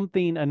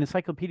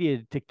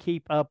encyclopedia to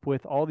keep up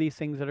with all these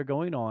things that are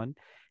going on.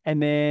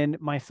 And then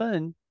my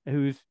son,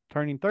 who's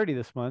turning 30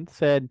 this month,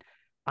 said,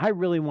 I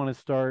really want to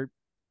start,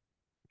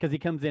 because he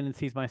comes in and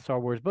sees my Star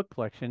Wars book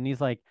collection, and he's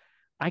like,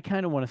 I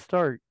kind of want to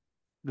start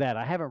that.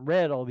 I haven't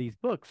read all these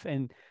books.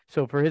 And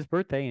so for his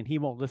birthday, and he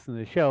won't listen to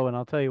the show, and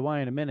I'll tell you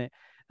why in a minute,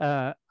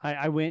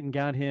 I went and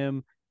got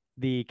him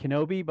the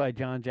Kenobi by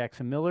John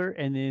Jackson Miller,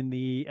 and then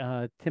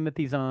the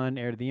Timothy Zahn,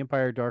 Heir to the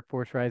Empire, Dark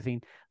Force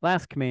Rising,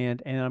 Last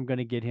Command, and I'm going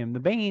to get him the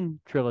Bane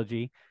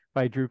trilogy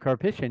by Drew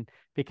Karpyshyn,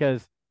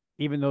 because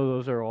even though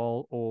those are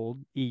all old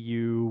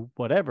EU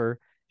whatever,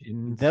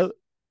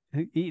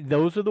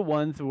 those are the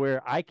ones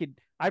where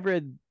I've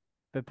read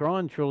the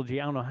Thrawn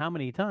trilogy I don't know how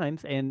many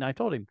times, and I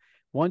told him,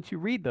 once you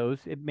read those,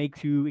 it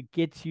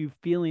gets you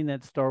feeling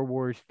that Star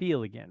Wars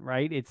feel again,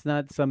 right? It's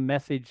not some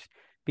message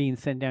being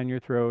sent down your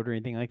throat or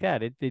anything like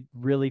that. It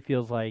really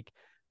feels like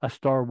a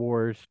Star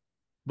Wars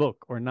book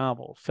or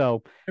novel.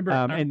 So,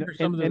 and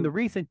the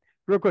reason,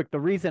 real quick, the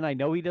reason I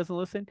know he doesn't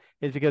listen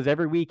is because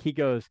every week he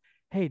goes,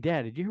 hey,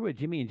 Dad, did you hear what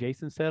Jimmy and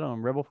Jason said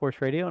on Rebel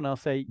Force Radio? And I'll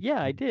say,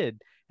 yeah, I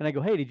did. And I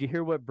go, hey, did you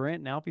hear what Brent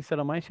and Alfie said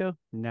on my show?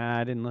 Nah,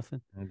 I didn't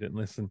listen.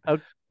 Oh,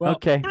 well,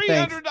 okay.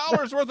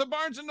 $300 worth of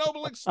Barnes and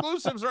Noble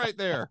exclusives right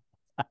there.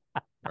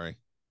 Sorry.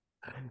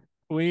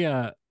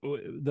 I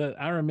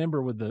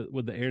remember with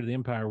the Heir to the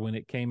Empire, when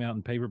it came out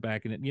in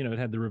paperback, and it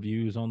had the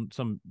reviews on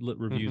some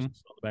reviews on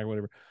the back or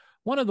whatever.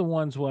 One of the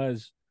ones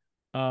was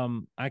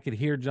I could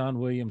hear John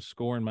Williams'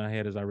 score in my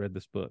head as I read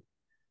this book.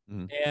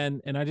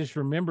 And I just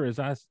remember as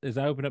I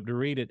opened up to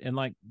read it, and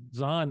like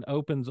Zahn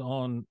opens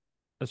on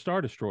a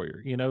Star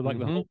Destroyer, like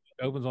the whole book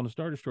opens on a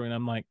Star Destroyer, and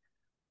I'm like,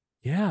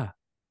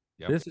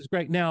 this is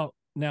great. Now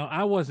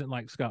I wasn't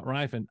like Scott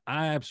Ryfun.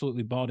 I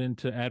absolutely bought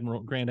into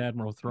Grand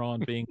Admiral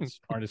Thrawn being the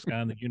smartest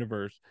guy in the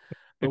universe,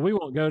 but we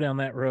won't go down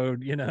that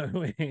road,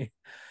 Hey,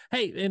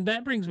 and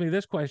that brings me to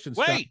this question.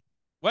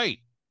 Wait.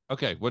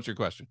 Okay, what's your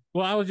question?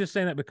 Well, I was just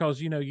saying that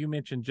because you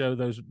mentioned, Joe,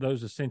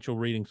 those essential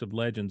readings of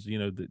Legends,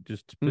 that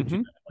just to put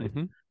you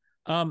that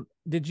way.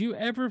 Did you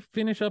ever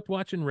finish up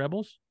watching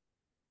Rebels?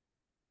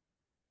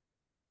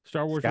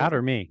 Star Wars? Scott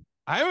or me?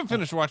 I haven't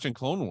finished watching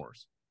Clone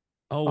Wars.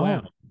 Oh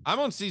wow! I'm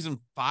on season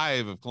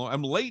 5 of Clone.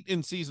 I'm late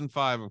in season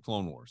 5 of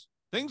Clone Wars.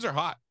 Things are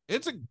hot.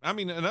 And I'm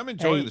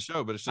enjoying the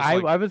show, but it's just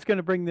I was going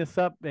to bring this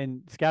up,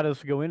 and Scott has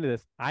to go into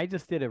this. I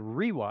just did a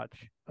rewatch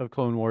of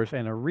Clone Wars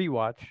and a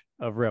rewatch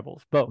of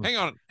Rebels. Both. Hang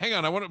on.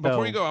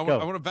 Before you go, I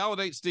want to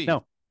validate Steve.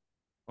 No.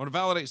 I want to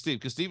validate Steve,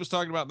 because Steve was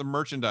talking about the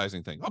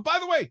merchandising thing. Oh, by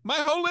the way, my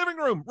whole living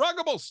room,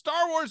 ruggables,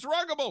 Star Wars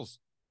ruggables,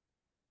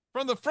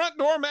 from the front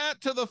door mat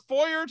to the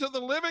foyer to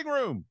the living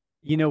room.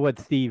 You know what,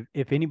 Steve?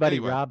 If anybody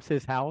robs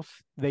his house,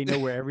 they know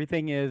where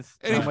everything is,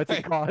 how much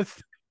it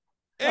costs.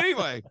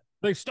 Anyway.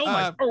 They stole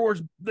my Star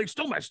Wars. They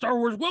stole my Star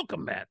Wars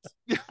welcome mats.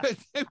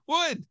 They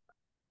would,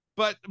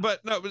 but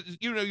no. But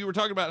you were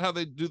talking about how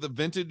they do the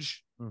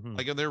vintage,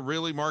 like they're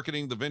really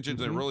marketing the vintage.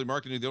 They're really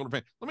marketing the older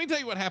paint. Let me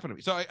tell you what happened to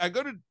me. So I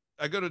go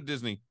to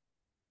Disney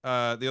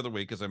the other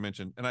week, as I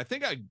mentioned, and I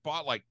think I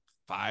bought like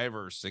 5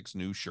 or 6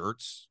 new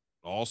shirts,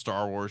 all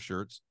Star Wars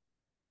shirts,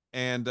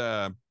 and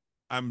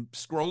I'm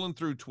scrolling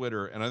through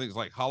Twitter, and I think it's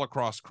like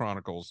Holocaust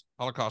Chronicles.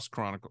 Holocron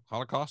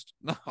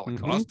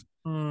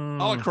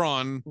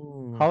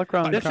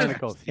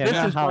Chronicles.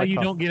 This is why you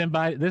don't get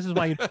invited. This is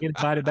why you don't get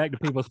invited back to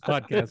people's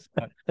podcasts.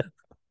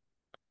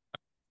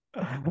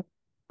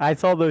 I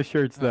saw those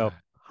shirts though.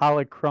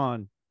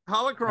 Holocron.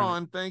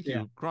 Holocron, thank you.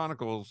 Yeah.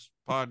 Chronicles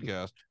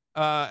podcast.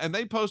 And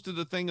they posted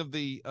a thing of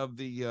the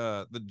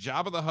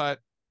Jabba the Hutt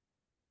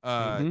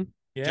Jabba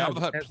the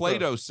Hutt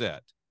Play-Doh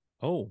set.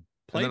 Oh,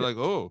 Play-Doh. And they're like,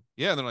 oh,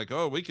 yeah. And they're like,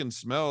 oh, we can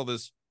smell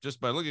this just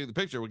by looking at the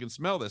picture. We can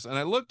smell this. And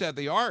I looked at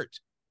the art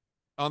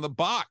on the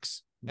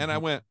box and I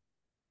went,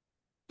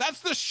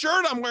 that's the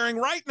shirt I'm wearing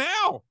right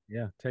now.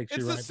 Yeah, takes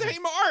it's you right the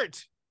same back.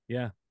 art.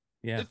 Yeah,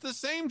 yeah. It's the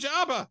same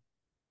Jabba.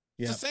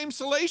 It's the same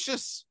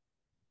Salacious.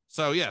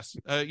 So yes,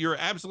 you're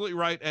absolutely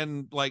right.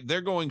 And like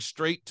they're going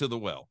straight to the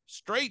well.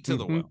 Straight to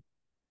the well.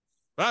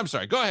 But I'm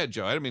sorry. Go ahead,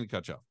 Joe. I didn't mean to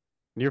cut you off.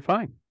 You're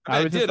fine.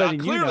 I did.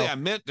 Clearly, I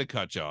meant to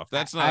cut you off.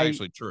 That's not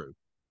actually true.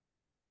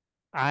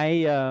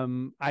 I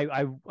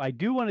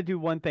do want to do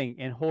one thing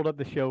and hold up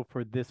the show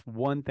for this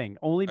one thing,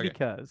 only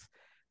because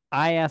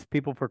I asked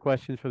people for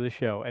questions for the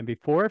show. And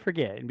before I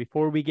forget, and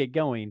before we get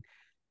going,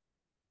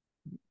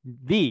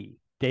 the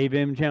Dave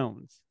M.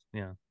 Jones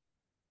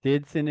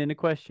did send in a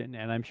question,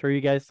 and I'm sure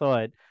you guys saw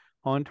it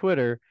on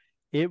Twitter.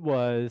 It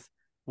was,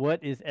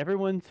 what is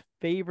everyone's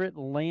favorite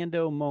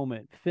Lando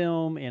moment?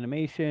 Film,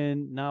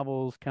 animation,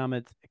 novels,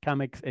 comics,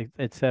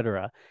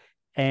 etc.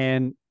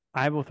 And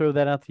I will throw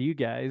that out to you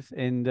guys,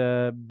 and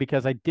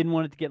because I didn't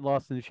want it to get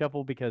lost in the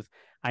shuffle, because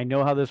I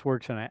know how this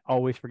works, and I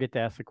always forget to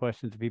ask the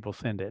questions that people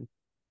send in.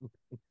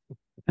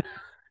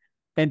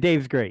 And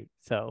Dave's great,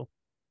 so.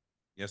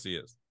 Yes, he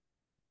is.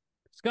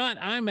 Scott,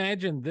 I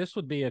imagine this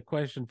would be a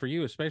question for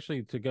you,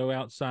 especially to go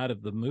outside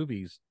of the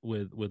movies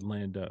with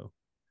Lando.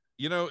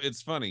 You know,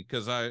 it's funny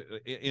because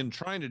in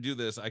trying to do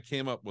this, I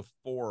came up with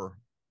 4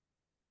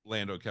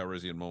 Lando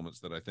Calrissian moments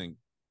that I think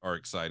are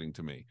exciting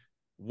to me.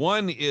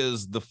 One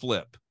is the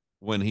flip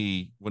when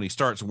he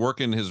starts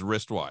working his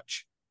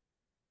wristwatch,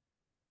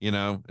 you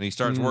know, and he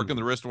starts working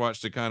the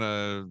wristwatch to kind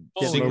of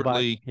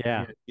secretly,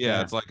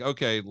 it's like,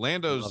 okay,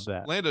 Lando's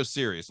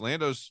serious.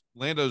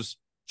 Lando's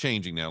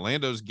changing now.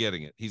 Lando's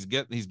getting it. He's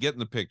getting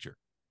the picture.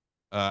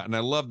 And I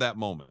love that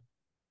moment.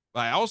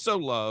 I also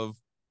love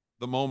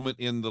the moment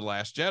in The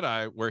Last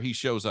Jedi where he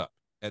shows up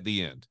at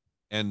the end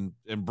and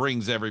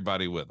brings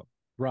everybody with him.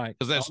 Right.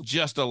 Because that's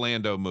just a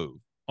Lando move.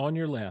 On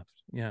your left.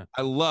 Yeah.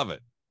 I love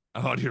it.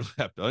 On your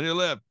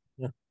left.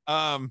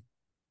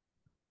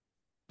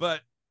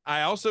 But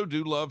I also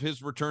do love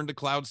his return to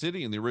Cloud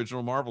City in the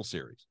original Marvel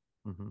series.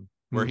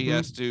 Where he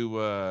has to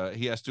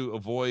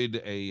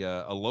avoid a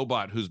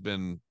Lobot who's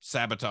been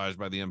sabotaged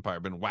by the Empire,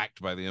 been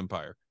whacked by the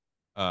Empire,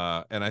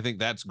 and I think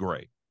that's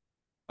great.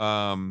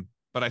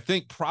 But I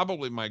think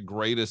probably my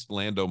greatest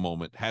Lando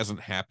moment hasn't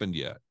happened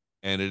yet,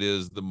 and it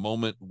is the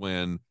moment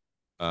when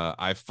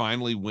I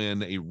finally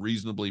win a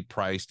reasonably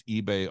priced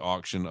eBay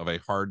auction of a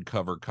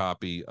hardcover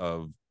copy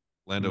of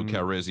Lando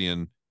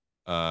Calrissian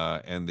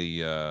and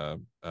the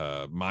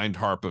Mind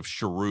Harp of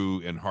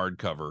Sharu in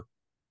hardcover.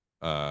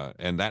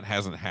 And that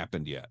hasn't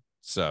happened yet.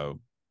 So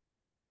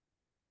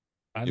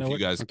I know if you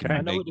guys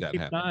can make that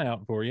happen. An eye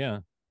out for, yeah.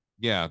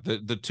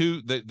 The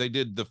two they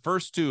did the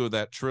first 2 of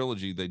that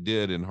trilogy they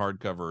did in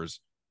hardcovers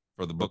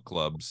for the book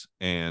clubs,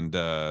 and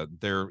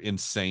they're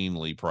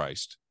insanely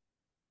priced.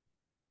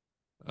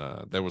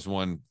 There was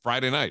one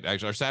Friday night,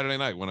 actually, or Saturday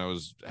night when I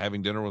was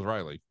having dinner with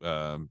Riley.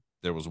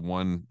 There was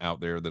one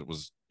out there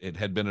that it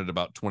had been at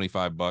about $25.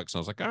 And I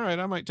was like, all right,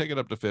 I might take it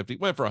up to 50.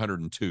 Went for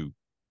 102.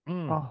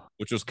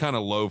 Which was kind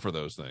of low for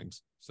those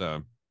things.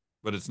 So,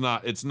 but it's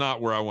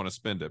not where I want to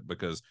spend it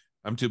because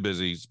I'm too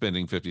busy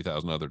spending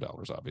 $50,000 other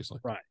dollars, obviously.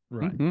 Right.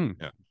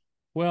 Yeah.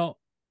 Well,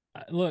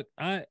 look,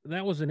 that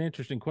was an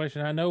interesting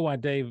question. I know why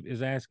Dave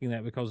is asking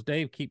that, because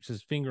Dave keeps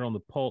his finger on the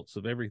pulse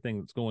of everything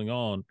that's going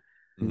on.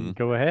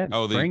 Go ahead.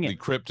 Oh, the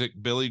cryptic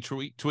Billy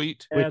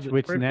tweet,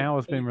 which now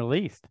has been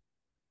released.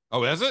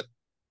 Oh, has it?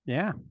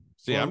 Yeah.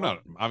 See, I'm not,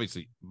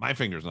 obviously my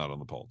finger's not on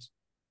the pulse.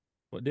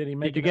 What did he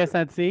make? Did you guess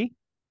that? See?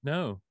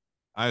 No.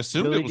 I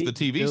assumed it was the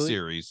TV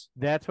series.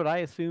 That's what I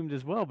assumed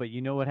as well, but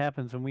you know what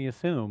happens when we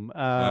assume.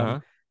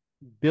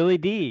 Billy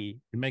D,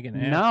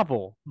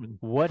 novel.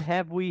 What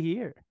Have We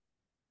Here?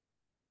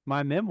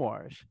 My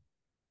memoirs.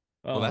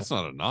 Well, that's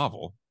not a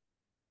novel.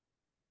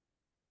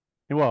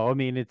 Well, I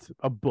mean, it's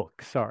a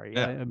book. Sorry.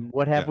 Yeah.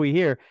 What Have We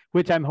Here?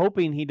 Which I'm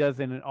hoping he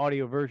does in an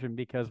audio version,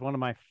 because one of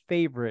my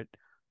favorite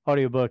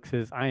audiobooks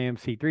is I Am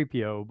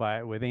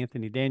C-3PO with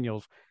Anthony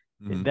Daniels.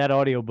 That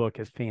audiobook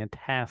is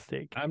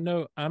fantastic. I'm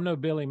no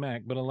Billy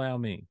Mack, but allow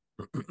me.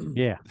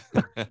 Yeah.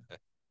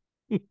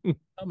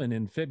 Coming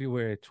in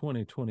February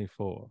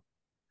 2024,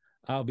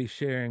 I'll be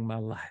sharing my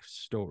life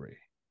story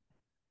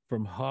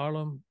from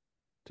Harlem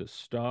to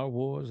Star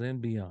Wars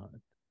and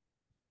beyond,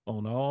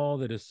 on all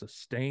that has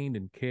sustained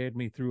and carried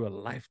me through a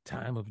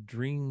lifetime of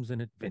dreams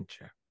and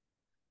adventure.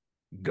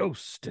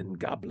 Ghosts and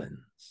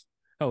goblins.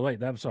 Oh,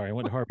 wait, I'm sorry. I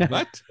went to Harvey.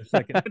 What? A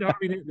second. I went to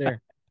Harvey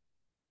there.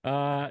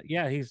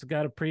 Yeah, he's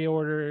got a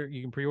pre-order.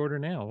 You can pre-order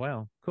now.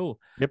 Wow, cool.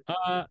 Yep.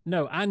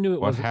 No, I knew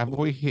it. What have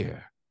we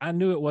here? I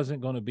knew it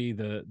wasn't going to be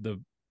the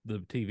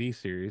TV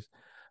series.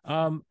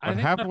 What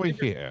have we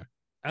here?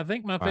 I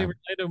think my favorite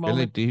Lando Billy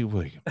moment. D.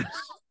 Williams.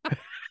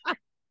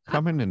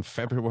 Coming in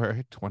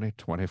February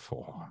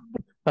 2024.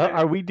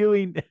 Are we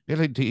doing?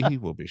 Billy D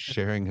will be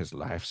sharing his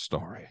life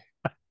story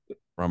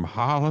from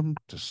Harlem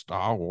to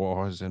Star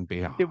Wars and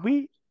beyond. Did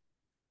we?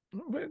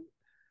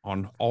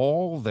 On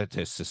all that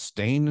has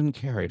sustained and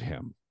carried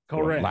him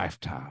through a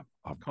lifetime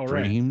of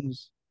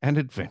dreams and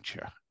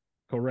adventure.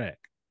 Correct.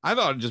 I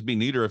thought it'd just be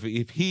neater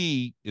if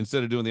he,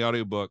 instead of doing the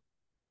audiobook,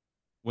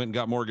 went and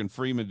got Morgan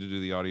Freeman to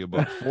do the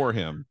audiobook for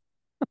him.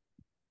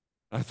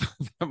 I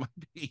thought that might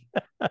be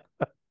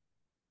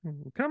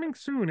coming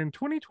soon in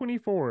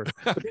 2024.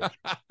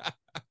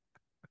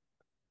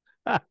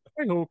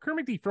 Hello,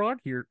 Kermit the Frog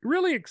here.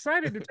 Really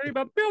excited to tell you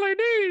about Billy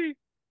D.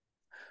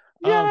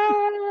 Yeah.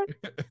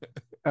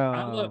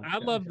 I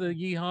love the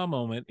yeehaw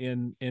moment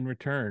in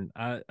Return.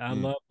 I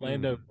love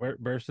Lando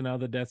bursting out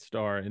of the Death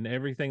Star and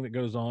everything that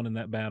goes on in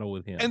that battle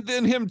with him. And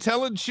then him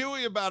telling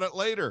Chewie about it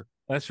later.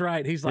 That's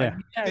right. He's like,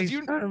 because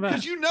you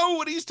know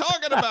what he's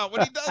talking about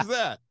when he does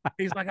that.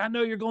 He's like, I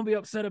know you're going to be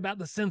upset about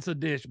the sensor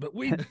dish, but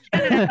we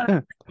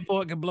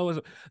before it can blow us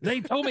up.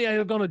 They told me they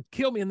were going to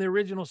kill me in the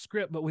original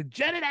script, but we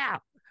jetted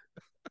out.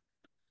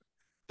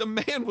 The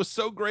man was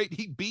so great,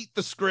 he beat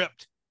the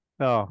script.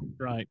 Oh,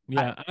 right.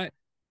 Yeah.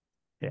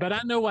 But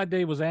I know why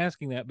Dave was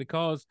asking that,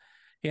 because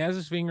he has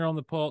his finger on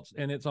the pulse,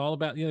 and it's all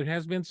about, there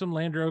has been some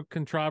Lando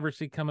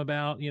controversy come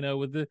about,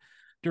 with the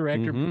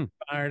director being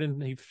fired,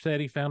 and he said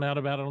he found out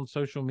about it on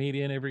social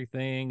media and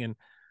everything, and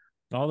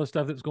all the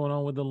stuff that's going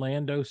on with the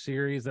Lando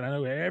series that I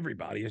know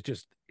everybody is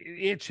just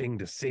itching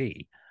to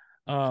see.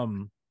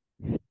 I'm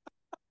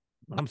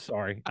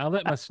sorry. I'll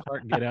let my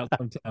start get out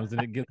sometimes,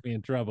 and it gets me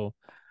in trouble.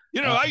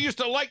 I used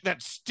to like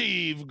that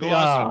Steve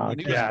Glosson when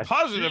he was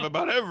positive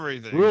about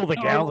everything. Rule the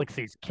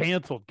Galaxy's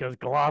canceled because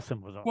Glosson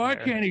was on Why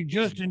can't he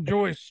just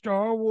enjoy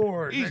Star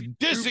Wars? He's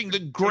dissing the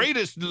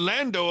greatest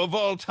Lando of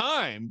all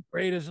time.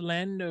 Greatest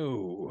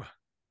Lando.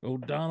 Oh,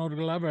 Donald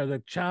Glover,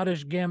 the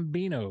childish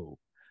Gambino.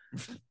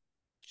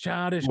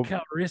 Childish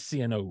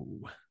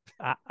Calrissian.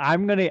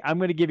 I'm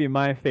gonna give you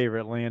my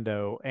favorite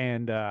Lando,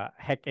 and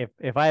heck,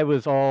 if I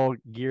was all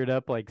geared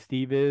up like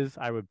Steve is,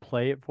 I would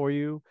play it for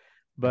you,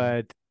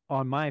 but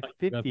on my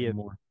 50th,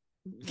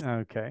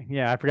 okay,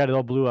 yeah, I forgot it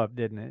all blew up,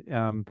 didn't it?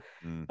 On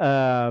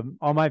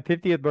my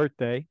 50th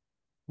birthday,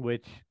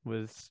 which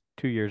was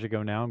 2 years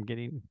ago now, I'm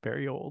getting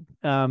very old.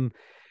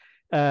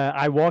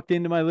 I walked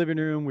into my living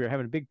room. We were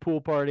having a big pool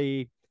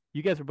party.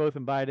 You guys were both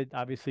invited.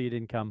 Obviously, you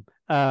didn't come.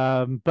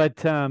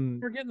 But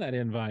we're getting that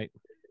invite.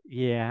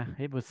 Yeah,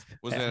 it was.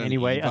 Was that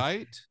anyway? An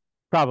invite?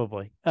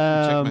 Probably.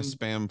 Check my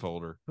spam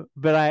folder.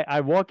 But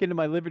I walk into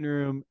my living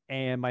room,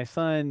 and my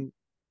son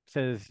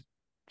says,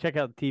 check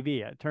out the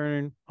TV. I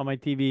turn on my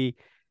TV.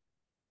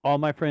 All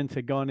my friends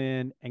had gone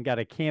in and got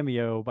a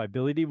cameo by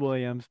Billy D.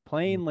 Williams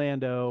playing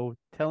Lando,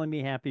 telling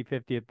me happy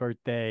 50th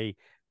birthday.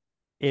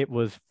 It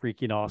was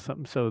freaking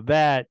awesome. So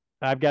that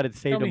I've got it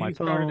saved on my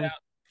phone.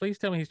 Please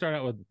tell me he started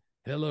out with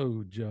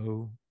 "Hello,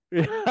 Joe."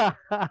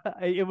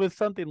 It was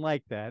something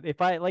like that.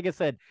 Like I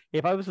said,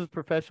 if I was as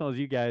professional as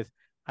you guys,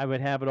 I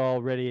would have it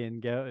all ready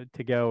and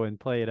go and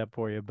play it up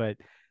for you. But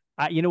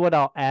you know what?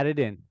 I'll add it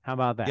in. How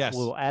about that? Yes.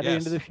 We'll add it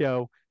into the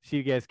show so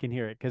you guys can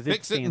hear it, because it's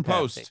fix it in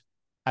post.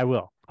 I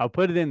will. I'll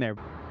put it in there.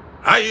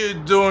 How you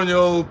doing, you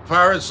old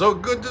pirate? So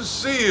good to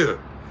see you.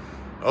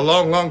 A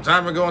long, long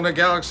time ago in a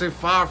galaxy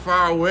far,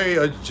 far away,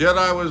 a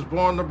Jedi was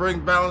born to bring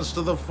balance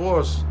to the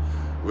Force.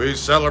 We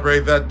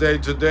celebrate that day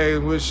today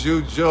and wish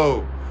you,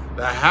 Joe,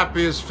 the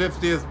happiest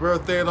 50th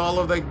birthday in all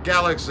of the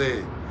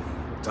galaxy.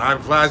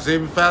 Time flies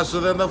even faster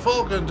than the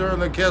Falcon during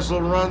the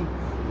Kessel Run,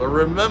 but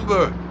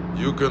remember,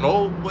 you can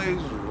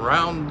always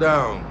round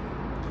down.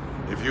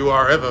 If you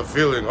are ever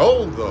feeling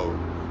old, though,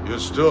 you're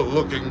still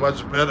looking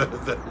much better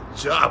than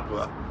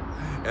Jabba.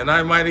 And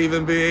I might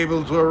even be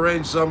able to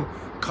arrange some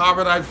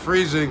carbonite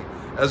freezing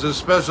as a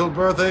special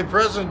birthday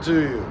present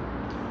to you.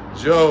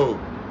 Joe,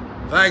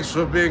 thanks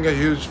for being a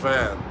huge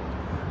fan.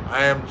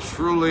 I am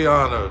truly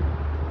honored.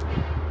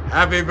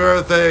 Happy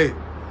birthday,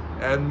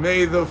 and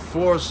may the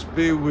Force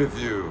be with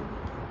you.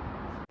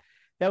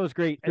 That was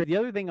great. The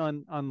other thing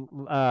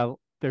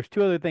there's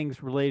two other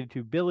things related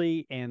to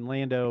Billy and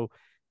Lando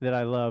that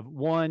I love.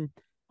 One,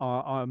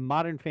 on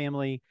Modern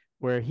Family,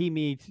 where he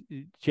meets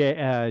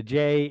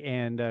Jay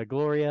and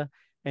Gloria,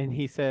 and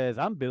he says,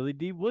 "I'm Billy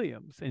D.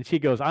 Williams," and she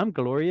goes, "I'm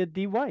Gloria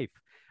D. Wife."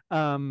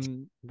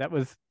 That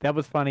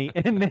was funny.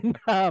 And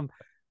then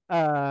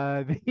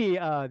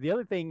the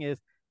other thing is,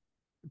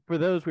 for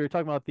those, we were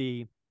talking about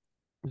the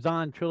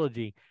Zahn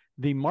trilogy,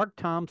 the Mark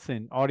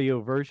Thompson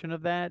audio version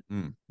of that.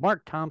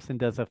 Mark Thompson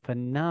does a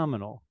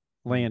phenomenal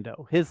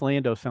Lando. His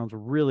Lando sounds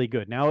really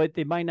good. Now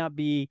it might not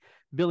be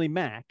Billy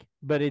Mack,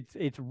 but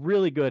it's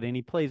really good, and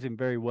he plays him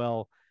very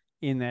well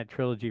in that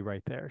trilogy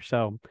right there.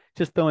 So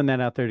just throwing that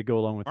out there to go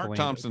along with Mark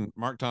Thompson.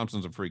 Mark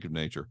Thompson's a freak of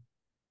nature.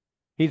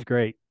 He's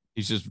great.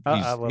 He's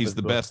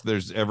the best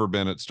there's ever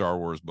been at Star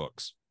Wars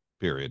books.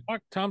 Period.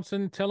 Mark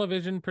Thompson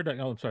television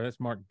production. Oh, I'm sorry, that's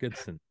Mark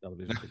Goodson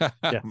television.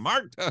 Yeah.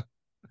 Mark.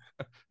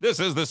 This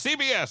is the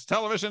CBS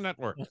television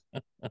network.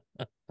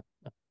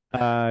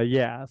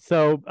 Yeah.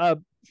 So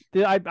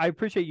I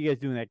appreciate you guys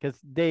doing that because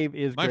Dave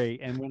is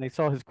great. And when I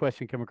saw his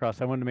question come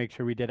across, I wanted to make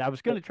sure we did. I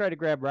was going to try to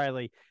grab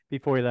Riley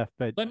before he left,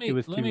 but it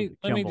was too jumbled.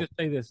 Let me just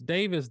say this: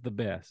 Dave is the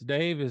best.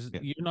 Dave is.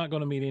 You're not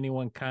going to meet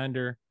anyone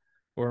kinder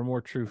or a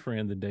more true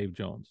friend than Dave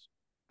Jones.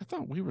 I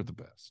thought we were the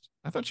best.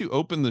 I thought you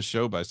opened the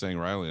show by saying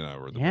Riley and I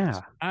were the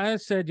best. I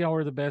said y'all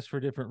were the best for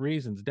different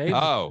reasons. Dave is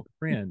a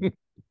friend.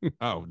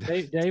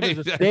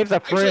 Dave's a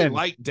friend.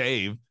 Like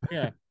Dave.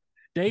 Yeah.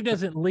 Dave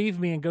doesn't leave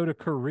me and go to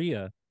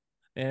Korea.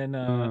 And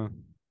I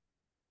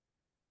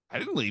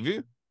didn't leave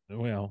you.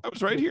 Well, I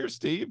was right here,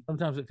 Steve.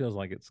 Sometimes it feels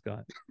like it,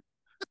 Scott.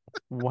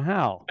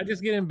 Wow. I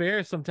just get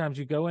embarrassed sometimes.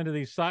 You go into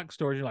these sock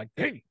stores, you're like,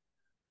 hey,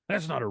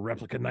 that's not a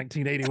replica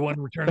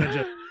 1981 Return of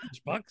the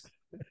Bucks.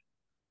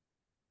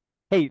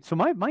 Hey, so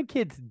my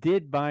kids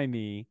did buy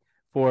me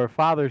for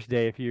Father's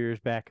Day a few years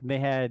back, and they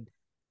had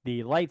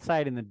the light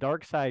side and the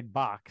dark side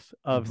box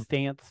of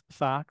Stance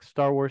socks,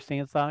 Star Wars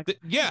Stance socks.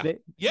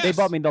 They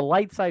bought me the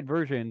light side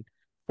version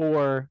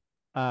for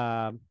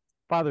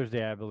Father's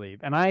Day, I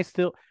believe. And I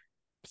still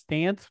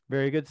Stance,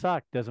 very good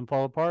sock, doesn't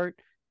fall apart,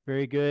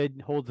 very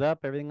good, holds up,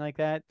 everything like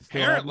that.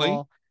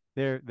 Apparently,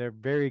 they're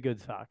very good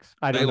socks.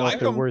 I don't know if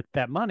they're worth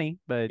that money,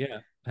 but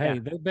hey,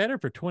 they're better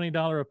for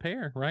 $20 a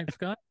pair, right,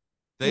 Scott?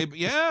 I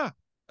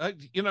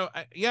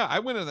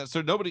went in that.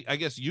 So nobody, I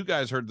guess you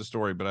guys heard the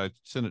story, but I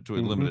sent it to a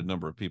limited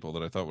number of people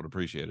that I thought would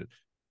appreciate it.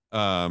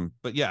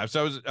 But yeah,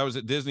 so I was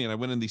at Disney and I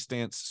went in the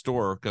Stance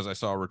store because I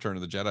saw Return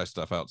of the Jedi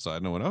stuff outside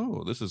and I went,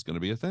 oh, this is going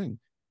to be a thing.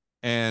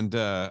 And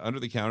under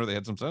the counter, they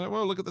had some stuff.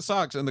 Well, look at the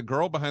socks. And the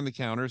girl behind the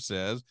counter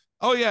says,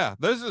 oh yeah,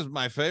 this is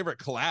my favorite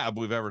collab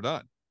we've ever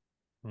done.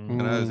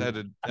 And I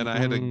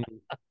had to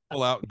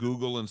pull out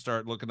Google and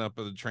start looking up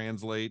the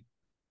translate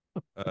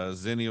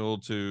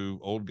Zennial to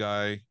old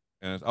guy.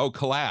 And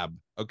collab.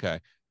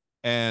 Okay.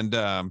 And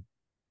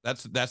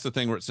that's the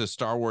thing where it says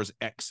Star Wars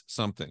X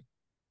something.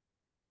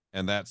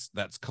 And that's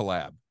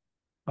collab.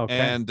 Okay.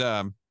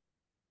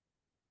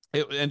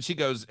 And she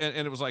goes, and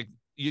it was like,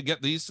 you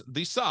get these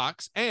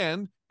socks,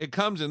 and it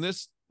comes in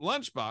this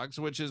lunchbox,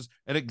 which is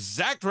an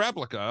exact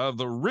replica of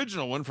the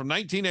original one from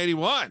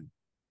 1981.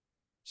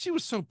 She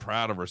was so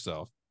proud of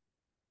herself.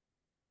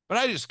 But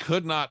I just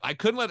couldn't let I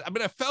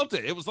felt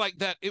it. It was like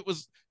that.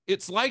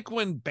 It's like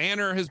when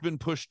Banner has been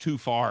pushed too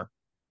far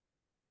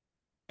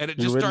and it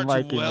just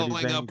starts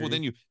welling up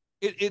within you.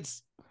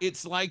 It's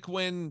like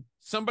when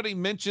somebody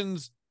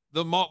mentions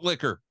the malt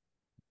liquor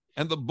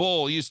and the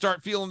bull, you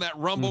start feeling that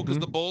rumble because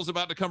the bull's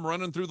about to come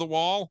running through the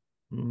wall.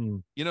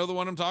 You know the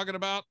one I'm talking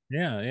about?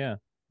 Yeah.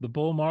 The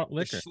bull malt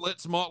liquor. The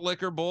Schlitz malt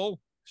liquor bull.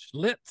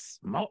 Schlitz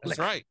malt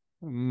liquor. That's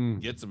right.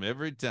 Gets them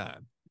every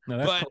time. No,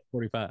 that's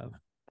 45.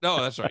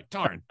 No, that's right.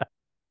 Darn.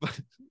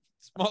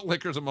 Malt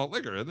liquor is a malt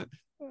liquor, isn't it?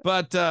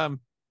 But oh,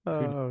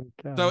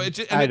 God. So it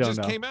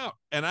just came out,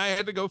 and I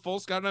had to go full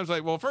Scott. And I was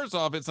like, well, first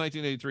off, it's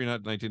 1983,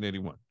 not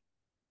 1981.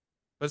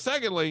 But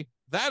secondly,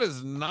 that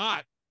is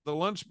not the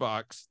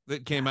lunchbox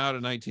that came out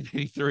in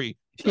 1983.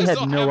 She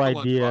had no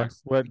idea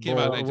what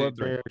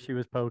bear she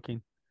was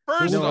poking.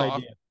 First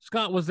off,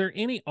 Scott, was there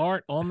any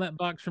art on that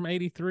box from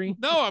 83?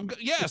 No,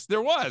 yes,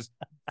 there was.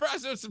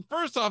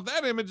 First off,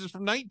 that image is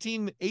from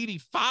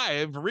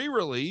 1985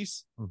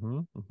 re-release.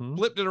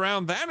 Flipped it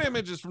around. That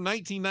image is from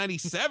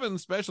 1997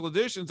 special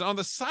editions. On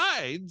the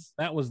sides,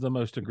 that was the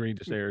most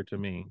egregious error to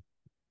me.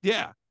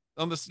 Yeah,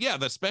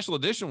 the special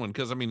edition one,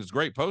 because I mean it's a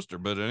great poster,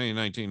 but it ain't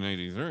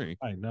 1983.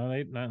 I know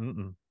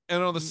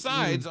And on the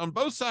sides, on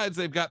both sides,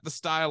 they've got the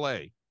Style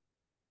A,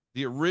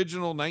 the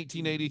original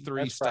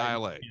 1983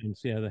 Style A.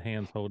 Yeah, the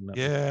hands holding up.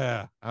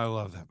 Yeah, I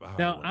love that.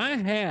 Now, I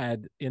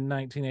had in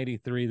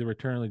 1983 the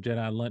Return of the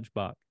Jedi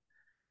lunchbox,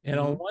 and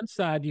on one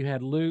side you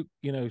had Luke,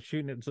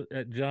 shooting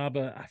at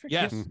Jabba. I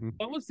forget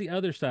what was the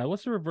other side.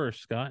 What's the reverse,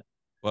 Scott?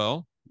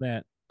 Well,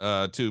 that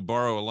to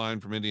borrow a line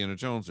from Indiana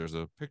Jones, there's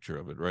a picture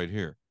of it right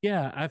here.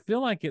 Yeah, I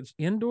feel like it's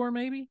indoor,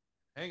 maybe.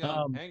 Hang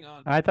on.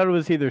 I thought it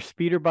was either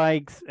speeder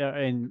bikes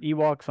and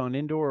Ewoks on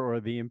Indoor or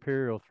the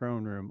Imperial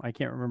Throne Room. I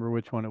can't remember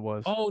which one it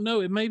was. Oh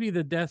no, it may be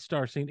the Death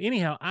Star scene.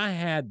 Anyhow, I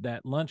had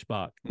that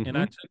lunchbox and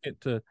I took it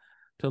to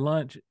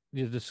lunch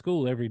to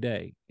school every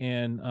day.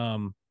 And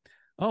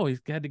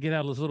he's got to get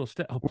out of his little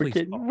step. Oh, please,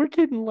 we're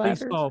getting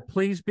ladders.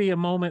 Please be a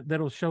moment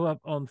that'll show up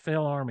on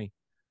Fail Army.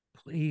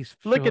 Please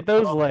look at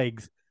those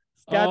legs.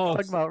 Scott's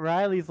talking about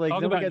Riley's legs.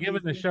 Talk about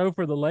giving the show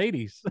for the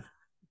ladies.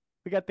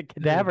 We got the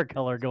cadaver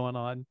color going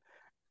on.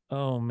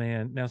 Oh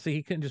man! Now see,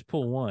 he couldn't just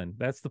pull one.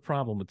 That's the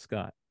problem with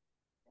Scott.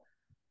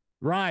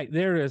 Right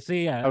there it is.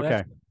 See, yeah.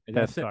 Okay.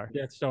 Death Star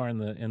in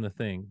the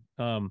thing.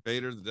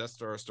 Vader, the Death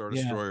Star, Star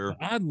Destroyer.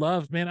 I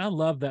love that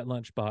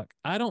lunchbox.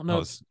 I don't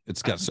know.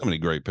 It's got so many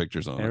great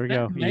pictures on it. There we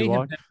go. May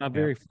have been my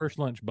very first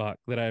lunchbox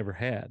that I ever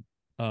had.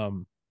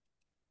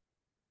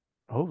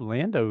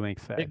 Lando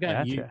makes that. It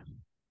got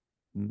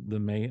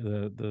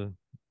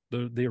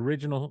the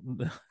original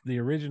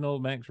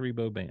Max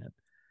Rebo band.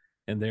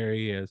 And there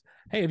he is.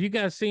 Hey, have you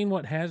guys seen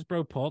what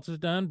Hasbro Pulse has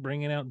done,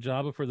 bringing out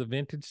Jabba for the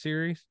vintage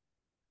series?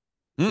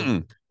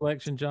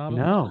 Collection Jabba.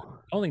 No.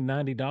 Only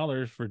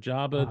 $90 for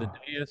Jabba, the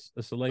Deus,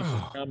 the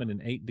Salacious Crumb, and an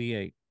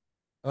 8D8.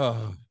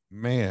 Oh,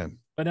 Man.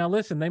 But now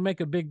listen, they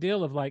make a big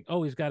deal of like,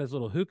 oh, he's got his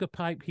little hookah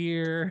pipe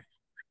here.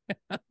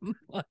 I'm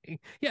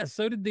like, yeah,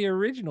 so did the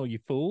original, you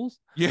fools.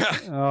 Yeah.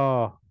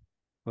 Oh,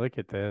 look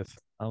at this.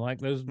 I like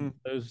those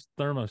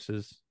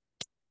thermoses.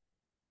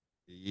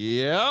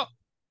 Yeah.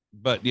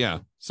 But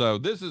yeah, so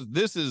this is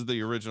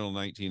the original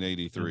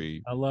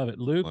 1983. I love it.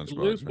 Luke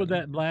with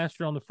that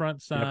blaster on the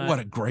front side. Yeah, what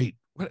a great,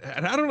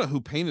 and I don't know who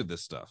painted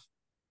this stuff,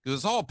 because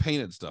it's all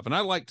painted stuff. And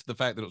I liked the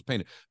fact that it was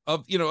painted.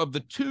 Of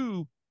the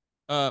two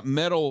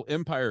metal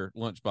Empire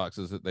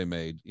lunchboxes that they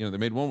made, they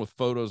made one with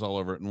photos all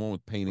over it and one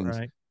with paintings.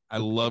 Right. I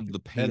loved the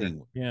painting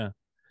one. Yeah.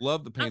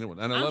 Love the painted one.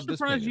 And I love this.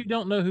 I'm surprised you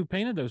don't know who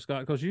painted those,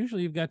 Scott, because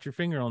usually you've got your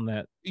finger on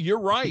that.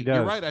 You're right.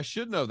 You're right. I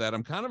should know that.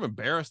 I'm kind of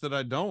embarrassed that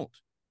I don't.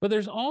 But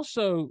there's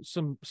also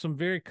some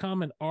very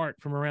common art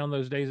from around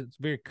those days. It's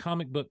very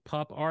comic book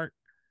pop art.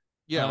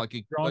 Yeah, like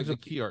the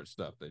key art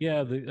stuff. Yeah,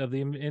 of the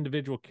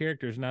individual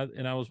characters.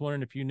 And I was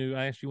wondering if you knew.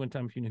 I asked you one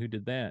time if you knew who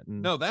did that.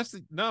 And no,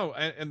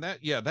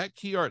 that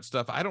key art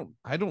stuff. I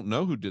don't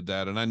know who did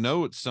that, and I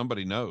know it's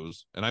somebody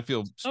knows, and I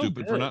feel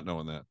stupid for not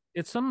knowing that.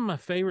 It's some of my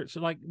favorites.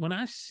 Like when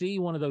I see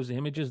one of those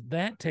images,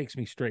 that takes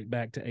me straight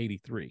back to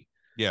 '83.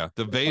 Yeah,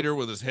 the Vader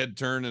with his head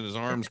turned and his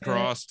arms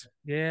crossed.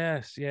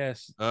 Yes.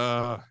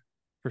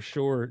 For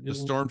sure. The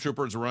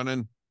stormtroopers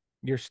running.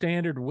 Your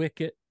standard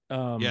Wicket.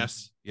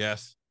 Yes.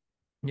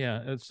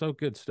 Yeah, it's so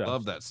good stuff.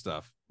 Love that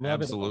stuff.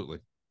 Absolutely.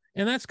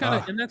 And that's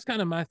kind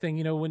of my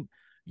thing. When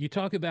you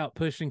talk about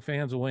pushing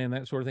fans away and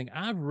that sort of thing,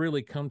 I've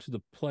really come to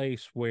the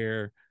place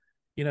where,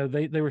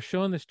 they were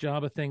showing this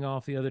Jabba thing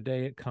off the other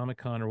day at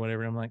Comic-Con or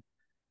whatever. I'm like,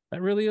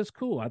 that really is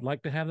cool. I'd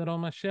like to have that on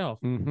my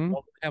shelf. Mm-hmm. I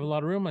have a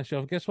lot of room on my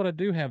shelf. Guess what I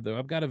do have though?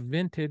 I've got a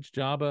vintage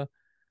Jabba,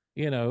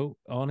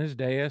 on his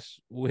dais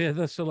with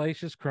a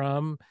Salacious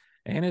Crumb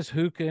and his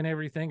hookah and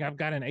everything. I've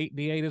got an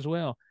 8D8 as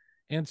well.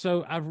 And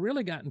so I've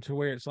really gotten to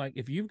where it's like,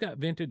 if you've got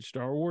vintage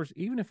Star Wars,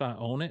 even if I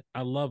own it,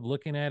 I love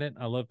looking at it.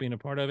 I love being a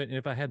part of it. And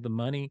if I had the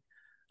money,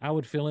 I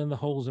would fill in the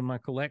holes in my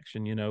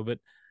collection, but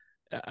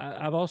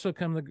I've also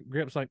come to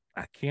grips like,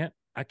 I can't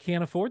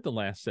afford the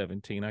last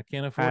 17. I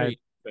can't afford a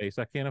space.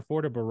 I can't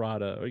afford a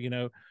Barada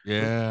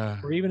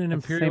or, or even an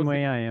Imperial. Same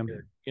way I am,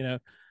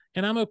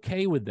 and I'm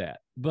okay with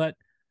that. But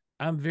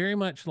I'm very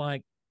much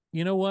like,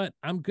 you know what?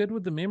 I'm good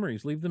with the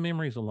memories. Leave the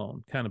memories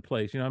alone kind of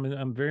place.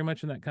 I'm very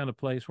much in that kind of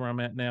place where I'm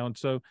at now. And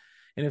so,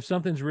 and if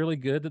something's really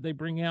good that they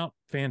bring out,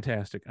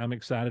 fantastic. I'm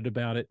excited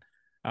about it.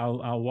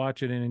 I'll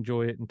watch it and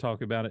enjoy it and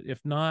talk about it.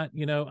 If not,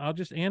 I'll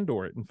just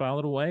Andor it and file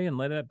it away and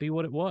let it be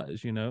what it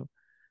was,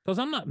 because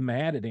I'm not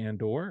mad at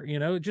Andor,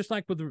 just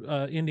like with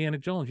Indiana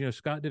Jones,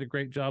 Scott did a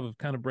great job of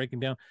kind of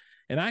breaking down.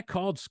 And I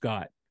called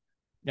Scott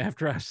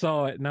after I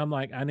saw it, and I'm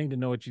like, I need to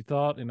know what you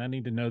thought, and I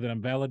need to know that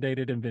I'm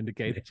validated and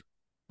vindicated.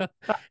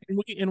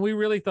 and we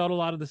really thought a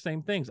lot of the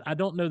same things. I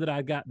don't know that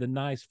I got the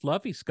nice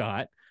fluffy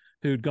Scott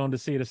who'd gone to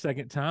see it a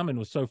second time and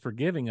was so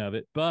forgiving of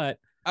it, but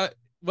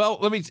well,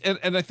 let me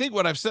and I think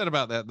what I've said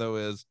about that though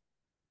is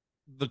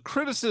the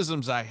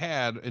criticisms I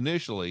had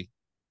initially,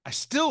 I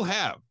still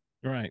have.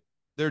 Right.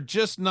 They're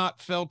just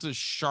not felt as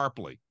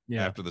sharply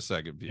after the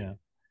second view. Yeah.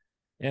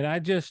 And I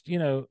just,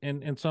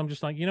 and so I'm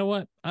just like, you know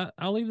what?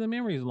 I'll leave the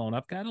memories alone.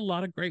 I've got a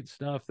lot of great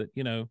stuff that,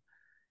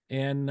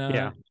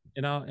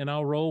 and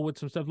I'll roll with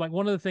some stuff. Like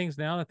one of the things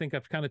now I think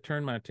I've kind of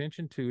turned my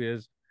attention to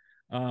is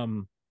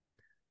some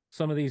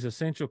of these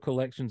essential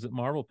collections that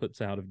Marvel puts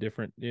out of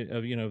different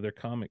of their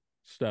comic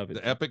stuff.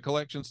 The Epic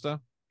collection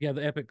stuff? Yeah,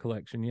 the Epic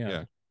collection, yeah.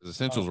 Yeah. The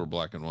essentials were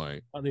black and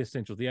white. The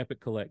essentials, the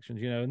Epic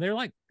collections, and they're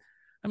like,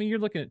 you're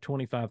looking at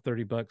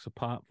 $25-$30 a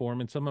pop for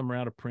them, and some of them are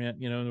out of print,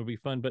 and it'll be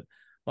fun, but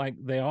like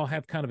they all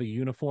have kind of a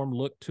uniform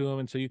look to them,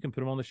 and so you can put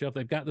them on the shelf.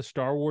 They've got the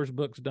Star Wars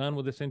books done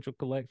with essential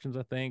collections,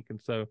 I think,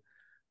 and so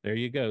there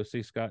you go.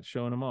 See, Scott's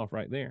showing them off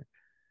right there.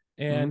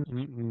 And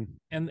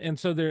and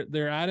so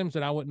they're items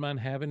that I wouldn't mind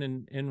having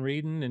and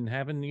reading and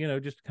having,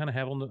 just kind of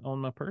have on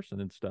my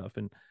person and stuff.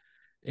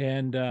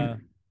 And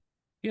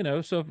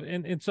so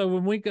so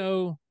when we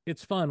go,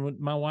 it's fun. When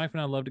my wife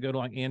and I love to go to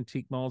like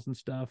antique malls and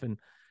stuff, and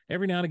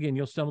every now and again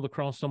you'll stumble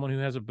across someone who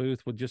has a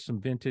booth with just some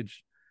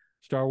vintage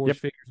Star Wars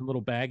figures and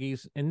little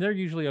baggies, and they're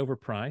usually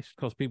overpriced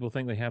because people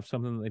think they have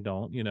something that they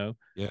don't,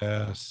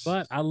 Yes.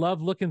 But I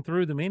love looking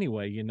through them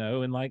anyway,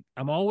 and like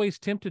I'm always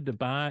tempted to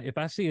buy, if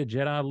I see a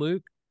Jedi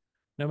Luke,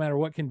 no matter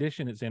what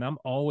condition it's in, I'm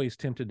always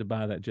tempted to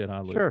buy that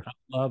Jedi Luke. Sure. I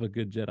love a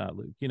good Jedi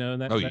Luke,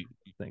 and that's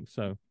thing.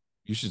 So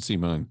you should see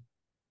mine.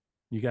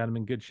 You got him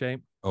in good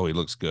shape. Oh, he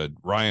looks good.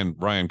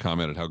 Ryan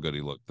commented how good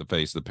he looked. The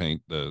face, the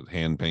paint, the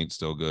hand paint's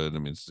still good. I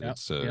mean,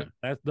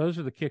 those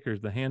are the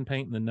kickers, the hand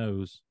paint and the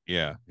nose.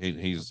 Yeah,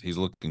 he's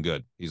looking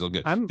good. He's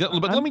looking good.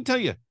 Let me tell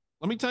you.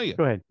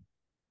 Go ahead.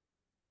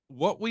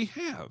 What we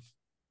have,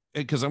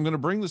 because I'm going to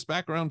bring this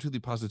back around to the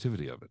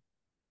positivity of it,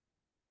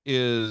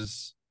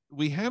 is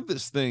we have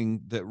this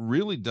thing that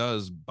really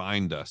does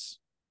bind us.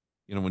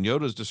 When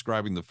Yoda's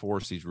describing the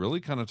Force, he's really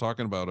kind of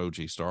talking about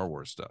OG Star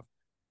Wars stuff.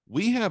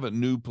 We have a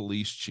new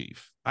police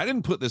chief. I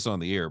didn't put this on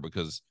the air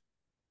because,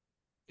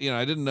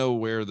 I didn't know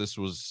where this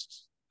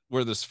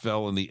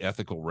fell in the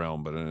ethical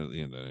realm, but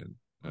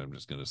I'm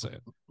just going to say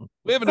it.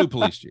 We have a new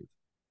police chief.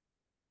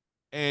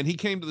 And he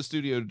came to the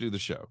studio to do the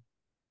show.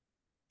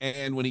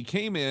 And when he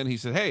came in, he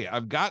said, "Hey,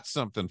 I've got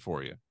something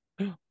for you."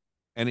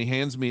 And he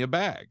hands me a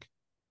bag,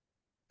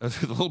 a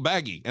little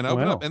baggie, and I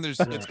open up, and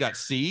it's got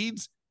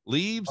seeds,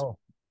 leaves.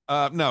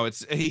 No,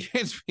 he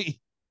hands me.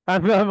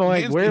 I'm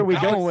like, where are we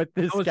going with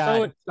this guy? I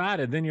was so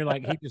excited. Then you're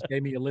like, he just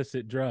gave me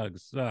illicit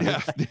drugs.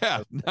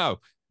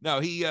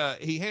 No. He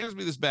hands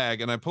me this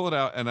bag, and I pull it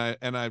out, and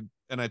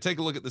I take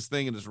a look at this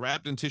thing, and it's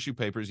wrapped in tissue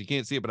papers. You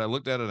can't see it, but I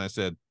looked at it and I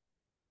said,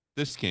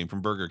 "This came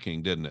from Burger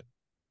King, didn't it?"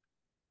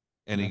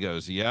 And he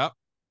goes, "Yep."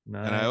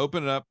 Nice. And I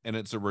open it up, and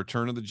it's a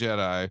Return of the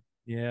Jedi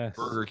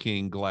Burger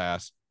King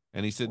glass.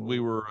 And he said, "We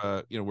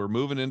were, we're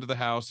moving into the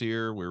house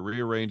here. We're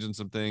rearranging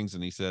some things."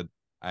 And he said,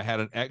 "I had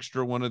an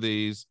extra one of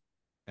these.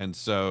 And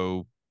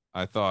so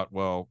I thought,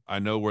 well, I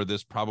know where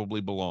this probably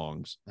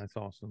belongs." That's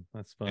awesome.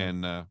 That's fun.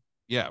 And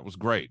it was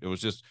great. It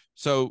was just,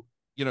 so,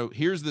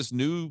 here's this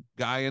new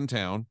guy in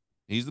town.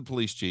 He's the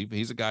police chief.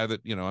 He's a guy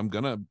that, I'm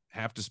going to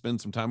have to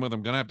spend some time with.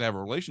 I'm going to have a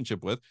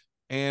relationship with.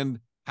 And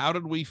how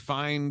did we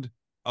find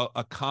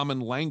a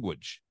common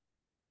language?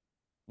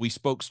 We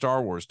spoke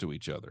Star Wars to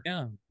each other.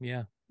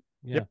 Yeah.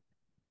 Yep.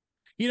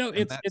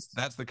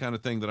 That's the kind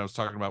of thing that I was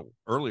talking about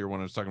earlier when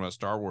I was talking about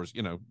Star Wars,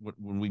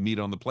 when we meet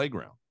on the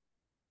playground.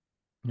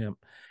 Yeah.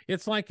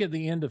 It's like at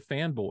the end of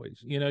Fanboys,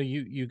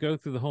 you go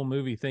through the whole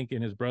movie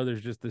thinking his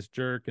brother's just this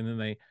jerk, and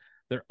then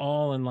they're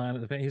all in line at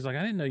the fan. He's like,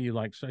 "I didn't know you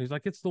liked," he's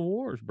like, "It's the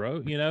wars,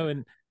 bro."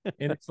 And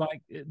it's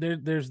like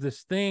there's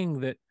this thing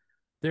that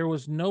there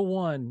was no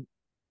one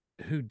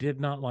who did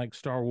not like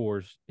Star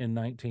Wars in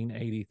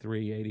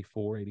 1983,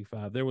 84,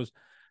 85. There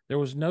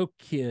was no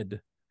kid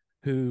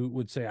who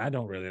would say, "I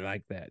don't really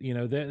like that."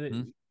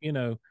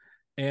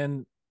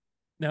 And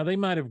now they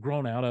might have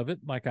grown out of it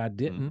like I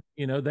didn't.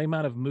 They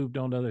might have moved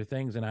on to other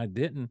things and I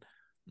didn't.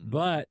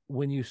 But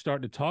when you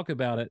start to talk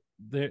about it,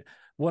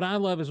 what I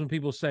love is when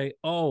people say,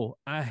 "Oh,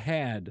 I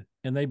had,"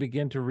 and they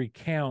begin to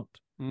recount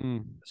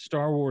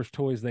Star Wars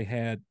toys they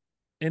had,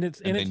 and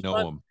they know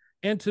them.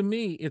 And to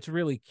me, it's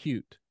really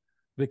cute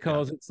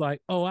because it's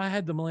like, "Oh, I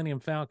had the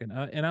Millennium Falcon,"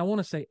 and I want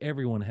to say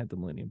everyone had the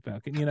Millennium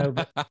Falcon,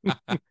 but,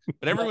 but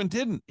everyone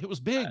didn't. It was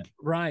big,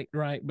 right.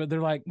 But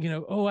they're like,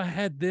 "Oh, I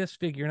had this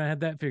figure and I had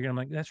that figure." I'm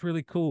like, "That's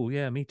really cool.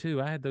 Yeah, me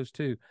too. I had those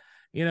too."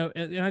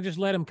 And I just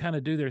let them kind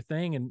of do their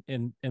thing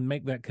and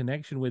make that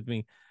connection with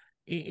me,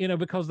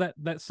 because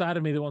that side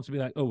of me that wants to be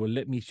like, "Oh, well,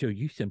 let me show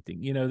you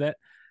something,"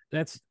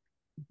 that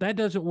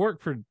doesn't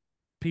work for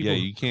people. Yeah,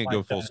 you can't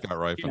go full Scott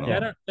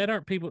Ryfun.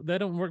 That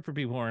don't work for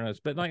people who aren't us.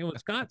 But like what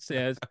Scott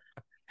says,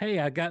 "Hey,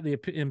 I got the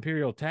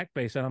Imperial tack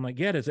base," and I'm like,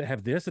 "Yeah, does it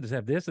have this? Does it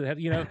have this? Does it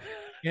have,"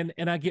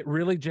 and I get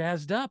really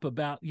jazzed up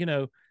about,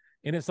 and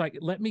it's like,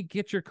 let me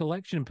get your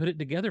collection and put it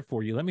together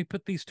for you. Let me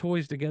put these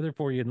toys together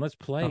for you and let's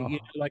play.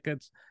 Like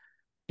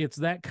it's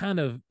that kind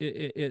of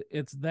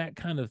it's that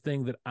kind of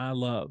thing that I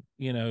love,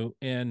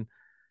 and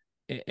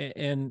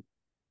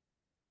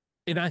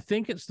I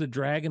think it's the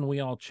dragon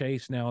we all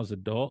chase now as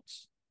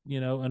adults,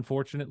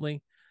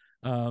 unfortunately,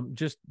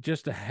 just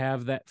to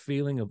have that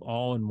feeling of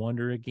awe and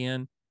wonder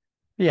again.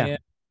 Yeah.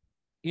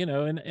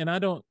 And I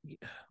don't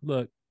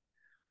look,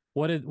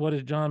 what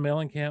did John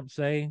Mellencamp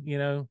say?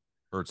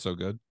 Hurts so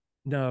good.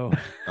 No.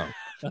 Oh.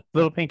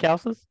 Little pink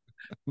houses?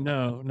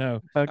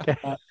 No. Okay.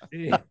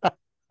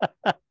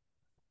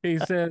 He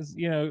says,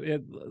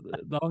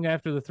 long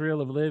after the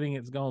thrill of living,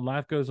 it's gone.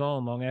 Life goes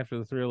on long after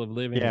the thrill of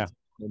living. Yeah.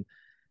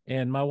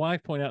 And my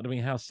wife pointed out to me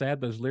how sad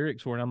those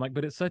lyrics were. And I'm like,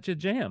 but it's such a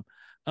jam.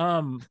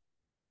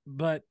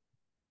 But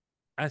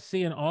I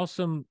see an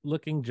awesome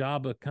looking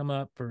Jabba come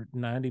up for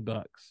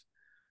 $90,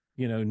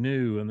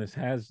 new, and this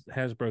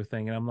Hasbro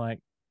thing. And I'm like,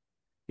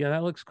 yeah,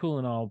 that looks cool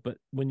and all. But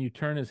when you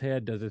turn his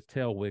head, does his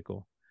tail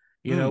wiggle?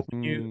 And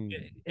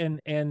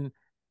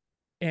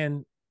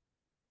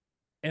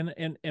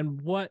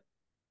what,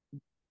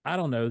 I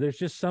don't know. There's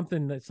just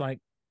something that's like,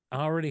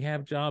 I already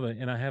have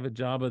Jabba, and I have a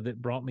Jabba that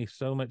brought me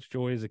so much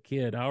joy as a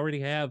kid. I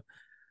already have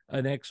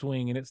an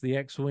X-Wing, and it's the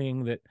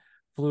X-Wing that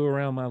flew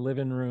around my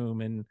living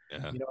room. And,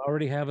 I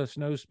already have a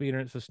snow speeder,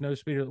 and it's a snow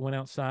speeder that went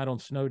outside on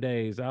snow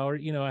days.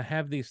 I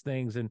have these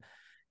things,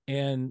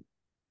 and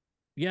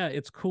yeah,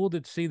 it's cool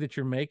to see that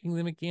you're making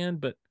them again,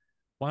 but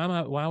why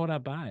would I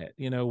buy it?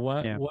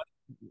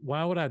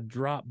 Why would I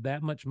drop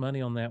that much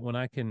money on that when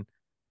I can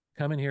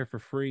come in here for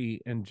free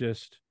and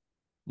just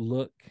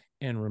look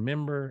and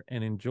remember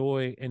and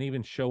enjoy and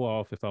even show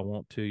off if I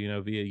want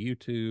to, via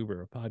YouTube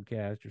or a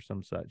podcast or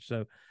some such.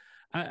 So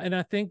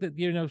I think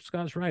that,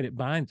 Scott's right. It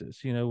binds us,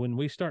 when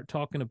we start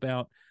talking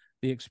about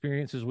the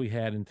experiences we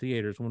had in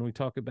theaters, when we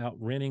talk about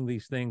renting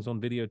these things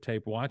on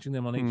videotape, watching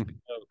them on HBO,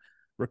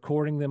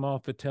 recording them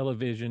off of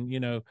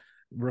television,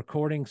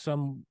 recording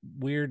some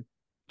weird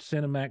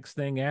Cinemax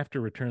thing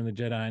after Return of the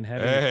Jedi and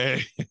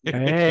having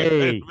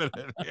hey.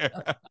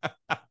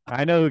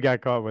 I know who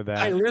got caught with that.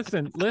 Hey,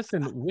 listen,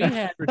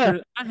 I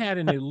had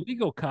an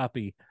illegal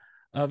copy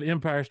of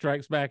Empire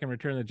Strikes Back and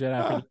Return of the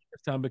Jedi for the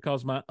first time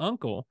because my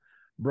uncle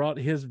brought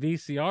his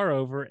VCR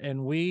over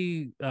and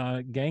we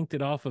ganked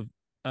it off of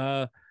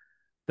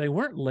they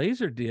weren't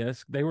laser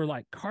discs, they were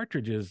like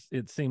cartridges,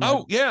 it seemed.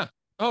 Oh, yeah.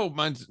 Oh,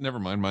 mine's never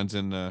mind. Mine's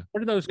in what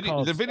are those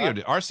called? The video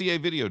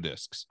RCA video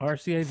discs.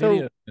 RCA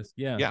video discs.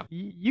 Yeah. Yeah.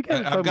 You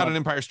guys I've got an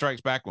Empire Strikes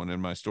Back one in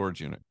my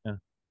storage unit. Yeah.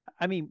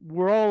 I mean,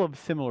 we're all of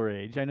similar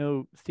age. I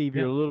know, Steve,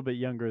 you're a little bit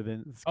younger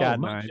than Scott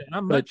and I.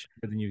 I'm much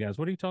younger than you guys.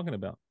 What are you talking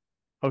about?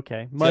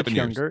 Okay, much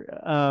younger.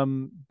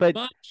 But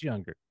much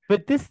younger.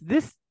 But this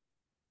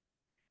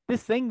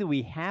thing that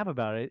we have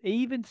about it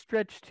even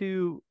stretched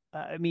to.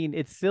 I mean,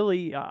 it's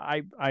silly.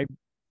 I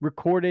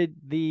recorded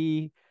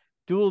the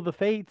Duel of the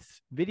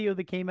Fates video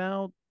that came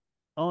out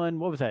on,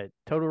 what was that,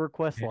 Total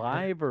Request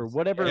Live or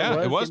whatever.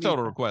 Yeah, it was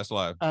Total Request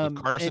Live with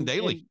Carson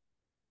Daly.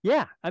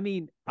 Yeah, I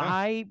mean,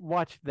 I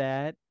watched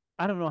that.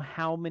 I don't know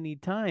how many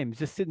times,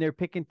 just sitting there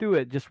picking through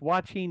it, just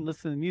watching,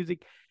 listening to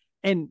music.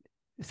 And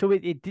so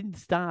it didn't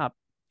stop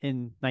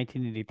in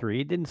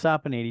 1983. It didn't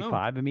stop in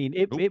 85. I mean,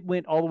 it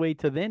went all the way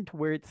to then, to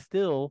where it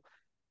still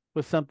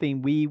was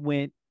something we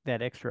went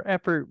that extra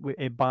effort.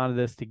 It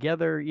bonded us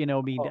together. You know,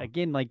 I mean,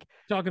 again, like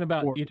you're talking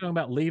about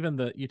leaving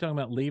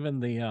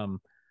the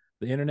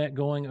internet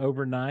going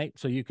overnight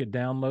so you could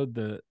download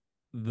the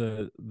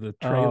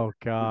trailer. Oh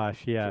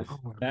gosh, yes.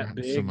 That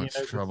big, so much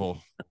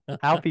trouble.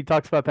 Alfie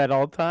talks about that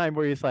all the time,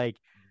 where he's like,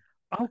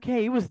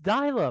 okay, it was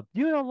dial-up.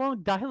 You know how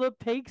long dial-up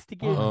takes to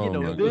get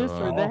this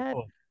or that?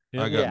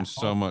 I got in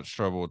so much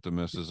trouble with the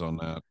missus on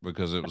that,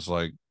 because it was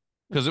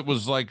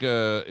like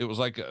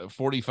a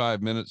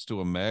 45 minutes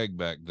to a meg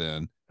back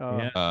then.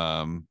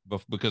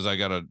 Because I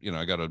got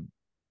a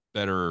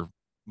better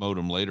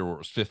modem later where it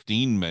was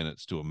 15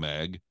 minutes to a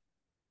meg.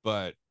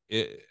 But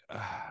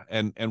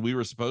and we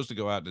were supposed to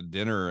go out to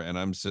dinner, and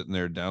I'm sitting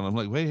there down. I'm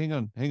like, wait, hang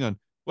on.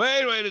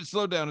 Wait, it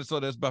slowed down. It's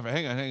buffer.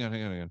 Hang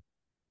on.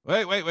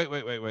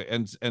 Wait.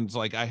 And it's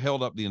like I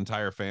held up the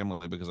entire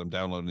family because I'm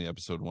downloading the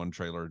episode 1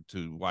 trailer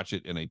to watch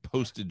it in a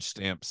postage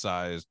stamp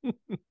sized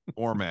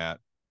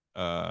format.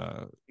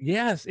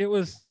 Yes, it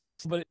was,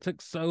 but it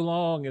took so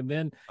long. And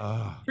then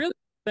really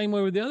same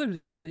way with the other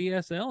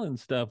DSL and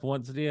stuff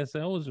once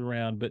DSL was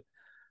around. But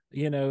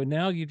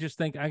now you just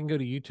think I can go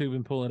to YouTube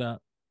and pull it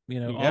up.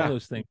 All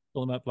those things,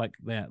 pull them up like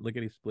that. Look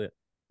at his split.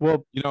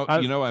 Well,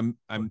 I'm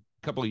a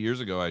couple of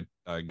years ago,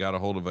 I got a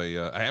hold of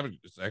I have it,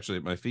 it's actually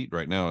at my feet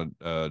right now,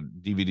 a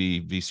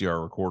DVD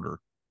VCR recorder,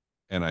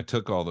 and I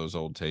took all those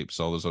old tapes,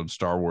 all those old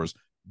Star Wars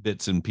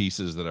bits and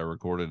pieces that I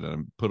recorded,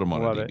 and put them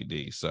on a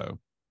DVD. So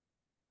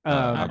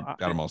I've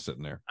got them all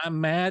sitting there.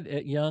 I'm mad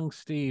at young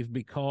Steve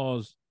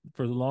because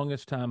for the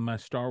longest time, my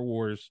Star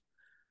Wars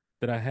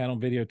that I had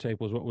on videotape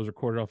was what was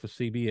recorded off of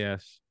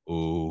CBS.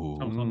 Oh,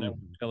 I was on network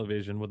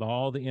television with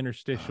all the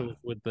interstitials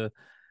with the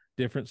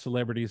different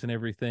celebrities and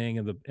everything,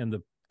 and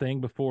the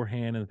thing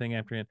beforehand and the thing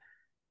afterhand.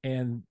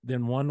 And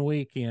then one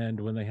weekend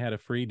when they had a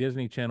free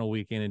Disney Channel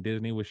weekend and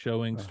Disney was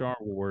showing Star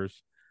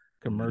Wars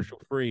commercial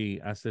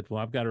free, I said,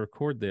 well, I've got to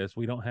record this.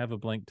 We don't have a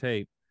blank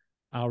tape.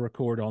 I'll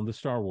record on the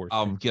Star Wars.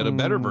 I'll get a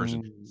better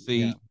version.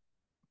 See,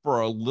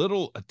 for a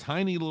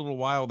tiny little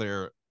while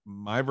there,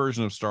 my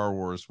version of Star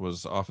Wars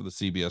was off of the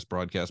CBS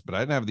broadcast, but I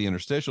didn't have the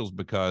interstitials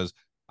because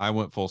I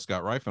went full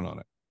Scott Ryfun on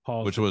it.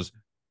 Which was,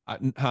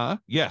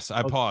 yes,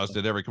 I paused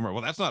at every commercial.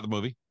 Well, that's not the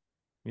movie.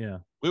 Yeah.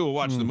 We will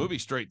watch the movie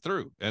straight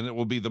through, and it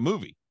will be the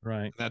movie.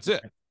 Right. And that's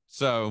it.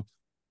 So,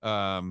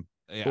 I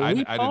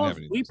didn't have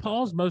any. We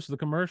paused most of the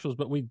commercials,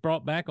 but we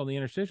brought back on the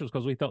interstitials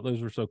because we thought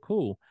those were so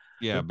cool.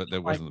 Yeah, but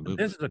that wasn't the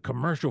movie. This is a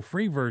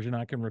commercial-free version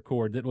I can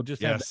record that will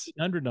just have the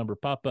 800 number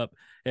pop up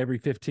every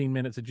 15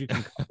 minutes that you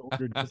can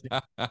order.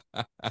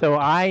 So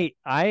I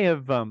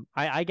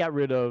got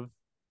rid of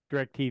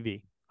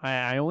DirecTV.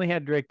 I only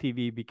had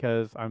DirecTV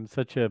because I'm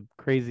such a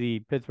crazy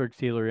Pittsburgh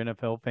Steelers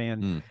NFL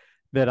fan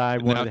that I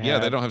wanted to have. Yeah,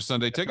 they don't have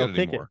Sunday ticket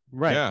anymore.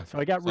 Right. Yeah. So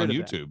I got rid of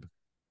YouTube.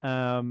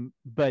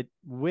 But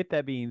with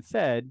that being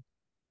said,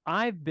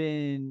 I've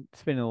been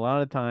spending a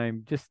lot of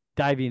time just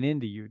diving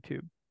into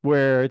YouTube,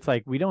 where it's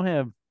like we don't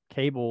have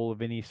cable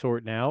of any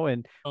sort now,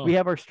 and we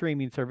have our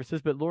streaming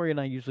services, but Lori and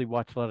I usually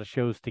watch a lot of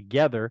shows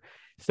together.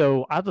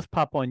 So I'll just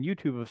pop on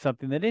YouTube of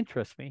something that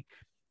interests me.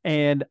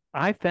 And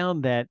I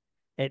found that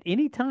at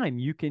any time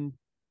you can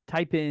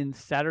type in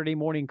Saturday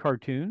morning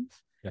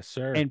cartoons. Yes,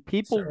 sir. And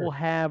people will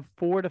have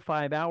 4 to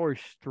 5 hours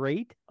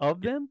straight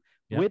of them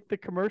with the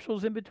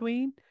commercials in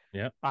between.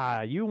 Yep.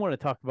 You want to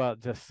talk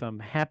about just some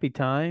happy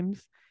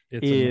times.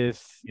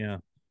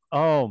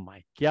 Oh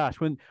my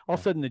gosh. When all of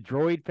a sudden the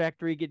Droid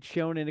Factory gets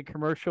shown in a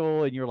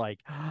commercial and you're like,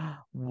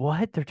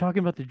 what? They're talking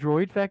about the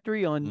Droid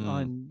Factory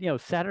on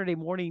Saturday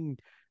morning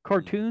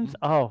cartoons.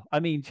 Oh, I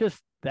mean,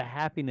 just the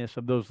happiness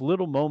of those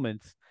little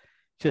moments.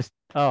 Just,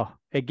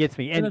 it gets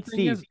me. And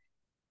Steve,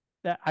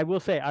 I will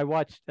say, I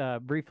watched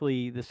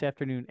briefly this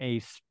afternoon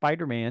a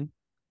Spiderman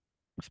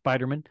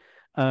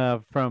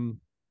from,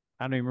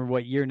 I don't even remember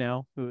what year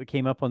now, it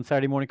came up on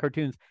Saturday morning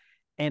cartoons.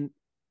 And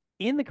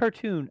in the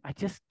cartoon, I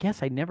just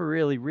guess I never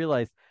really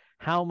realized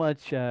how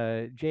much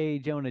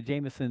J. Jonah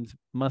Jameson's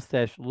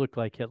mustache looked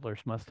like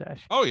Hitler's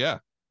mustache. Oh, yeah.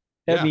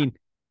 I mean,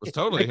 was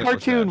totally the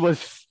cartoon was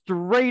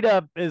straight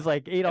up as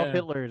like Adolf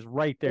Hitler is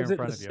right there in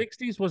front of you.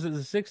 60s? Was it the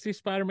 60s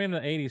Spider-Man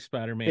or the 80s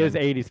Spider-Man? It was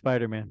 80s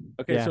Spider-Man.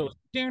 Okay, so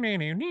yeah.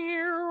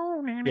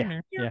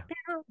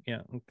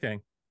 yeah, okay.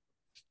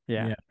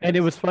 Yeah. And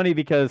it was funny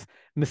because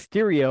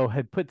Mysterio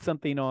had put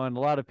something on a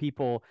lot of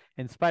people,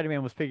 and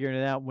Spider-Man was figuring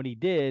it out. When he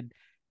did,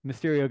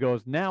 Mysterio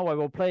goes, "Now I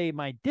will play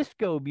my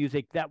disco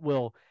music that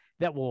will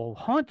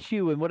haunt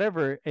you," and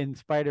whatever. And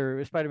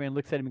Spider-Man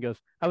looks at him and goes,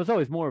 "I was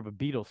always more of a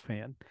Beatles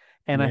fan."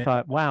 And I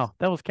thought, wow,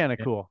 that was kind of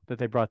cool that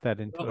they brought that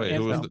into it. Wait,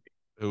 who was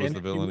the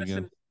villain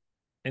again?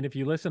 And if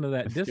you listen to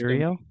that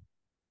Mysterio, disco,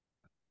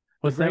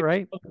 was that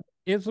right?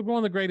 It's one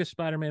of the greatest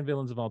Spider-Man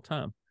villains of all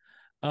time.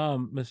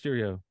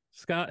 Mysterio.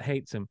 Scott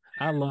hates him.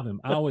 I love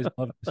him. I always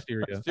loved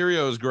Mysterio.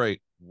 Mysterio is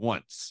great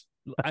once.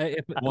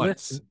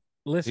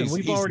 Listen,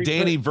 he's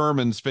Danny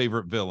Verman's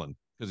favorite villain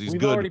because he's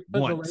good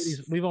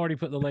once. We've already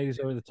put the ladies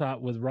over the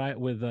top with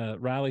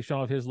Riley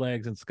showing off his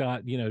legs and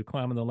Scott,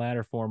 climbing the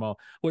ladder for them all.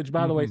 Which,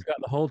 by the way, Scott,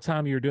 the whole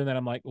time you were doing that,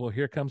 I'm like, well,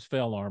 here comes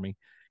Fell Army.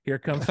 Here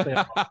comes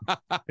Fell.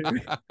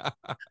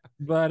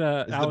 But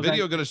is the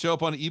video going to show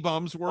up on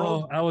E-Bomb's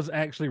World? Oh, I was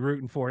actually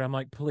rooting for it. I'm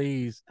like,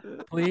 please.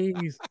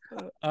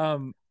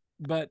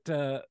 But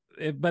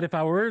if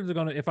I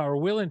were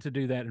willing to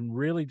do that and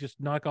really just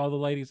knock all the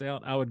ladies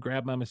out, I would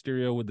grab my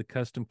Mysterio with the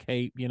custom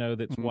cape,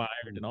 that's wired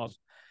and awesome.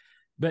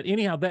 But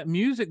anyhow, that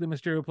music that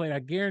Mysterio played, I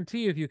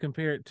guarantee you, if you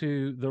compare it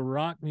to the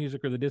rock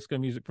music or the disco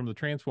music from the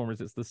Transformers,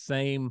 it's the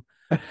same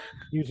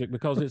music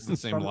because it's the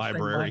same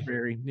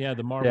library. Yeah,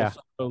 the Marvel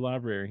Solo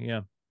library.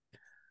 Yeah.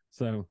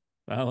 So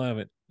I love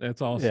it.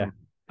 That's awesome.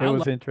 Yeah, it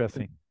was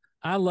interesting.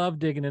 I love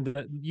digging into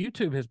that.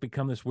 YouTube has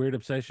become this weird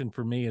obsession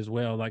for me as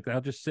well. Like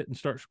I'll just sit and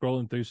start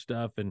scrolling through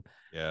stuff and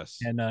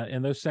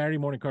those Saturday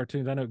morning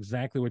cartoons. I know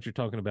exactly what you're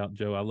talking about,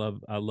 Joe. I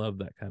love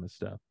that kind of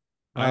stuff.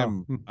 I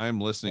am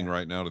listening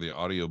right now to the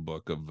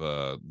audiobook of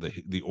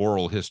the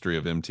oral history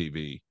of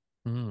MTV.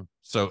 Mm-hmm.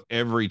 So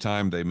every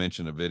time they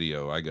mention a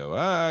video, I go,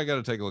 I got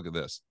to take a look at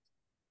this.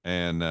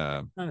 And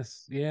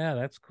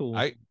that's cool.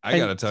 I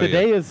got to tell you,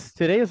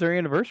 today is our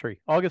anniversary,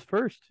 August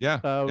 1st.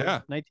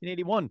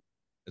 1981.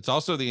 It's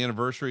also the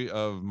anniversary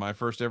of my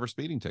first ever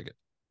speeding ticket.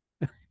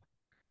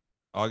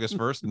 August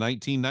 1st,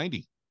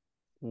 1990.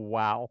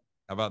 Wow.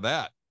 How about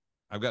that?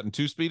 I've gotten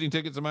 2 speeding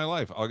tickets in my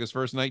life, August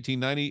 1st,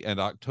 1990 and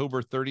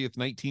October 30th,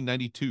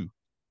 1992.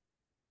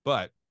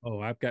 But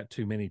I've got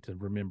too many to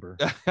remember.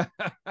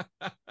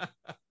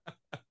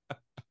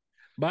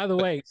 By the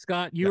way,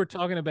 Scott, you were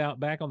talking about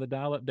back on the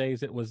dial-up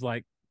days, it was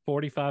like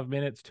 45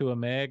 minutes to a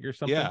meg or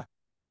something. Yeah.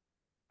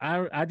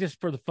 I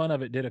just, for the fun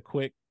of it, did a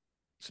quick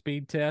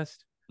speed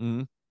test.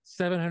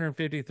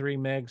 753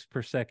 megs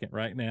per second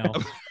right now.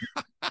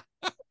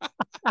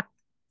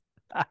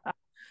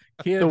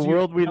 Kids, the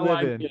world we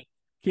live in.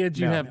 Kids,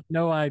 you have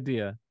no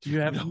idea.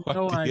 You have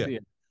no idea.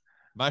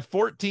 My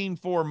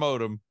 14.4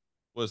 modem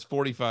was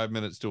 45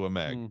 minutes to a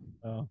meg.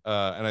 And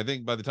I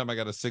think by the time I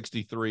got a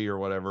 63 or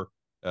whatever,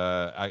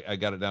 I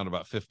got it down to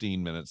about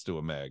 15 minutes to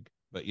a meg.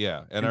 But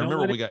yeah, and I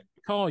remember we got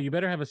call. You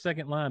better have a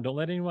second line. Don't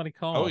let anybody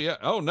call. Oh yeah.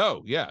 Oh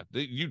no. Yeah.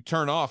 You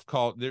turn off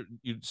call.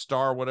 You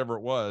star whatever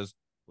it was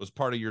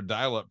part of your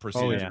dial-up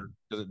procedure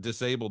because it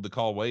disabled the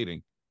call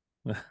waiting.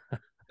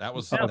 That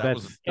was that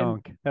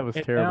was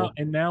terrible.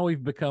 Now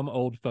we've become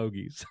old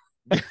fogies.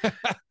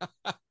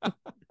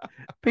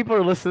 People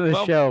are listening to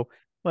the show.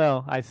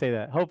 Well, I say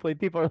that. Hopefully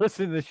people are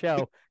listening to the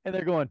show and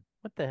they're going,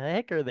 what the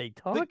heck are they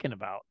talking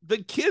about?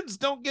 The kids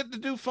don't get to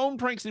do phone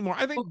pranks anymore.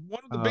 I think one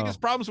of the biggest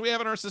problems we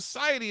have in our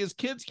society is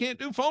kids can't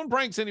do phone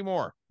pranks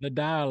anymore. The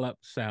dial-up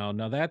sound.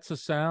 Now, that's a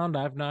sound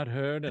I've not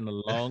heard in a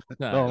long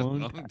time.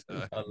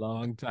 A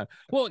long time.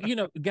 Well,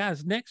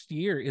 guys, next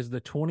year is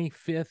the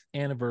 25th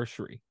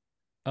anniversary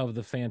of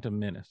the Phantom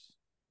Menace.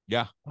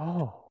 Yeah.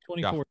 Oh.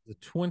 24 is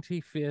the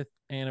 25th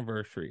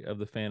anniversary of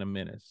the Phantom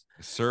Menace.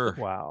 Yes, sir.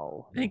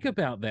 Wow. Think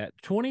about that.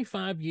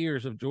 25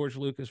 years of George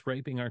Lucas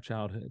raping our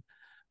childhood.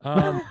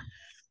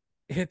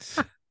 It's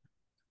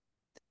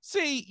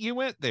see, you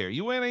went there.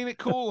 You went, ain't it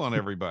cool on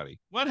everybody?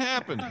 What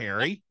happened,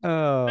 Harry?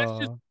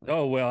 Well,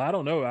 I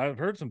don't know. I've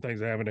heard some things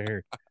that happened to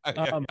Harry.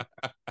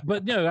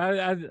 But no,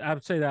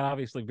 I'd say that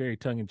obviously very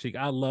tongue in cheek.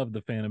 I love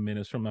the Phantom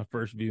Menace from my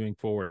first viewing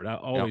forward. I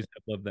always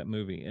have loved that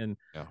movie. And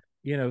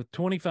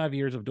 25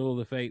 years of Duel of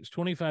the Fates,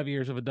 25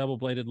 years of a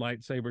double-bladed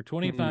lightsaber,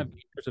 25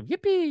 years of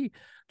yippee,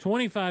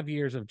 25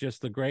 years of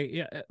just the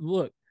great.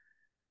 Look,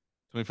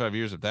 25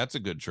 years if that's a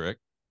good trick.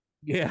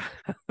 Yeah,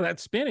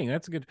 that's spinning.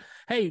 That's a good.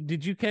 Hey,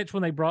 did you catch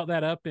when they brought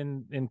that up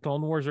in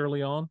Clone Wars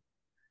early on?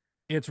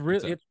 It's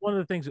really it's one of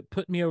the things that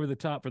put me over the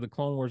top for the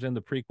Clone Wars and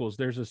the prequels.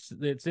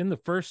 It's in the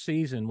first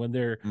season when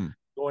they're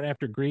going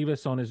after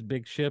Grievous on his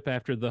big ship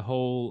after the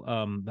whole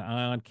the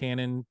ion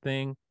cannon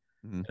thing,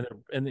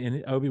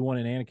 and Obi-Wan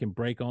and Anakin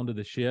break onto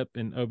the ship,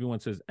 and Obi-Wan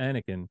says,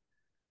 "Anakin,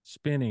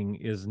 spinning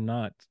is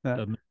not a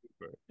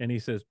maneuver," and he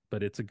says,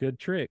 "But it's a good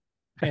trick,"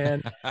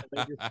 and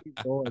they just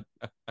keep going.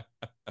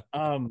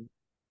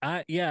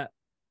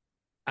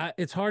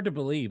 It's hard to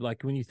believe,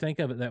 like when you think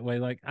of it that way.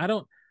 Like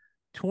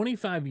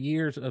 25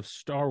 years of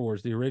Star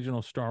Wars, the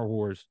original Star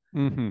Wars,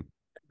 remember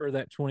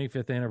that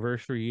 25th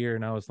anniversary year,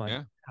 and I was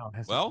like,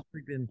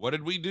 what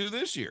did we do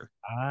this year?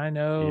 I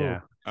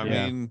know. I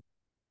mean,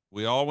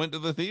 we all went to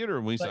the theater,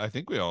 and I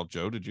think we all.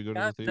 Joe, did you go to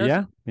the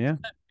theater? Yeah.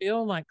 Does that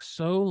feel like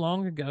so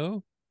long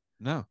ago?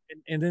 No.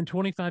 And then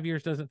 25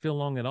 years doesn't feel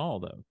long at all,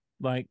 though.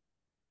 Like,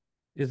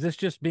 is this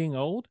just being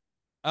old?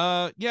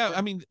 Yeah.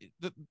 I mean,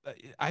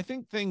 I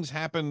think things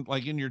happen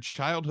like in your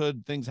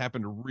childhood. Things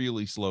happened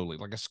really slowly.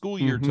 Like a school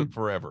year took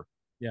forever.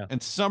 Yeah.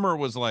 And summer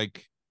was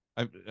like,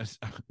 I'm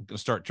gonna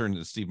start turning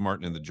to Steve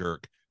Martin in The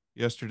Jerk.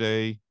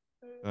 Yesterday,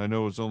 I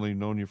know it's only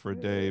known you for a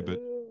day, but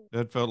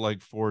that felt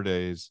like 4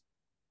 days.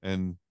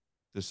 And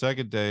the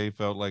second day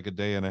felt like a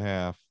day and a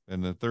half.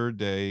 And the third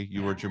day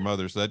you were at your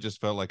mother. So that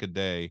just felt like a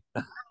day.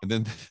 And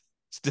then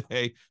this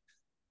day.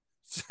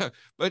 So,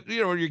 but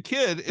you know, when you're a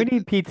kid, we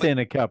need pizza in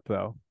a cup,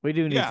 though. We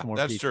do need some more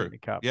pizza in a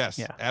cup. Yes,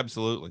 yeah.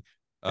 Absolutely.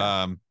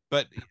 Yeah.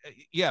 But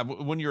yeah,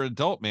 when you're an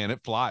adult, man, it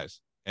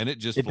flies. And it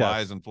just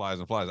flies and flies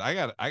and flies. I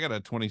got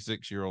a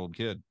 26-year-old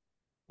kid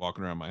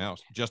walking around my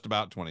house, just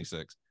about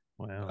 26.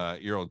 Wow.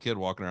 Year old kid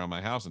walking around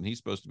my house, and he's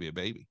supposed to be a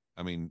baby.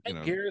 I mean, you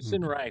know,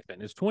 Garrison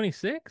Ryfun is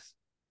 26.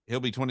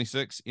 He'll be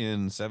 26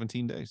 in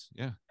 17 days.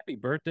 Yeah. Happy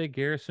birthday,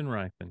 Garrison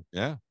Ryfun.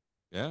 Yeah.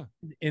 Yeah.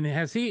 And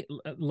has he?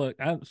 Look,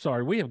 I'm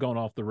sorry, we have gone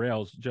off the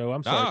rails, Joe.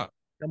 I'm sorry.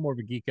 I'm more of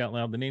a geek out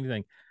loud than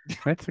anything.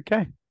 That's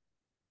okay.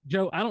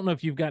 Joe, I don't know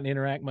if you've gotten to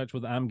interact much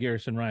with I'm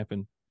Garrison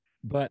Ryfun,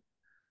 but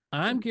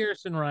I'm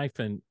Garrison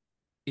Ryfun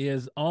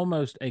is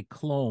almost a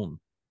clone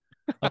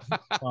of his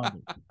father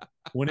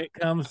when it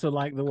comes to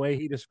like the way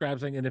he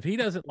describes things. And if he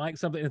doesn't like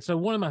something, and so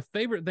one of my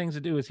favorite things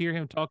to do is hear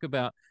him talk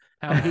about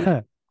how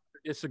he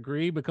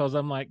disagree, because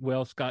I'm like,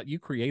 well, Scott, you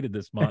created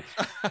this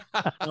monster.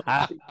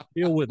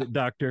 Deal with it,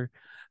 Dr.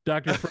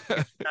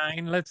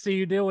 Frankenstein. Let's see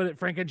you deal with it,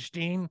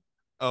 Frankenstein.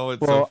 Oh,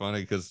 it's so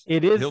funny because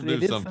he'll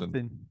do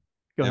something.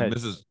 Go ahead.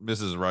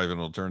 Mrs. Ryfun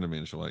will turn to me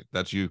and she'll like,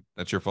 that's you.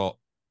 That's your fault.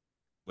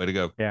 Way to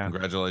go. Yeah.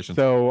 Congratulations.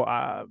 So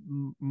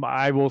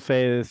I will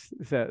say this,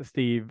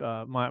 Steve,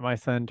 my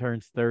son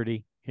turns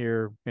 30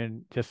 here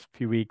in just a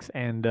few weeks,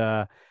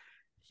 and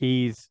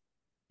he's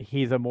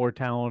a more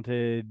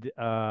talented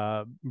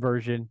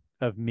version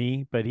of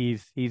me, but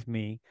he's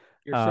me.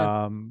 Your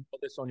son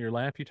put this on your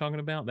lap, you talking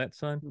about? That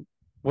son?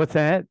 What's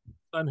that?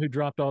 Son who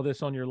dropped all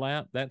this on your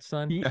lap? That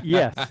son?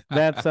 Yes,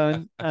 that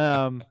son.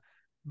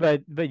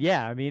 But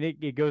yeah, I mean,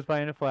 it goes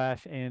by in a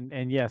flash,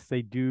 and yes,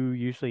 they do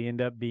usually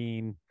end up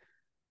being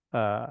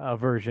a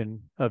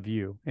version of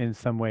you in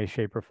some way,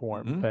 shape, or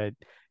form. But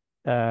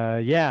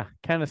yeah,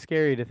 kind of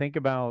scary to think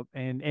about,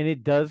 and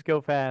it does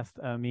go fast.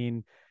 I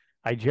mean,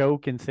 I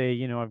joke and say,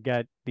 you know, I've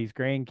got these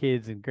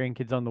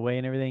grandkids on the way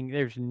and everything.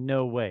 There's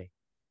no way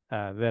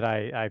that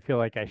I feel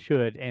like I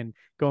should. And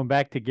going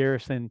back to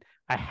Garrison,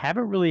 I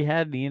haven't really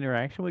had the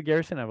interaction with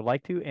Garrison. I would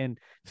like to, and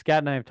Scott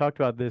and I have talked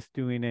about this,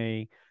 doing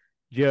a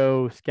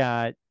Joe,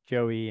 Scott,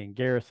 Joey, and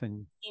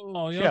Garrison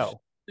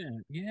show.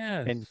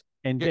 Yes.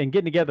 And getting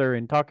together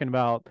and talking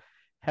about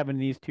having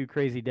these two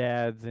crazy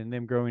dads and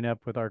them growing up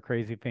with our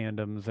crazy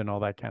fandoms and all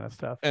that kind of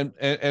stuff. And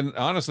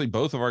honestly,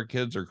 both of our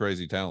kids are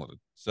crazy talented.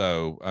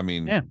 So I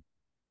mean,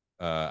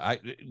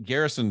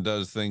 Garrison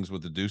does things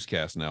with the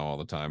Deucecast now all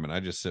the time, and I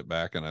just sit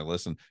back and I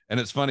listen. And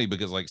it's funny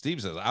because, like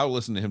Steve says, I'll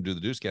listen to him do the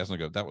Deucecast and I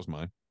go, "That was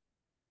mine.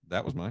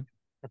 That was mine.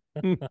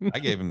 I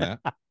gave him that."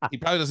 He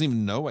probably doesn't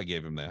even know I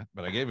gave him that,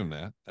 but I gave him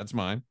that. That's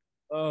mine.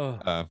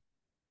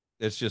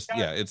 It's just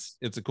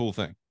it's a cool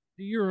thing.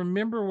 Do you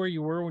remember where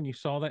you were when you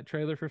saw that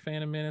trailer for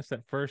Phantom Menace?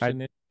 That first,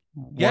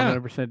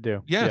 100%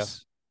 do.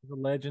 Yes. The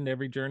legend.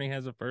 Every journey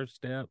has a first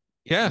step.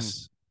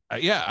 Yes. I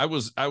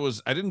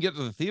didn't get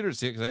to the theater to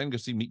see it because I didn't go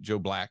see Meet Joe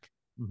Black.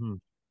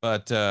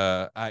 But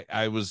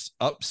I was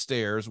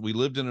upstairs. We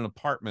lived in an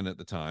apartment at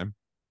the time.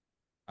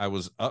 I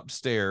was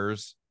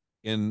upstairs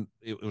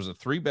it was a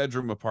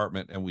 3-bedroom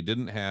apartment, and we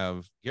didn't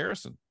have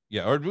Garrison.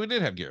 Yeah, or we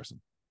did have Garrison.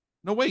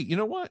 No, wait, you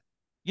know what?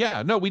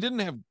 Yeah, no, we didn't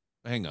have.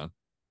 Hang on.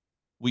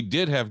 We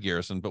did have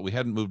Garrison, but we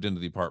hadn't moved into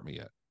the apartment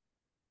yet.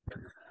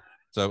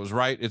 So it was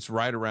right. It's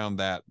right around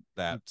that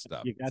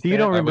stuff. So you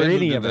don't remember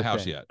any of the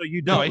house yet. So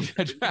you don't.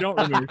 You don't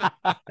remember.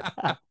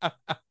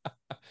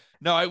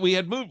 No, we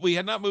had moved. We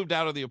had not moved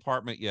out of the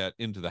apartment yet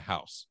into the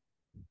house.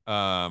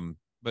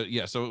 But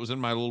yeah, so it was in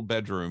my little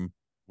bedroom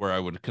where I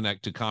would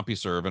connect to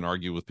CompuServe and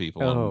argue with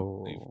people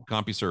on the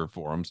CompuServe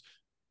forums.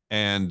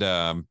 And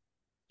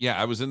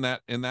I was in that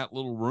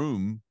little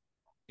room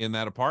in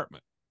that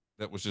apartment.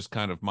 That was just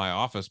kind of my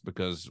office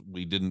because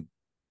we didn't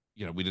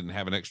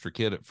have an extra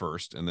kid at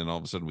first, and then all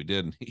of a sudden we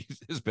did. And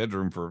his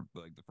bedroom for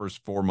like the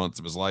first 4 months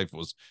of his life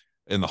was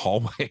in the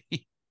hallway.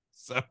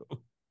 So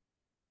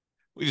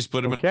we just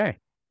put him in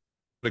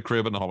the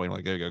crib in the hallway,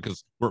 like, there you go,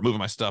 because we're moving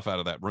my stuff out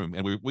of that room,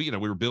 and we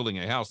were building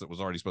a house that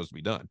was already supposed to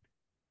be done.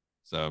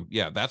 So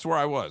yeah, that's where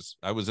I was.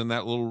 I was in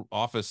that little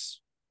office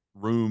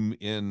room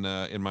in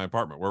my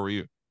apartment. Where were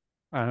you?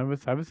 I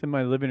was in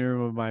my living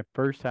room of my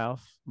first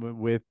house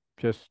with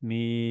just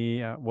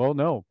me. Well,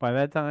 no, by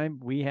that time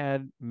we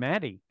had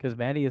Maddie, because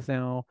Maddie is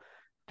now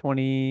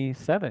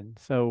 27.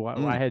 So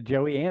I had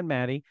Joey and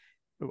Maddie.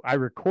 I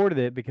recorded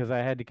it because I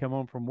had to come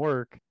home from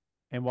work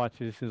and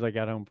watch it as soon as I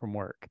got home from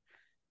work,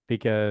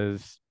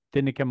 because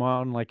didn't it come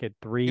on like at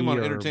 3? It came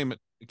on Entertainment.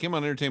 It came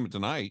on Entertainment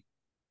Tonight.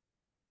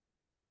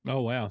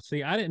 Oh wow!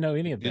 See, I didn't know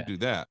any of that. Did do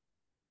that?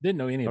 Didn't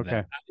know any of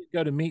that. I didn't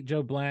go to Meet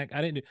Joe Black.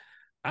 I didn't do.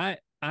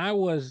 I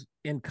was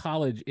in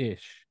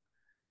college-ish,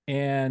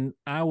 and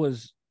I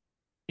was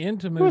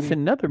into There was movies.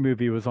 another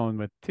movie was on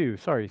with too.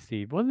 Sorry,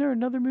 Steve. Wasn't there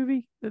another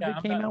movie that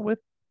they came out with?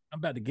 I'm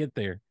about to get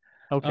there.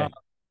 Okay.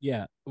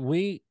 Yeah,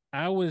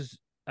 I was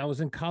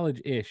in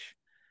college-ish,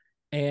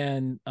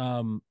 and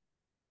I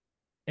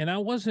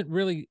wasn't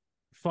really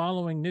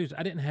following news.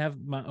 I didn't have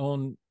my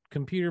own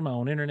computer, my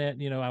own internet.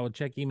 You know, I would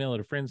check email at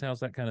a friend's house,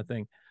 that kind of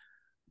thing.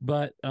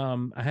 But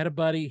I had a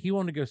buddy. He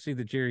wanted to go see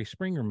the Jerry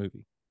Springer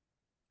movie,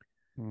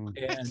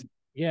 and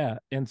yeah,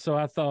 and so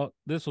I thought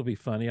this will be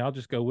funny. I'll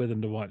just go with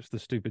him to watch the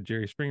stupid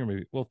Jerry Springer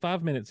movie. Well,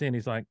 5 minutes in,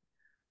 he's like,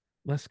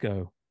 "Let's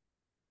go."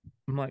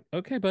 I'm like,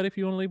 "Okay, buddy, if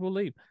you want to leave, we'll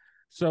leave."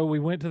 So we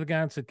went to the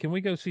guy and said, "Can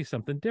we go see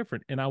something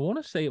different?" And I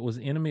want to say it was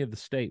Enemy of the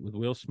State with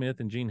Will Smith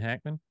and Gene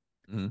Hackman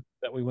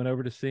that we went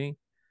over to see.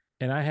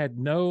 And I had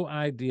no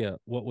idea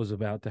what was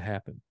about to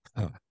happen.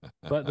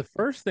 But the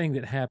first thing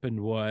that happened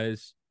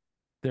was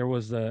there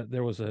was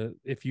a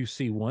if you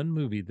see one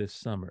movie this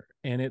summer,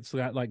 and it's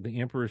got like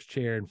the Emperor's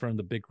chair in front of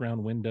the big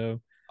round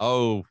window.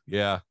 Oh,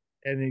 yeah.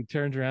 And he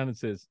turns around and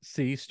says,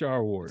 "See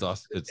Star Wars."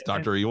 It's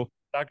Dr. Evil.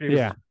 Dr. Evil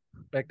is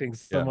expecting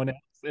someone else.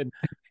 And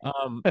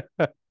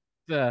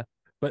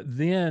but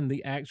then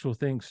the actual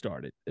thing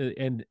started,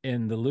 and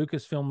the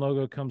Lucasfilm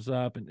logo comes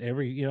up,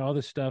 and all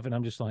this stuff, and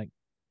I'm just like,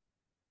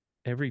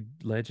 every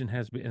legend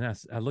has been. And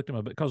I looked at my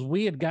book because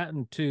we had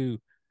gotten to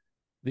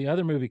the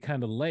other movie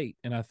kind of late,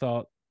 and I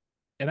thought,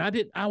 and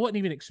I wasn't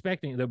even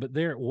expecting it though, but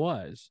there it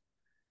was.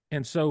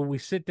 And so we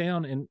sit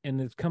down,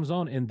 and it comes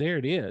on, and there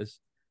it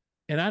is.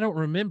 And I don't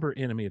remember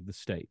Enemy of the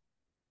State.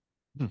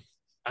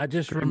 I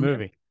just remember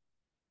movie.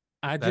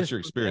 That's your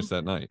experience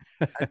that night.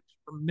 I just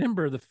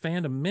remember the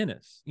Phantom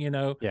Menace.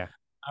 Yeah.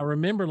 I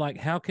remember, like,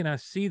 how can I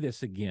see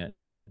this again?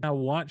 I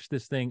watched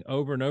this thing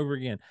over and over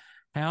again.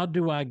 How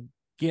do I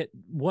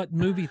what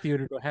movie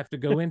theater do I have to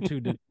go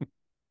into to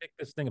pick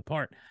this thing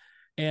apart?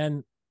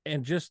 And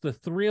just the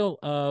thrill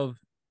of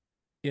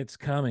it's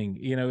coming,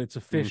 it's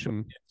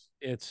official.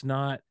 It's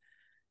not.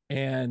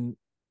 And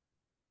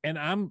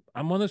I'm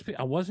one of those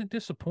people. I wasn't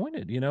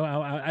disappointed.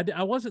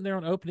 I wasn't there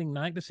on opening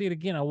night to see it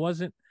again. I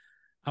wasn't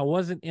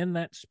in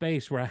that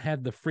space where I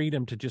had the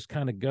freedom to just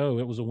kind of go.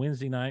 It was a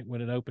Wednesday night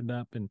when it opened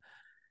up, and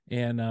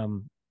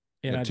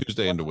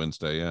Tuesday into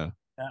Wednesday. Yeah.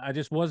 I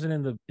just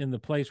wasn't in the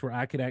place where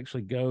I could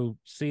actually go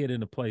see it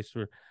in a place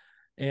where,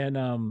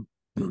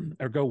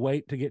 or go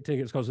wait to get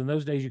tickets. Cause in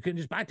those days you couldn't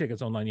just buy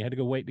tickets online. You had to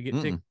go wait to get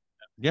tickets.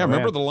 Yeah.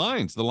 Remember the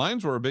lines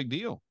were a big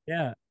deal.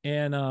 Yeah.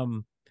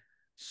 And,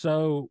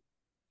 so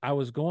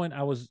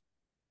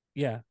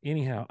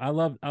anyhow, I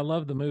love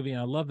the movie,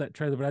 and I love that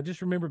trailer, but I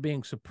just remember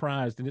being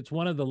surprised. And it's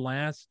one of the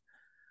last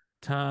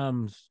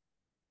times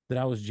that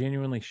I was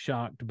genuinely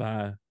shocked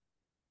by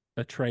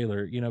a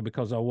trailer,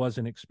 because I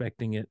wasn't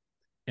expecting it.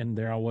 And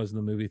there I was in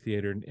the movie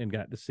theater and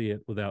got to see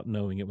it without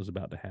knowing it was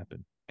about to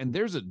happen. And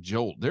there's a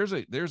jolt. There's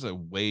a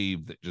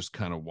wave that just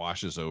kind of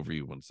washes over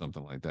you when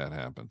something like that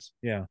happens.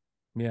 Yeah.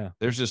 Yeah.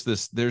 There's just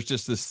this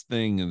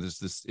thing, and it's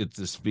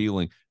this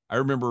feeling. I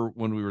remember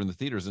when we were in the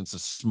theaters, and it's a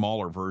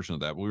smaller version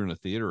of that. We were in a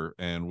theater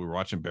and we were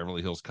watching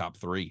Beverly Hills Cop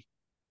 3.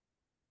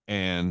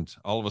 And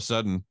all of a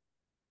sudden,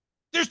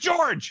 there's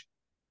George.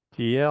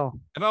 TL.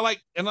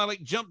 And I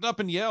jumped up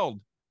and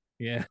yelled.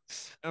 Yes.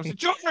 And I was like,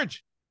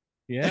 George.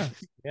 Yeah.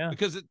 Yeah.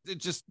 Because it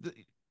just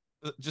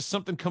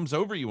something comes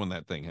over you when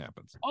that thing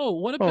happens. Oh,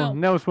 what about?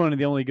 that was one of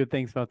the only good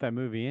things about that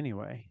movie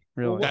anyway.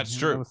 Really. That's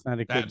true. That was not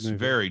a good movie.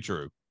 Very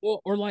true.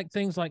 Or like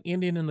things like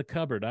Indian in the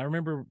Cupboard. I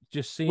remember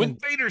just seeing when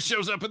Vader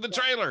shows up in the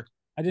trailer.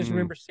 I just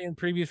remember seeing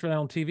previews for that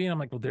on TV, and I'm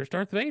like, well, there's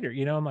Darth Vader.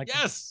 I'm like,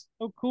 yes,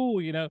 so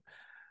cool.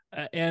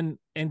 And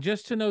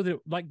just to know that,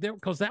 like, there,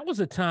 because that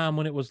was a time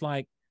when it was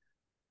like,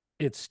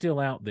 it's still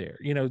out there.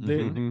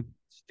 They're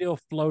still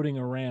floating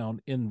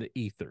around in the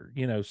ether.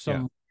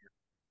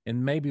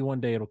 And maybe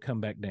one day it'll come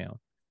back down.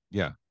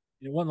 Yeah.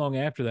 It wasn't long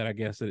after that, I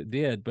guess, that it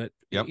did. But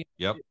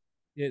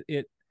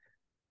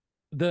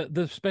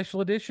the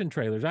special edition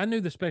trailers, I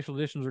knew the special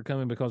editions were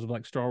coming because of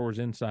like Star Wars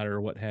Insider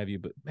or what have you.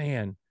 But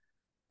man,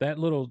 that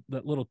little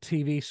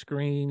TV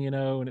screen,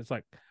 and it's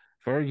like,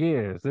 for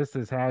years, this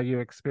is how you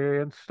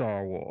experience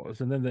Star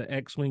Wars. And then the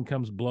X-Wing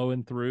comes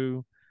blowing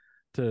through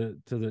to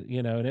the,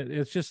 and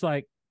it's just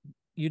like,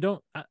 you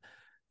don't.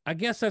 I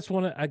guess that's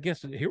well,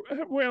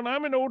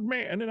 I'm an old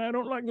man and I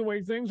don't like the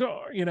way things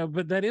are,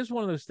 but that is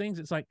one of those things.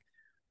 It's like,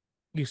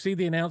 you see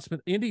the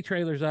announcement, indie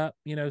trailer's up,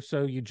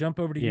 so you jump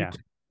over to YouTube.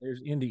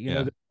 There's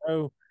indie,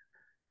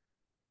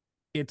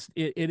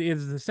 it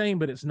is the same,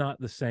 but it's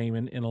not the same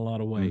in a lot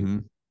of ways.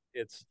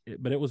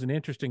 But it was an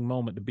interesting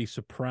moment to be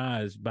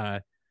surprised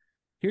by,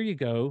 here you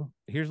go.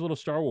 Here's a little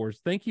Star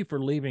Wars. Thank you for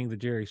leaving the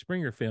Jerry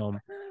Springer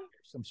film.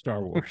 Here's some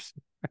Star Wars.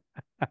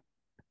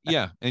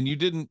 Yeah, and you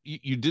didn't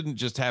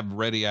just have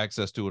ready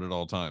access to it at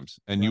all times,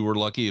 and you were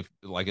lucky if,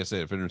 like I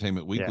said, if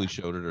Entertainment Weekly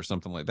showed it or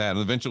something like that. And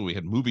eventually we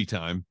had Movie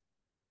Time,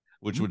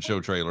 which would show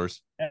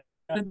trailers.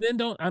 And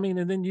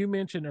then you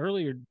mentioned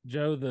earlier,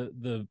 Joe,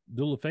 the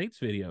Duel of Fates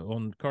video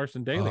on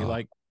Carson Daly.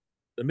 Like,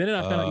 the minute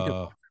I found out you could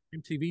watch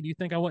MTV, do you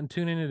think I wasn't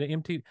tuning into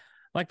MTV?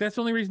 Like that's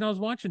the only reason I was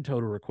watching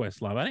Total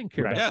Request Live. I didn't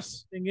care about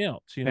anything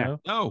else, you know.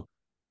 No.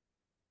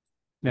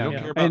 No. You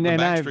don't care about the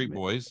Backstreet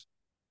Boys.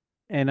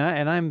 And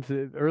I'm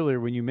earlier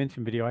when you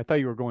mentioned video, I thought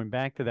you were going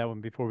back to that one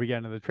before we got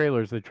into the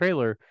trailers. The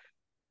trailer,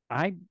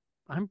 I'm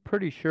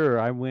pretty sure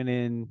I went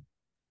in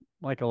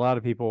like a lot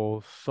of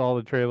people, saw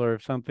the trailer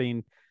of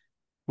something,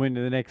 went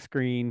to the next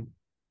screen,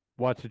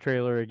 watched the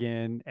trailer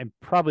again, and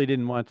probably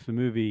didn't watch the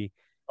movie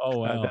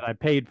that I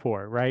paid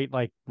for, right?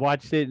 Like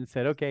watched it and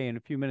said, okay, in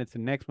a few minutes the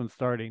next one's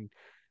starting.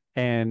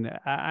 And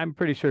I'm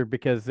pretty sure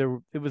because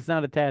it was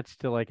not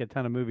attached to like a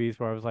ton of movies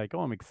where I was like, oh,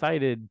 I'm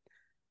excited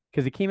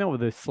because it came out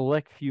with a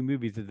select few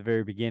movies at the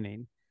very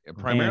beginning. Yeah,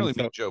 primarily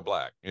Meet Joe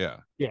Black. Yeah.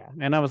 Yeah.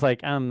 And I was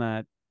like, I'm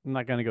not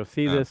going to go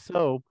see this.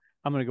 So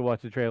I'm going to go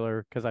watch the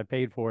trailer because I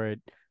paid for it.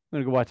 I'm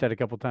going to go watch that a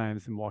couple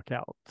times and walk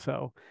out.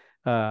 So,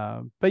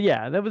 but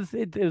yeah, that was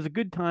it. It was a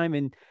good time.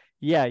 And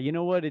yeah, you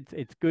know what?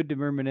 It's good to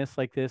reminisce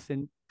like this.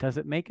 And does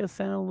it make us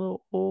sound a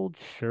little old?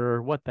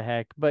 Sure. What the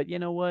heck? But you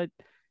know what?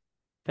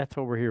 That's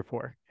what we're here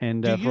for.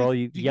 And for all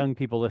you young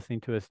people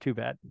listening to us, too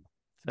bad.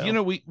 So. You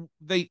know,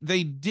 they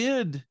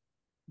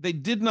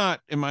did not,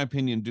 in my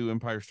opinion, do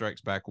Empire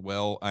Strikes Back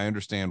well. I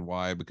understand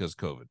why, because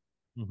COVID.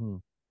 Mm-hmm.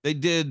 They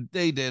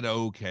did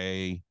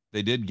okay.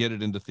 They did get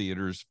it into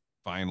theaters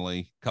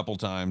finally a couple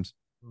times.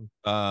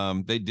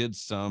 They did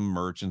some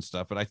merch and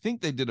stuff, but I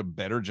think they did a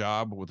better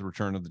job with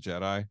Return of the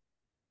Jedi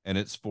and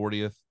its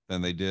 40th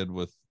than they did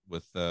with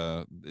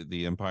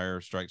the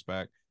Empire Strikes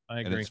Back.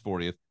 I agree. And its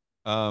 40th.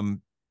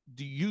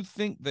 Do you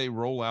think they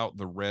roll out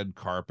the red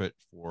carpet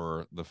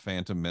for the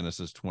Phantom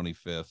Menace's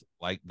 25th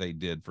like they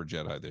did for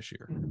Jedi this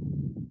year?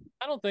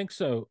 I don't think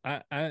so.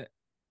 Are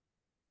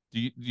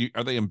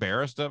they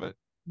embarrassed of it?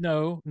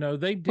 No,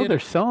 they did. Well, they're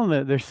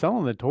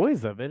selling the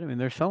toys of it. I mean,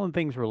 they're selling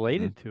things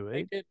related to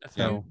it. They did, a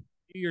few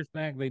years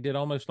back, they did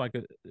almost like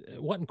it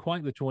wasn't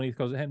quite the 20th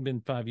because it hadn't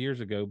been 5 years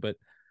ago, but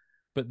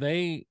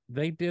they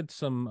did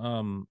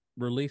some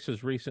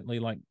releases recently,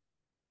 like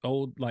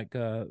old, like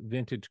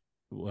vintage,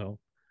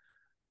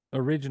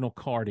 original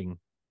carding,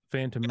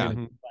 Phantom Menace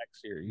Black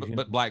Series.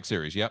 But Black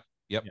Series, yep.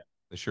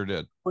 They sure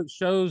did. It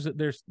shows that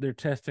they're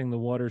testing the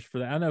waters for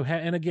that. I know,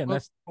 and again,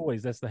 that's the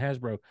toys, that's the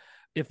Hasbro.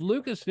 If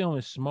Lucasfilm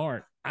is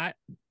smart, I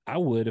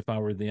would if I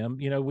were them.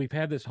 You know, we've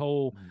had this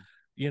whole,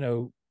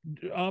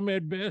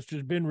 Ahmed Best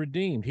has been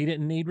redeemed. He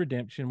didn't need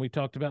redemption. We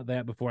talked about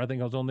that before. I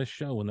think I was on this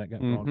show when that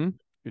got brought.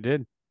 You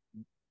did.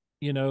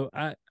 You know,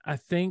 I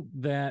think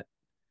that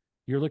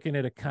you're looking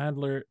at a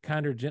kinder,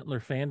 gentler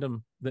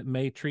fandom that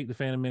may treat the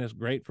Phantom Menace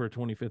great for a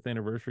 25th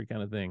anniversary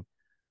kind of thing.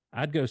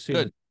 I'd go see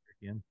it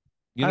again.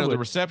 You know, the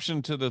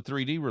reception to the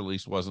 3D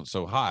release wasn't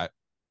so hot.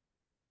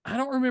 I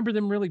don't remember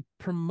them really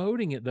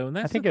promoting it though, and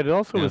I think it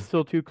also was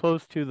still too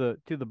close to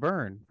the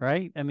burn,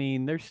 right? I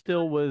mean, there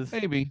still was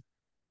maybe.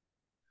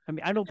 I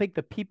mean, I don't think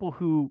the people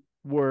who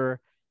were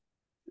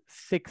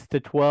 6 to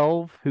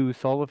 12 who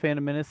saw the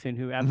Phantom Menace and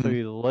who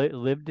absolutely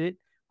lived it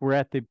were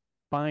at the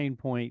buying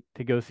point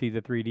to go see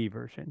the 3D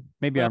version.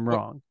 Maybe I'm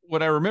wrong.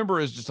 What I remember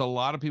is just a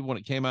lot of people, when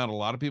it came out, a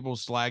lot of people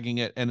slagging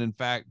it. And in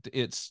fact,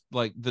 it's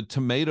like the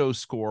tomato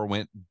score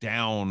went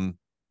down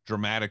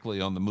dramatically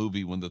on the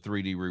movie when the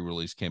 3D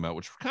re-release came out,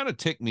 which kind of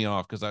ticked me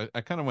off because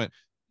I kind of went,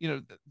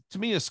 to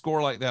me, a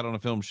score like that on a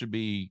film should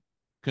be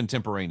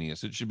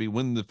contemporaneous. It should be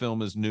when the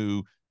film is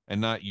new and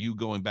not you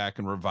going back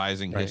and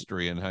revising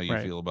history and how you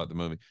feel about the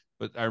movie.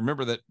 But I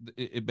remember that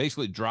it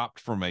basically dropped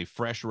from a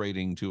fresh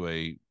rating to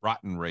a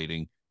rotten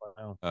rating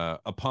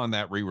upon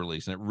that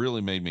re-release, and it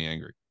really made me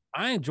angry.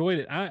 I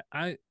enjoyed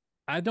it.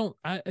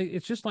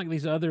 It's just like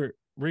these other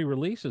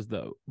re-releases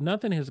though.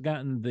 Nothing has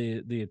gotten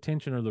the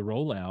attention or the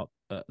rollout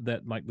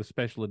that like the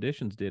special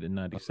editions did in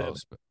 97.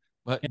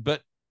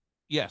 But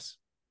yes.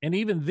 And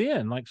even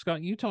then, like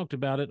Scott, you talked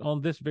about it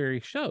on this very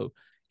show.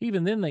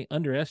 Even then they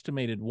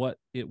underestimated what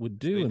it would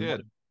do and what it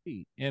would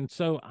be. And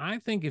so I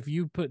think if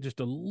you put just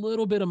a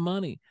little bit of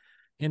money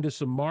into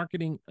some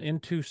marketing,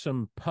 into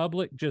some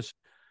public, just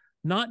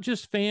not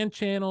just fan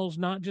channels,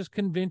 not just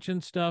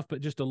convention stuff,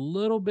 but just a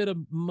little bit of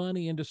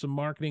money into some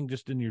marketing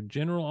just in your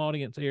general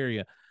audience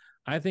area,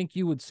 I think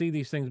you would see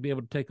these things be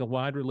able to take a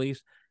wide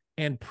release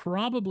and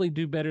probably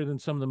do better than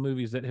some of the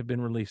movies that have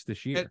been released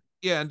this year.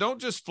 And don't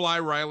just fly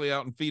Riley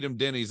out and feed him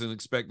Denny's and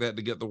expect that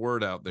to get the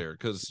word out there,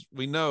 because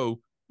we know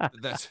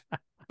that's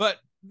but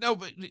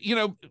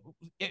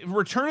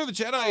Return of the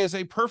Jedi is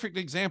a perfect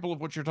example of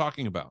what you're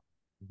talking about.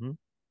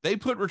 They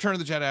put Return of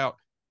the Jedi out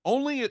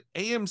only at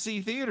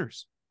AMC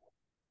theaters.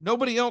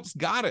 Nobody else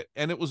got it,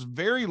 and it was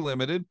very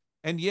limited,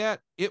 and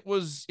yet it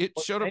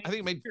showed up. I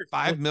think it made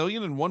 $5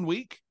 million in 1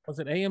 week. Was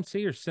it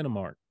AMC or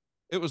Cinemark?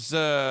 It was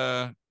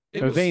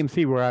it was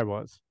AMC where I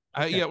was.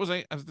 Yeah, it was.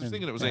 I was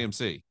thinking it was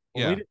AMC.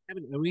 Yeah,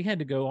 we had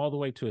to go all the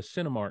way to a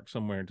Cinemark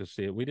somewhere to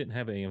see it. We didn't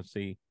have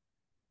AMC.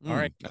 All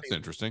right, that's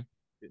interesting.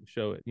 Didn't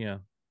show it. Yeah.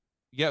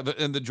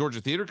 And the Georgia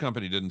Theater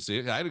Company didn't see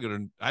it. I had to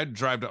go I'd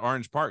drive to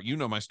Orange Park. You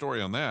know my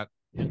story on that.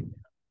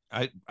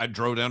 I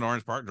drove down to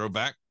Orange Park, drove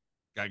back,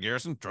 got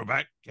Garrison, drove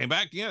back, came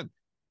back again.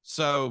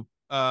 So,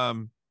 but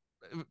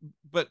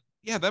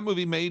yeah, that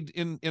movie made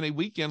in a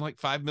weekend like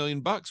 $5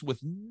 million with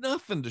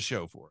nothing to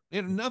show for it,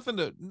 and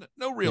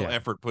no real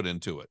effort put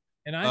into it,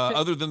 and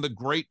other than the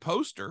great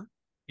poster.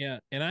 Yeah,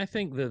 and I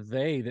think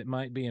that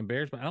might be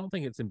embarrassed, but I don't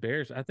think it's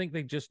embarrassed. I think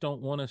they just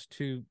don't want us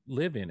to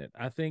live in it.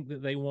 I think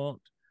they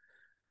want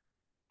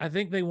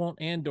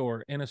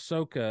Andor and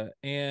Ahsoka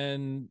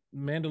and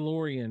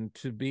Mandalorian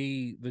to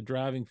be the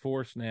driving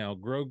force now,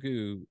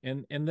 Grogu,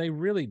 and they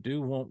really do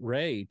want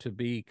Rey to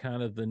be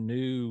kind of the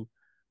new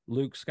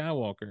Luke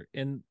Skywalker.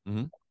 And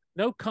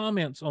no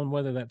comments on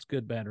whether that's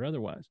good, bad, or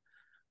otherwise.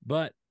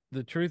 But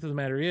the truth of the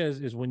matter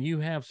is when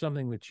you have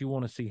something that you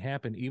want to see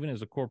happen, even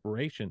as a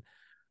corporation,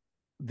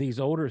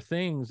 these older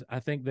things, I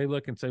think they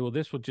look and say, well,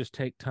 this would just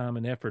take time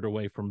and effort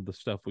away from the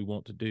stuff we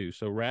want to do.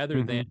 So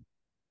rather than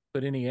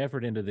put any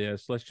effort into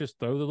this, let's just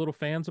throw the little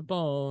fans a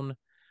bone.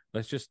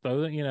 Let's just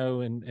throw it,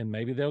 and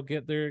maybe they'll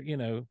get their,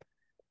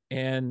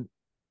 and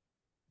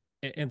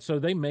so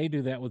they may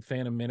do that with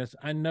Phantom Menace.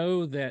 I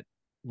know that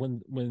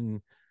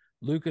when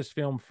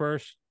Lucasfilm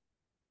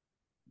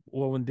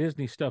when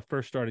Disney stuff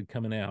first started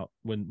coming out,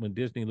 when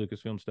Disney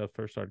Lucasfilm stuff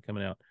first started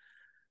coming out,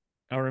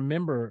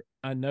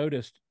 I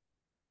noticed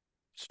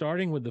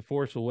starting with The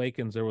Force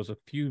Awakens, there was a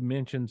few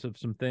mentions of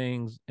some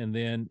things, and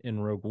then in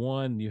Rogue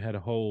One, you had a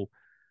whole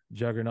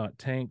Juggernaut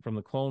tank from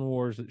the Clone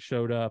Wars that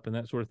showed up and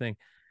that sort of thing.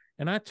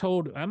 And I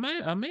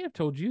may have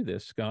told you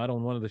this, Scott,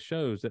 on one of the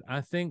shows, that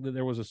I think that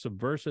there was a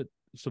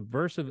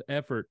subversive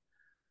effort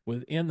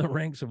within the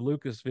ranks of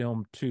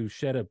Lucasfilm to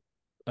shed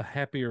a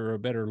happier or a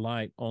better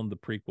light on the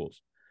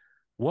prequels.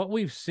 What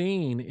we've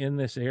seen in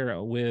this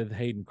era with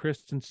Hayden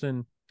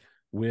Christensen,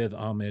 with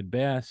Ahmed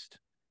Best,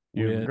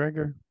 with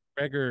Gregor,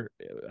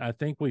 I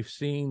think we've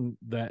seen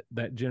that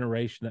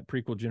generation, that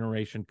prequel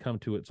generation, come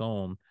to its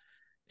own,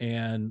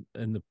 and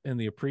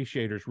the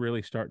appreciators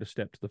really start to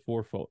step to the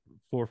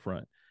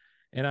forefront.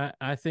 And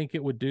I think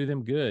it would do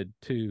them good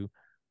to.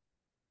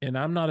 And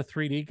I'm not a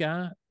 3D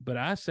guy, but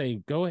I say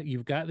go ahead.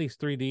 You've got these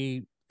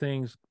 3D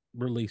things,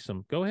 release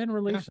them. Go ahead and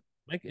release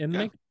them,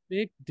 make a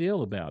big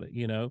deal about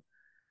it.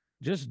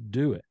 Just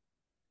do it.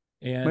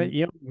 And but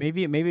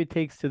maybe it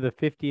takes to the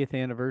 50th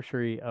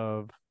anniversary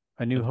of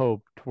A New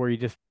Hope to where you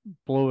just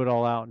blow it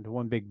all out into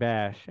one big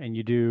bash, and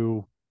you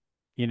do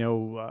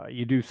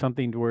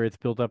something to where it's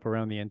built up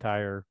around the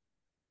entire,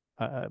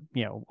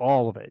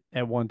 all of it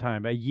at one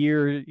time. A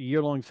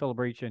year-long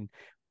celebration.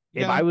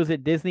 If I was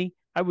at Disney,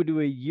 I would do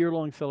a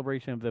year-long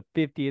celebration of the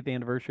 50th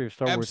anniversary of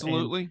Star Wars.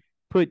 Absolutely. And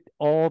put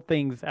all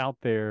things out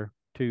there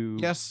to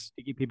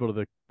get people to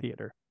the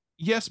theater.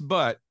 Yes,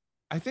 but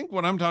I think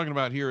what I'm talking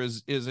about here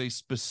is a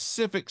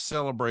specific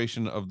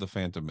celebration of the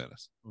Phantom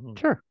Menace.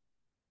 Sure.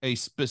 A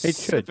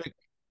specific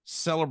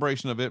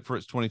celebration of it for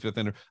its 25th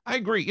anniversary. I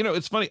agree.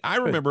 It's funny. I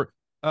remember,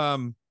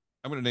 I'm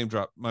going to name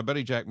drop my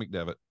buddy Jack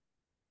McDevitt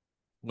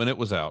when it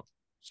was out.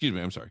 Excuse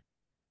me. I'm sorry.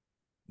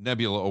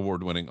 Nebula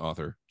award-winning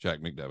author Jack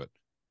McDevitt.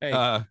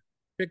 Hey,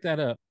 pick that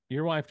up.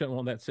 Your wife doesn't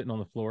want that sitting on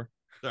the floor.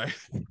 Sorry.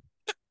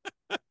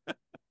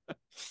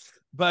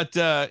 But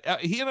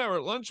he and I were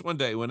at lunch one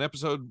day when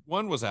episode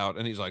 1 was out,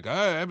 and he's like,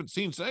 I haven't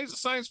seen. He's a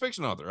science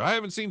fiction author. I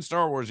haven't seen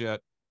Star Wars yet.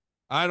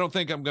 I don't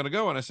think I'm going to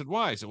go. And I said,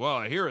 why? He said, well,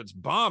 I hear it's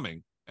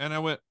bombing. And I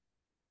went,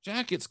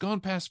 Jack, it's gone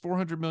past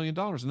 $400 million.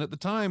 And at the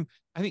time,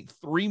 I think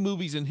 3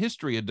 movies in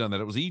history had done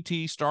that. It was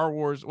E.T., Star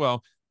Wars.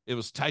 Well, it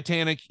was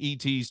Titanic,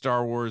 E.T.,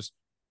 Star Wars.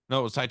 No,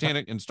 it was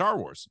Titanic and Star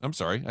Wars. I'm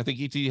sorry. I think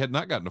E.T. had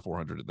not gotten to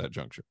 400 at that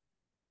juncture.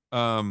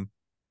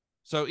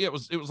 So yeah, it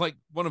was like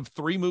one of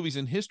 3 movies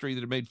in history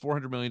that had made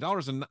 $400 million.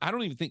 And I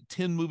don't even think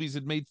 10 movies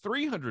had made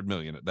 $300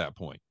 million at that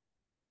point.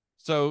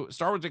 So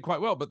Star Wars did quite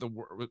well, but the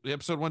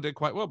episode 1 did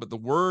quite well. But the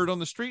word on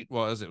the street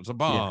was it was a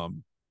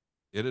bomb.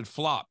 Yeah. It had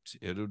flopped.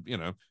 It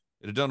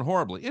had done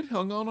horribly. It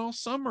hung on all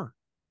summer.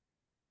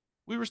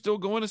 We were still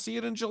going to see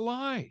it in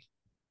July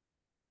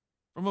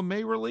from a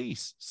May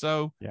release.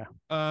 So,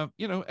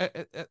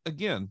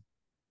 again,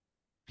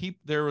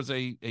 there was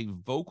a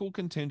vocal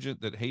contingent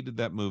that hated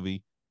that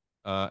movie.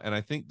 And I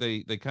think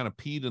they kind of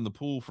peed in the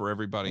pool for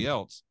everybody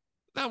else.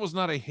 That was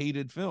not a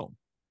hated film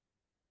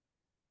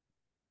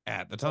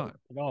at the time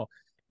at all.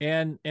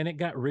 And it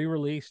got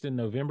re-released in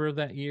November of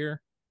that year.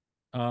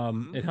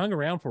 It hung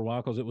around for a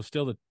while because it was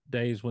still the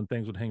days when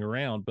things would hang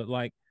around, but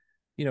it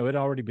had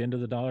already been to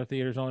the dollar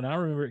theaters on. I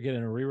remember it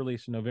getting a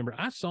re-release in November.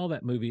 I saw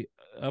that movie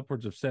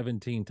upwards of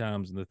 17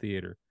 times in the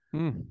theater.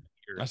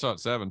 I saw it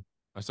 7.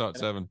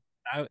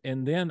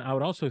 And then I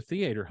would also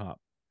theater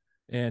hop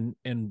and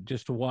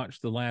just to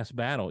watch the last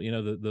battle,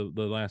 the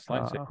last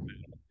lightsaber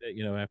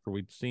battle, after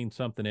we'd seen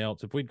something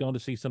else. If we'd gone to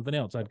see something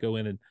else, I'd go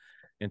in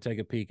and take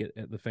a peek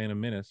at the Phantom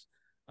Menace.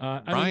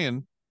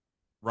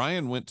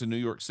 Ryan went to New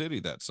York City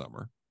that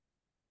summer,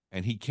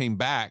 and he came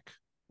back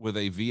with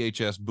a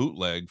VHS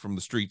bootleg from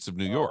the streets of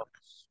New York.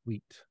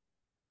 Sweet.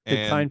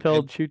 Did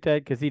Seinfeld shoot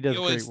that? Because he does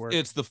great work.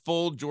 It's the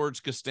full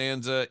George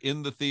Costanza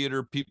in the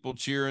theater, people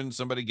cheering,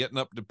 somebody getting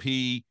up to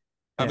pee.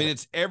 I mean,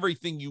 it's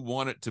everything you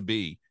want it to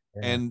be.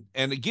 Yeah.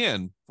 And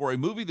again, for a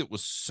movie that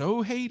was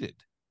so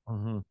hated,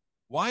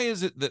 why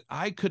is it that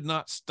I could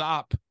not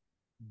stop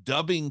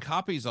dubbing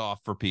copies off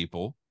for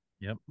people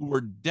who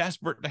were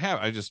desperate to have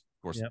it. I just,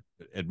 of course,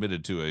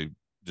 admitted to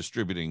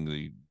distributing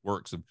the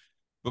works of,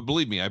 but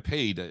believe me, I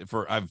paid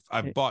for.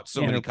 I've bought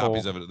so many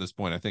copies of it at this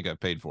point. I think I've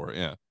paid for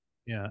it.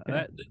 Yeah.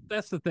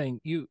 That's the thing.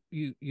 You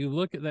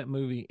look at that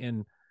movie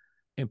and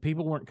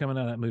people weren't coming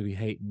out of that movie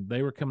hating.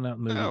 They were coming out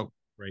of the movie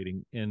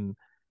rating,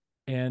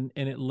 and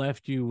it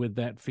left you with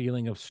that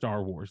feeling of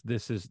Star Wars.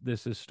 This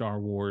is Star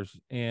Wars,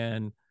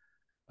 and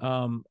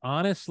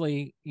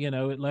honestly,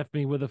 it left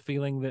me with a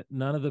feeling that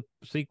none of the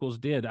sequels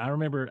did. I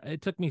remember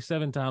it took me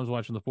 7 times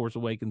watching The Force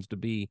Awakens to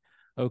be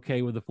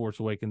okay with The Force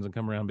Awakens and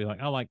come around and be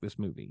like, I like this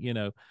movie,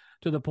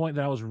 to the point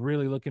that I was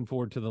really looking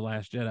forward to The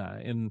Last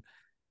Jedi,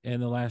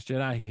 and The Last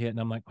Jedi hit, and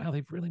I'm like, wow,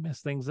 they've really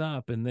messed things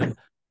up. And then,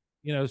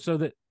 so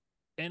that,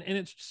 and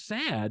it's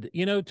sad,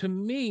 to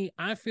me,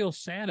 I feel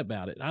sad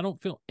about it. I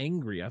don't feel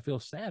angry. I feel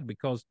sad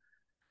because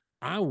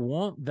I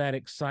want that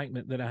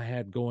excitement that I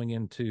had going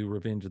into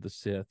Revenge of the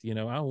Sith.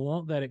 I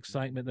want that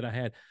excitement that I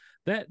had.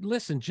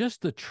 Listen,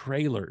 just the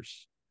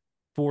trailers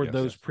for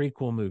those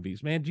prequel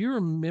movies, man. Do you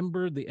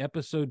remember the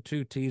episode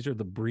 2 teaser,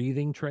 the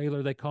breathing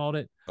trailer, they called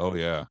it? Oh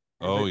yeah.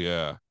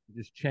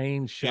 Just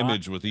change shot.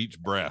 Image with each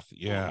breath.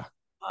 Yeah.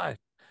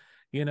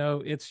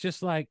 It's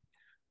just like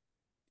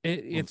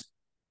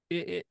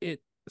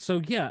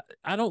so yeah,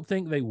 I don't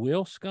think they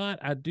will, Scott.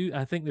 I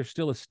think there's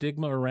still a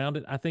stigma around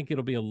it. I think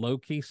it'll be a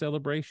low-key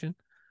celebration.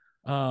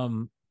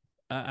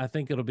 I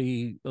think it'll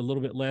be a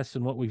little bit less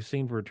than what we've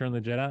seen for Return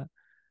of the Jedi,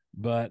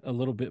 but a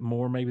little bit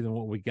more maybe than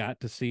what we got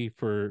to see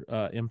for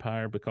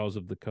Empire because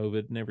of the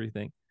COVID and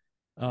everything.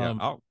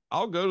 I'll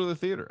go to the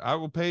theater. I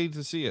will pay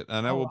to see it,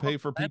 and I will pay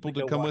for people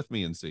to come with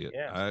me and see it.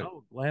 Yeah,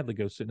 I'll gladly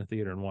go sit in the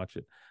theater and watch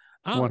it.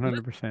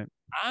 100%.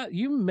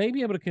 You may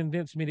be able to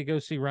convince me to go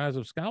see Rise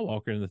of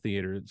Skywalker in the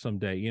theater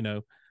someday.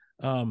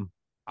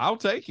 I'll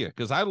take you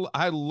because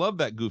I love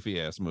that goofy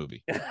ass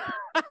movie.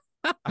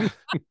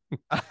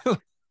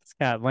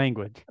 Scott,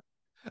 language.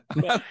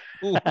 I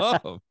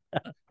love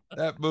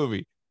that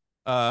movie.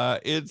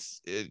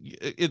 It's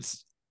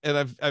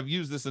and I've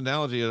used this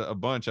analogy a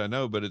bunch, I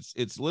know, but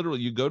it's literally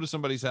you go to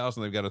somebody's house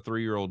and they've got a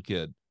 3-year-old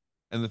kid,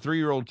 and the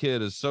 3-year-old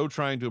kid is so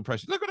trying to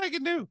impress you. Look what I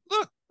can do.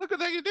 Look what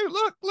they can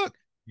do. Look.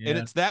 Yeah. And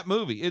it's that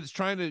movie. It's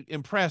trying to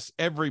impress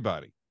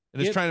everybody,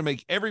 and it's trying to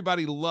make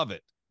everybody love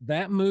it.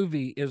 That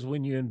movie is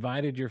when you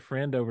invited your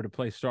friend over to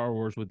play Star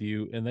Wars with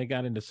you, and they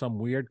got into some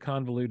weird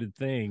convoluted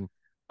thing,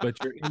 but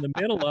you're in the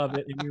middle of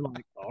it, and you're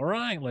like, all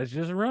right, let's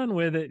just run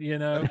with it,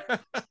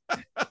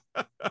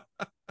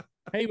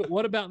 Hey, but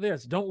what about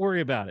this? Don't worry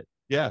about it.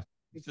 Yeah,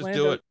 just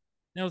do it.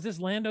 Now, is this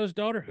Lando's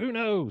daughter? Who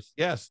knows?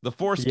 Yes, the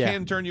Force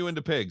can turn you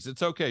into pigs.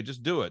 It's okay.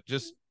 Just do it.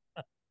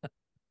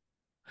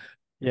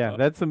 Yeah,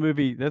 that's the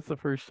movie. That's the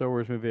first Star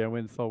Wars movie I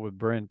went and saw with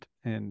Brent,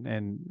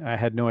 and I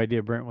had no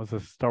idea Brent was a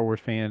Star Wars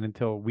fan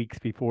until weeks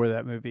before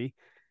that movie,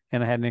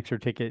 and I had an extra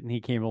ticket, and he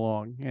came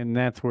along, and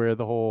that's where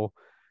the whole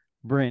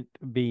Brent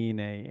being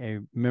a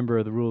member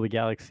of the Rule of the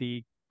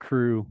Galaxy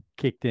crew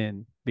kicked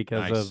in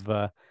because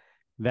of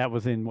that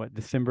was in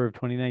December of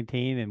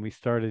 2019, and we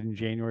started in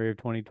January of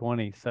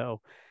 2020.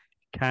 So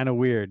kind of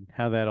weird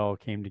how that all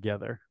came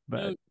together.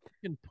 But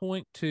you can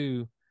point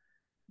to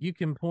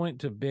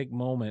big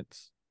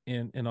moments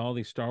in all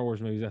these Star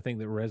Wars movies, I think,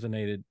 that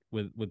resonated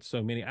with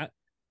so many.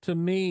 To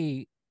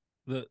me,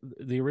 the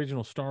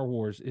original Star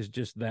Wars is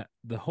just that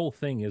the whole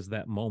thing is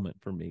that moment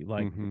for me.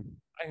 Like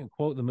I can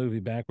quote the movie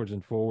backwards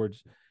and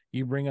forwards.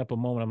 You bring up a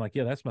moment, I'm like,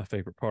 yeah, that's my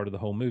favorite part of the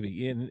whole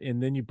movie.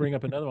 And then you bring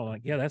up another one, I'm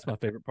like, yeah, that's my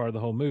favorite part of the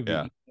whole movie.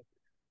 Yeah.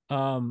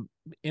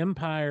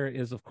 Empire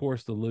is, of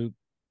course, the Luke,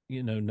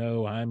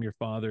 no, I'm your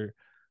father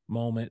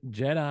moment.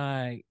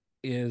 Jedi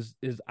is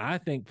I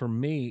think for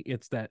me,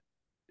 it's the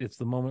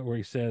moment where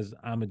he says,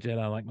 I'm a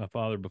Jedi like my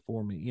father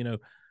before me,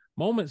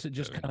 moments that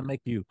just kind of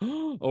make you,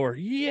 or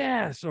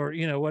yes, or,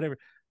 whatever.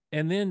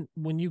 And then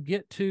when you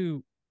get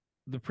to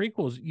the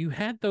prequels, you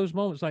had those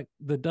moments like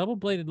the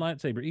double-bladed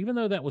lightsaber, even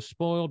though that was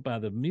spoiled by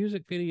the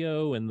music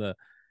video and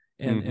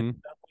and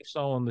stuff we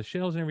saw on the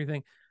shelves and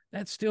everything,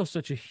 that's still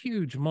such a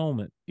huge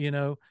moment.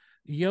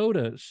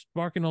 Yoda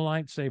sparking a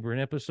lightsaber in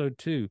episode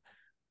 2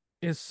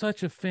 is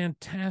such a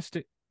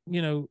fantastic,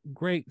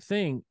 great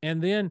thing.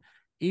 And then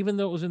even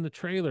though it was in the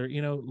trailer,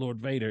 Lord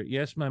Vader,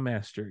 yes, my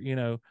master,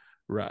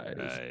 rise.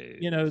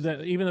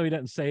 That even though he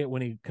doesn't say it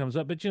when he comes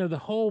up, but the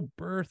whole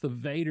birth of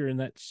Vader in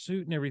that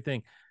suit and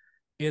everything,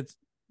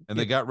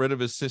 they got rid of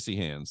his sissy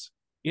hands.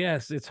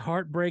 Yes, it's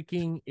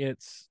heartbreaking.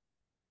 It's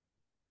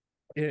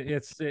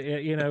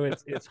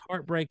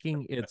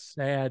heartbreaking. It's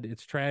sad.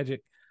 It's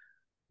tragic,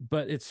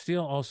 but it's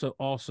still also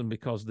awesome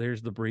because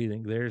there's the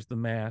breathing, there's the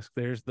mask,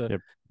 there's the,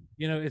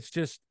 it's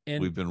just,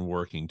 and we've been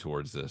working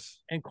towards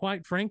this. And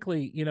quite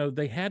frankly,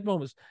 they had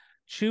moments.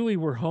 Chewie,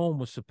 we're home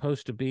was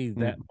supposed to be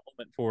that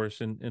moment for us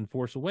in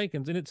Force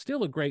Awakens, and it's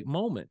still a great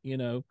moment.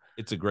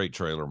 It's a great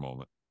trailer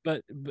moment.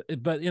 But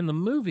in the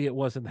movie, it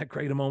wasn't that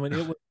great a moment.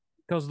 It was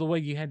because of the way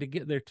you had to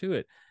get there to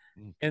it,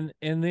 and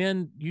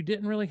then you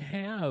didn't really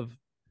have.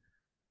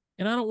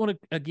 And I don't want to.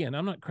 Again,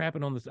 I'm not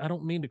crapping on this. I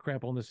don't mean to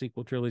crap on the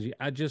sequel trilogy.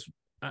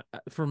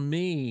 For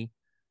me,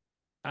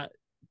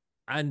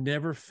 I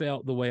never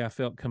felt the way I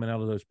felt coming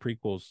out of those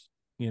prequels,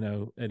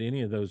 at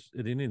any of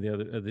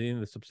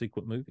the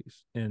subsequent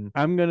movies. And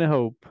I'm gonna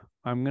hope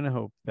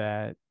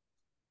that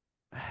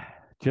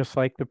just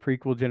like the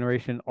prequel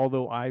generation,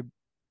 although I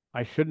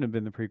shouldn't have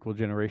been the prequel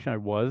generation, I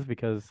was,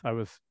 because I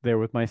was there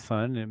with my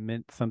son and it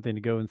meant something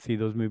to go and see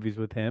those movies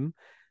with him.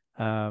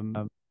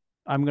 I'm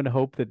gonna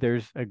hope that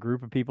there's a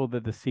group of people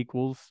that the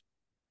sequels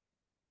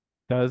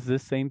does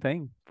this same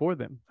thing for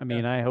them. I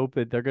mean, I hope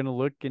that they're gonna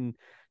look in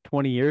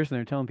 20 years and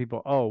they're telling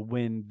people, oh,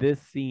 when this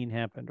scene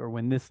happened or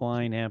when this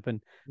line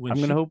happened. When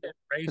I'm gonna hope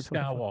Ray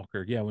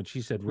Skywalker, when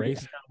she said Ray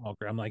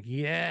Skywalker, I'm like,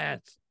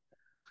 yes.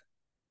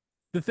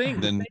 The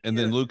thing, and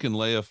then Luke and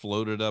Leia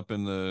floated up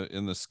in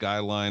the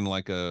skyline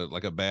like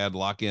a bad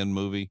lock-in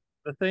movie.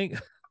 The thing,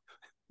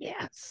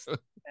 yes.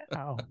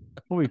 Oh, what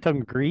were we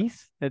talking?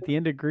 Grease at the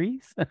end of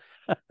Grease?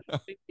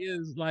 It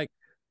is like,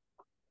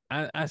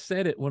 I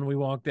said it when we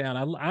walked down.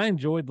 I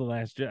enjoyed the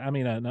last. I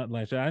mean, not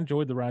last. I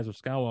enjoyed the Rise of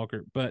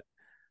Skywalker, but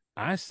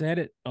I said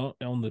it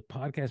on the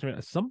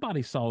podcast.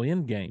 Somebody saw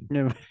Endgame.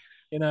 No.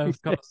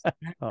 Because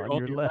on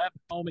your left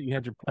moment, you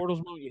had your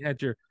portals moment, you had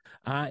your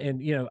I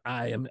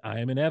am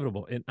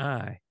inevitable, and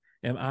I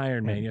am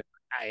Iron Man.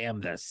 I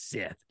am the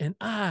Sith, and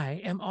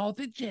I am all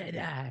the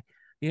Jedi.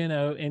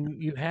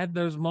 And you had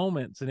those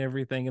moments and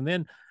everything, and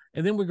then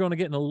we're going to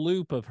get in a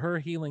loop of her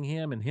healing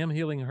him and him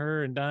healing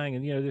her and dying,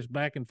 and this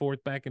back and forth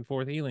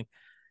healing.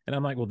 And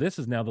I'm like, well, this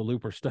is now the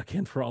loop we're stuck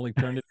in for all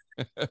eternity.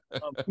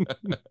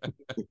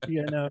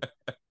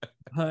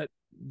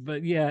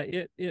 But yeah,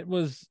 it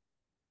was.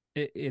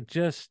 It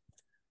just,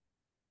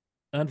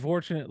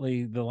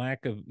 unfortunately, the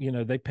lack of,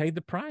 they paid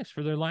the price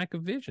for their lack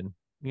of vision.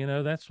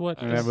 That's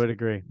what I would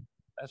agree.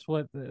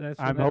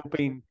 I'm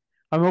hoping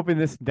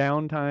this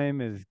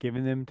downtime is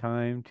giving them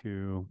time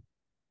to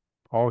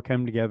all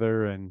come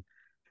together and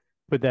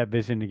put that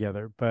vision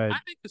together. But I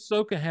think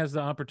Ahsoka has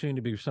the opportunity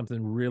to be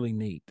something really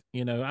neat.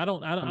 I'm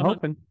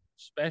hoping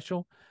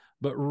special,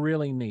 but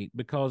really neat,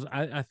 because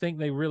I think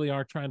they really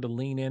are trying to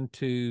lean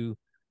into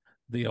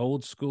the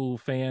old school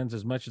fans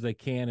as much as they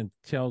can and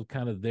tell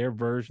kind of their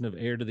version of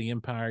Heir to the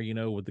Empire,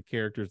 with the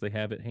characters they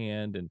have at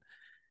hand.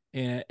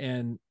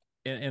 And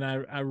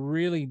I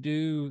really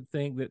do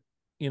think that,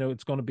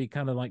 it's going to be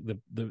kind of like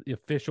the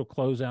official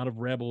closeout of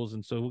Rebels.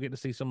 And so we'll get to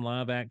see some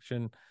live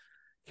action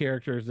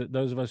characters that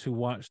those of us who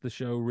watched the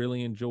show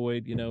really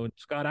enjoyed, and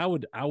Scott, I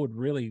would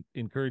really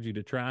encourage you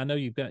to try. I know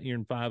you've got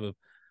year 5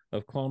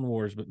 of Clone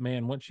Wars, but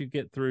man, once you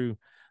get through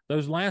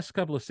those last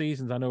couple of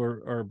seasons, I know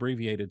are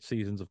abbreviated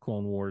seasons of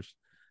Clone Wars.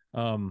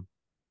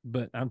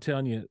 But I'm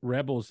telling you,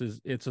 Rebels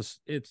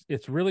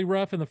it's really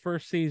rough in the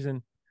first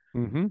season.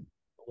 Mm-hmm.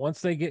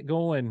 Once they get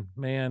going,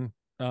 man.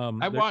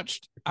 I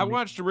watched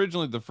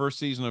originally the first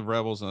season of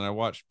Rebels, and I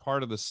watched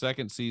part of the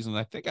second season.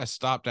 I think I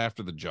stopped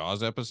after the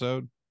Jaws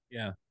episode.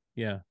 Yeah.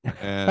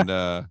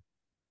 And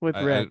with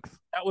Rex.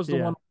 That was the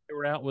one they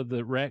were out with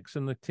the Rex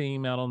and the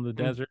team out on the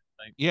desert.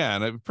 Yeah,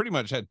 and it pretty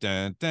much had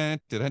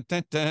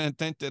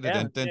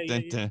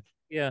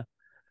yeah.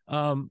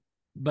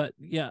 But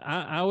yeah,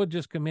 I would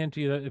just commend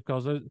to you that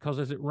because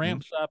as it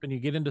ramps up and you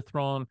get into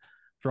Thrawn,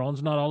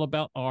 Thrawn's not all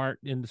about art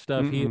and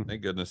stuff.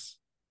 Thank goodness.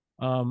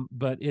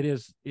 But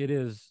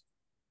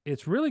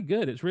it's really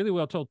good. It's really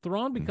well told.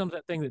 Thrawn becomes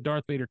that thing that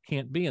Darth Vader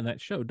can't be in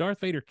that show. Darth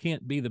Vader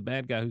can't be the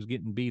bad guy who's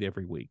getting beat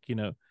every week.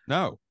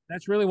 No.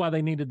 That's really why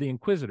they needed the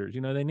Inquisitors.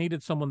 They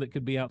needed someone that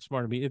could be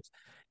outsmarted.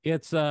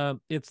 I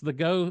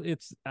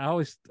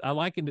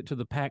likened it to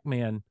the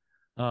Pac-Man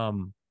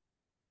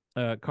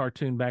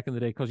cartoon back in the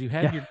day, because you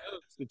had your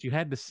ghosts that you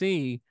had to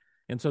see,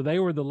 and so they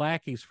were the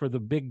lackeys for the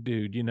big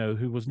dude,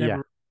 who was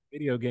never a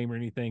video game or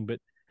anything, but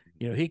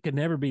he could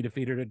never be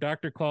defeated. Or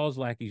Dr. Claw's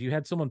lackeys, you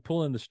had someone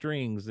pulling the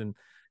strings, and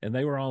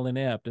they were all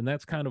inept, and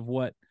that's kind of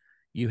what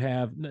you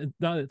have. Not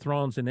that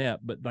Thrawn's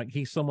inept, but like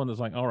he's someone that's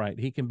like, all right,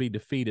 he can be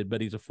defeated,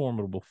 but he's a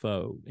formidable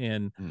foe.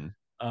 And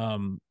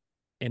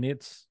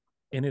it's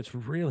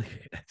really,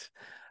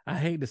 I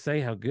hate to say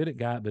how good it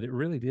got, but it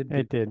really did.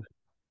 It did.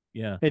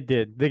 Yeah, it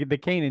did. The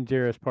Kanan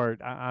Jarrus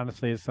part,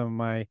 honestly, is some of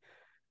my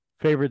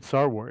favorite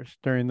Star Wars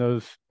during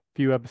those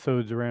few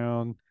episodes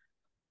around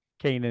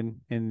Kanan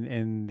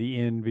and the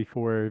end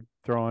before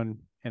Thrawn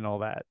and all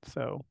that.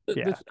 So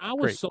yeah, I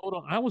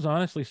was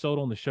honestly sold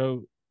on the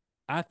show.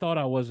 I thought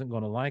I wasn't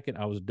going to like it.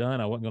 I was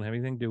done. I wasn't going to have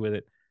anything to do with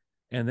it.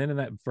 And then in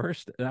that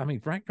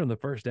right from the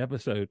first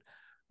episode,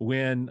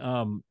 when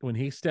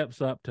he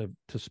steps up to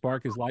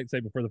spark his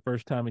lightsaber for the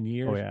first time in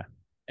years. Oh yeah.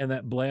 And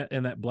that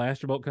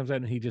blaster bolt comes out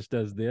and he just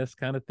does this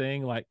kind of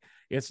thing. Like,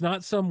 it's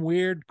not some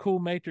weird cool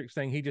Matrix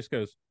thing. He just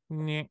goes,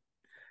 nyeh.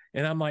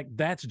 And I'm like,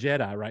 that's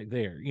Jedi right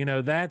there.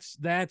 That's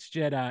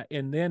Jedi.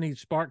 And then he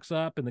sparks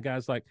up and the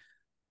guy's like,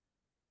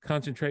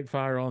 concentrate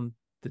fire on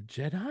the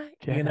Jedi.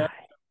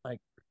 Like,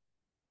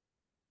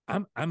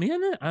 I'm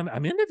in it.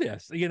 I'm into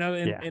this,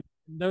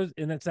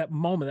 and that's that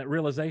moment, that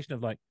realization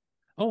of like,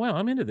 oh wow,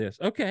 I'm into this.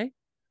 Okay,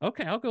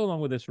 I'll go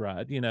along with this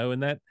ride,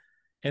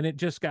 and it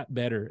just got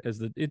better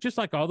it just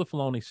like all the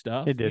Filoni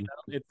stuff. It did.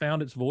 It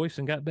found its voice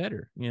and got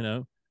better,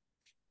 And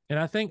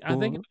I think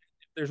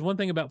if there's one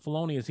thing about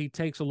Filoni is he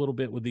takes a little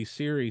bit with these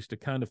series to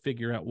kind of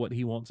figure out what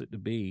he wants it to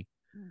be,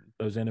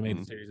 those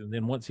animated series, and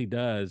then once he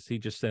does, he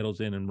just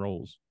settles in and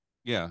rolls.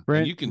 Yeah,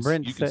 Brent, and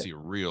you can see a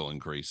real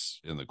increase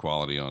in the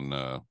quality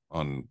on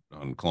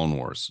Clone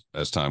Wars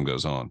as time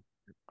goes on.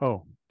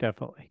 Oh,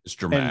 definitely. It's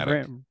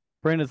dramatic. And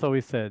Brent has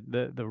always said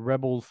the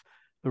Rebel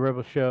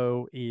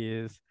show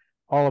is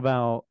all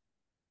about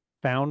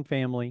found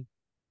family,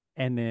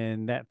 and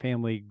then that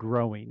family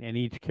growing, and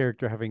each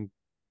character having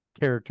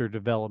character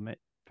development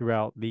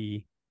throughout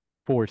the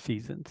 4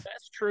 seasons.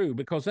 That's true,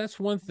 because that's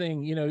one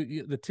thing,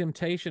 the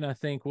temptation I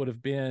think would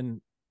have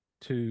been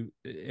to,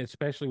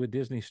 especially with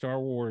Disney Star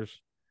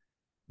Wars,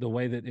 the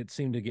way that it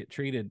seemed to get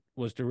treated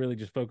was to really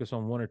just focus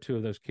on 1 or 2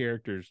 of those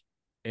characters,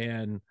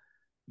 and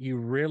you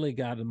really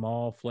got them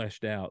all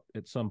fleshed out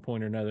at some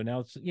point or another. Now,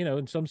 it's,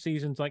 in some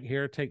seasons, like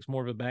Hera takes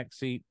more of a back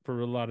seat for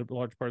a large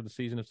part of the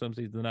season of some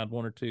seasons than I'd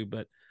 1 or 2,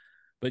 but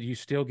you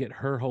still get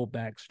her whole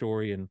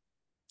backstory and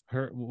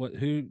her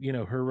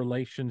her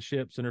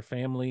relationships and her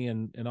family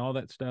and all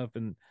that stuff,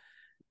 and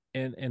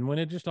when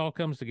it just all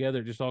comes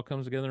together, it just all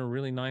comes together in a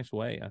really nice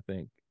way, I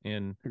think.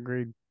 And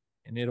agreed.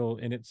 And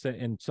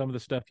and some of the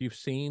stuff you've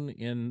seen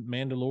in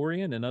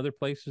Mandalorian and other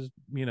places,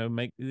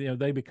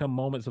 they become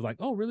moments of like,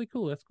 oh, really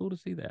cool. That's cool to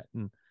see that.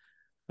 And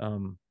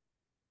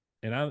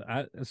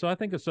so I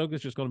think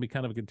Ahsoka's just going to be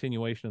kind of a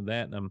continuation of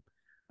that, and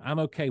I'm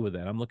okay with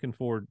that. I'm looking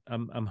forward.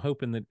 I'm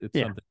hoping that it's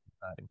something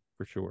exciting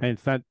for sure. And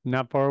it's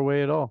not far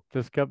away at all.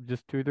 Just 2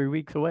 or 3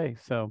 weeks away.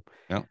 So,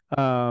 yeah.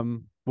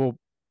 Well,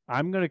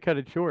 I'm going to cut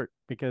it short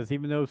because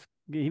even though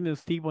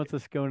Steve wants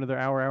us to go another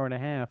hour and a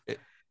half,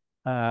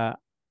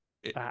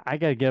 I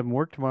got to get him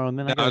work tomorrow, and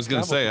then I was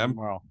going to say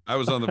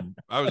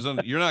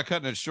you're not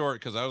cutting it short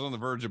because I was on the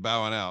verge of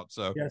bowing out.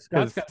 So yeah,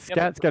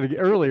 Scott's got to get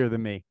earlier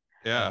than me.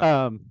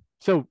 Yeah.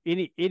 So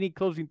any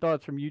closing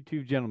thoughts from you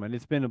two gentlemen?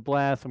 It's been a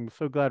blast. I'm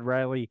so glad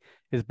Riley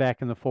is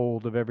back in the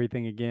fold of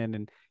everything again,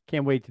 and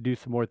can't wait to do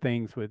some more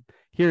things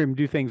hear him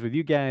do things with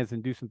you guys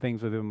and do some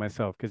things with him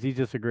myself, because he's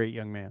just a great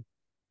young man.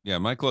 Yeah,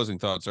 my closing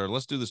thoughts are: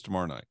 let's do this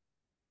tomorrow night.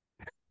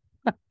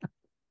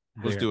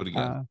 Let's do it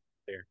again.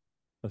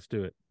 Let's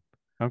do it.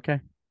 Okay,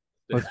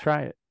 let's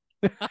try it.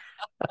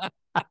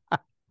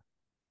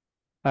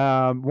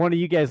 One of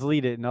you guys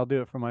lead it, and I'll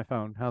do it from my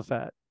phone. How's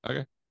that?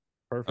 Okay,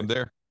 perfect. I'm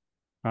there.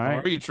 All right.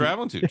 Where are you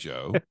traveling to,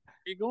 Joe? Where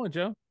are you going,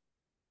 Joe?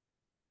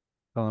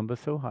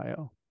 Columbus,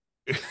 Ohio.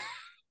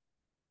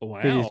 Wow.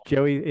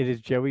 It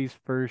is Joey's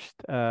first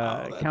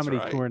comedy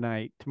tour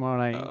night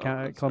tomorrow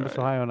night in Columbus,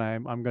 Ohio, and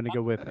I'm going to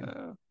go with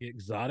him. The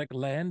exotic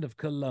land of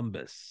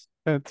Columbus.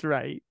 That's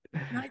right.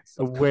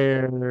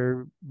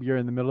 Where you're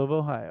in the middle of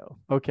Ohio.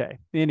 Okay.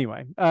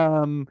 Anyway,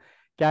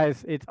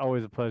 guys, it's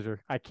always a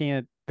pleasure. I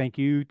can't thank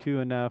you two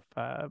enough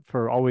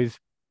for always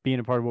being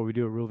a part of what we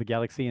do at Rule the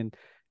Galaxy. And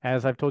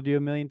as I've told you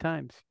a million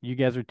times, you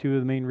guys are 2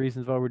 of the main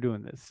reasons why we're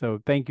doing this. So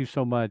thank you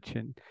so much,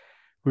 and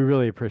we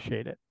really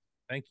appreciate it.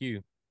 Thank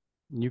you.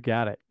 You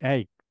got it.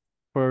 Hey,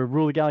 for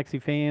Rule the Galaxy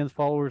fans,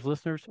 followers,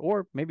 listeners,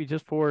 or maybe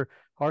just for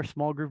our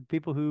small group of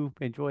people who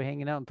enjoy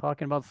hanging out and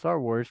talking about Star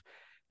Wars,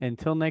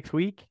 until next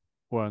week,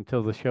 or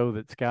until the show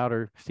that Scott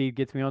or Steve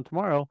gets me on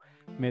tomorrow,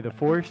 may the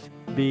Force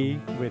be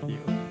with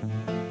you.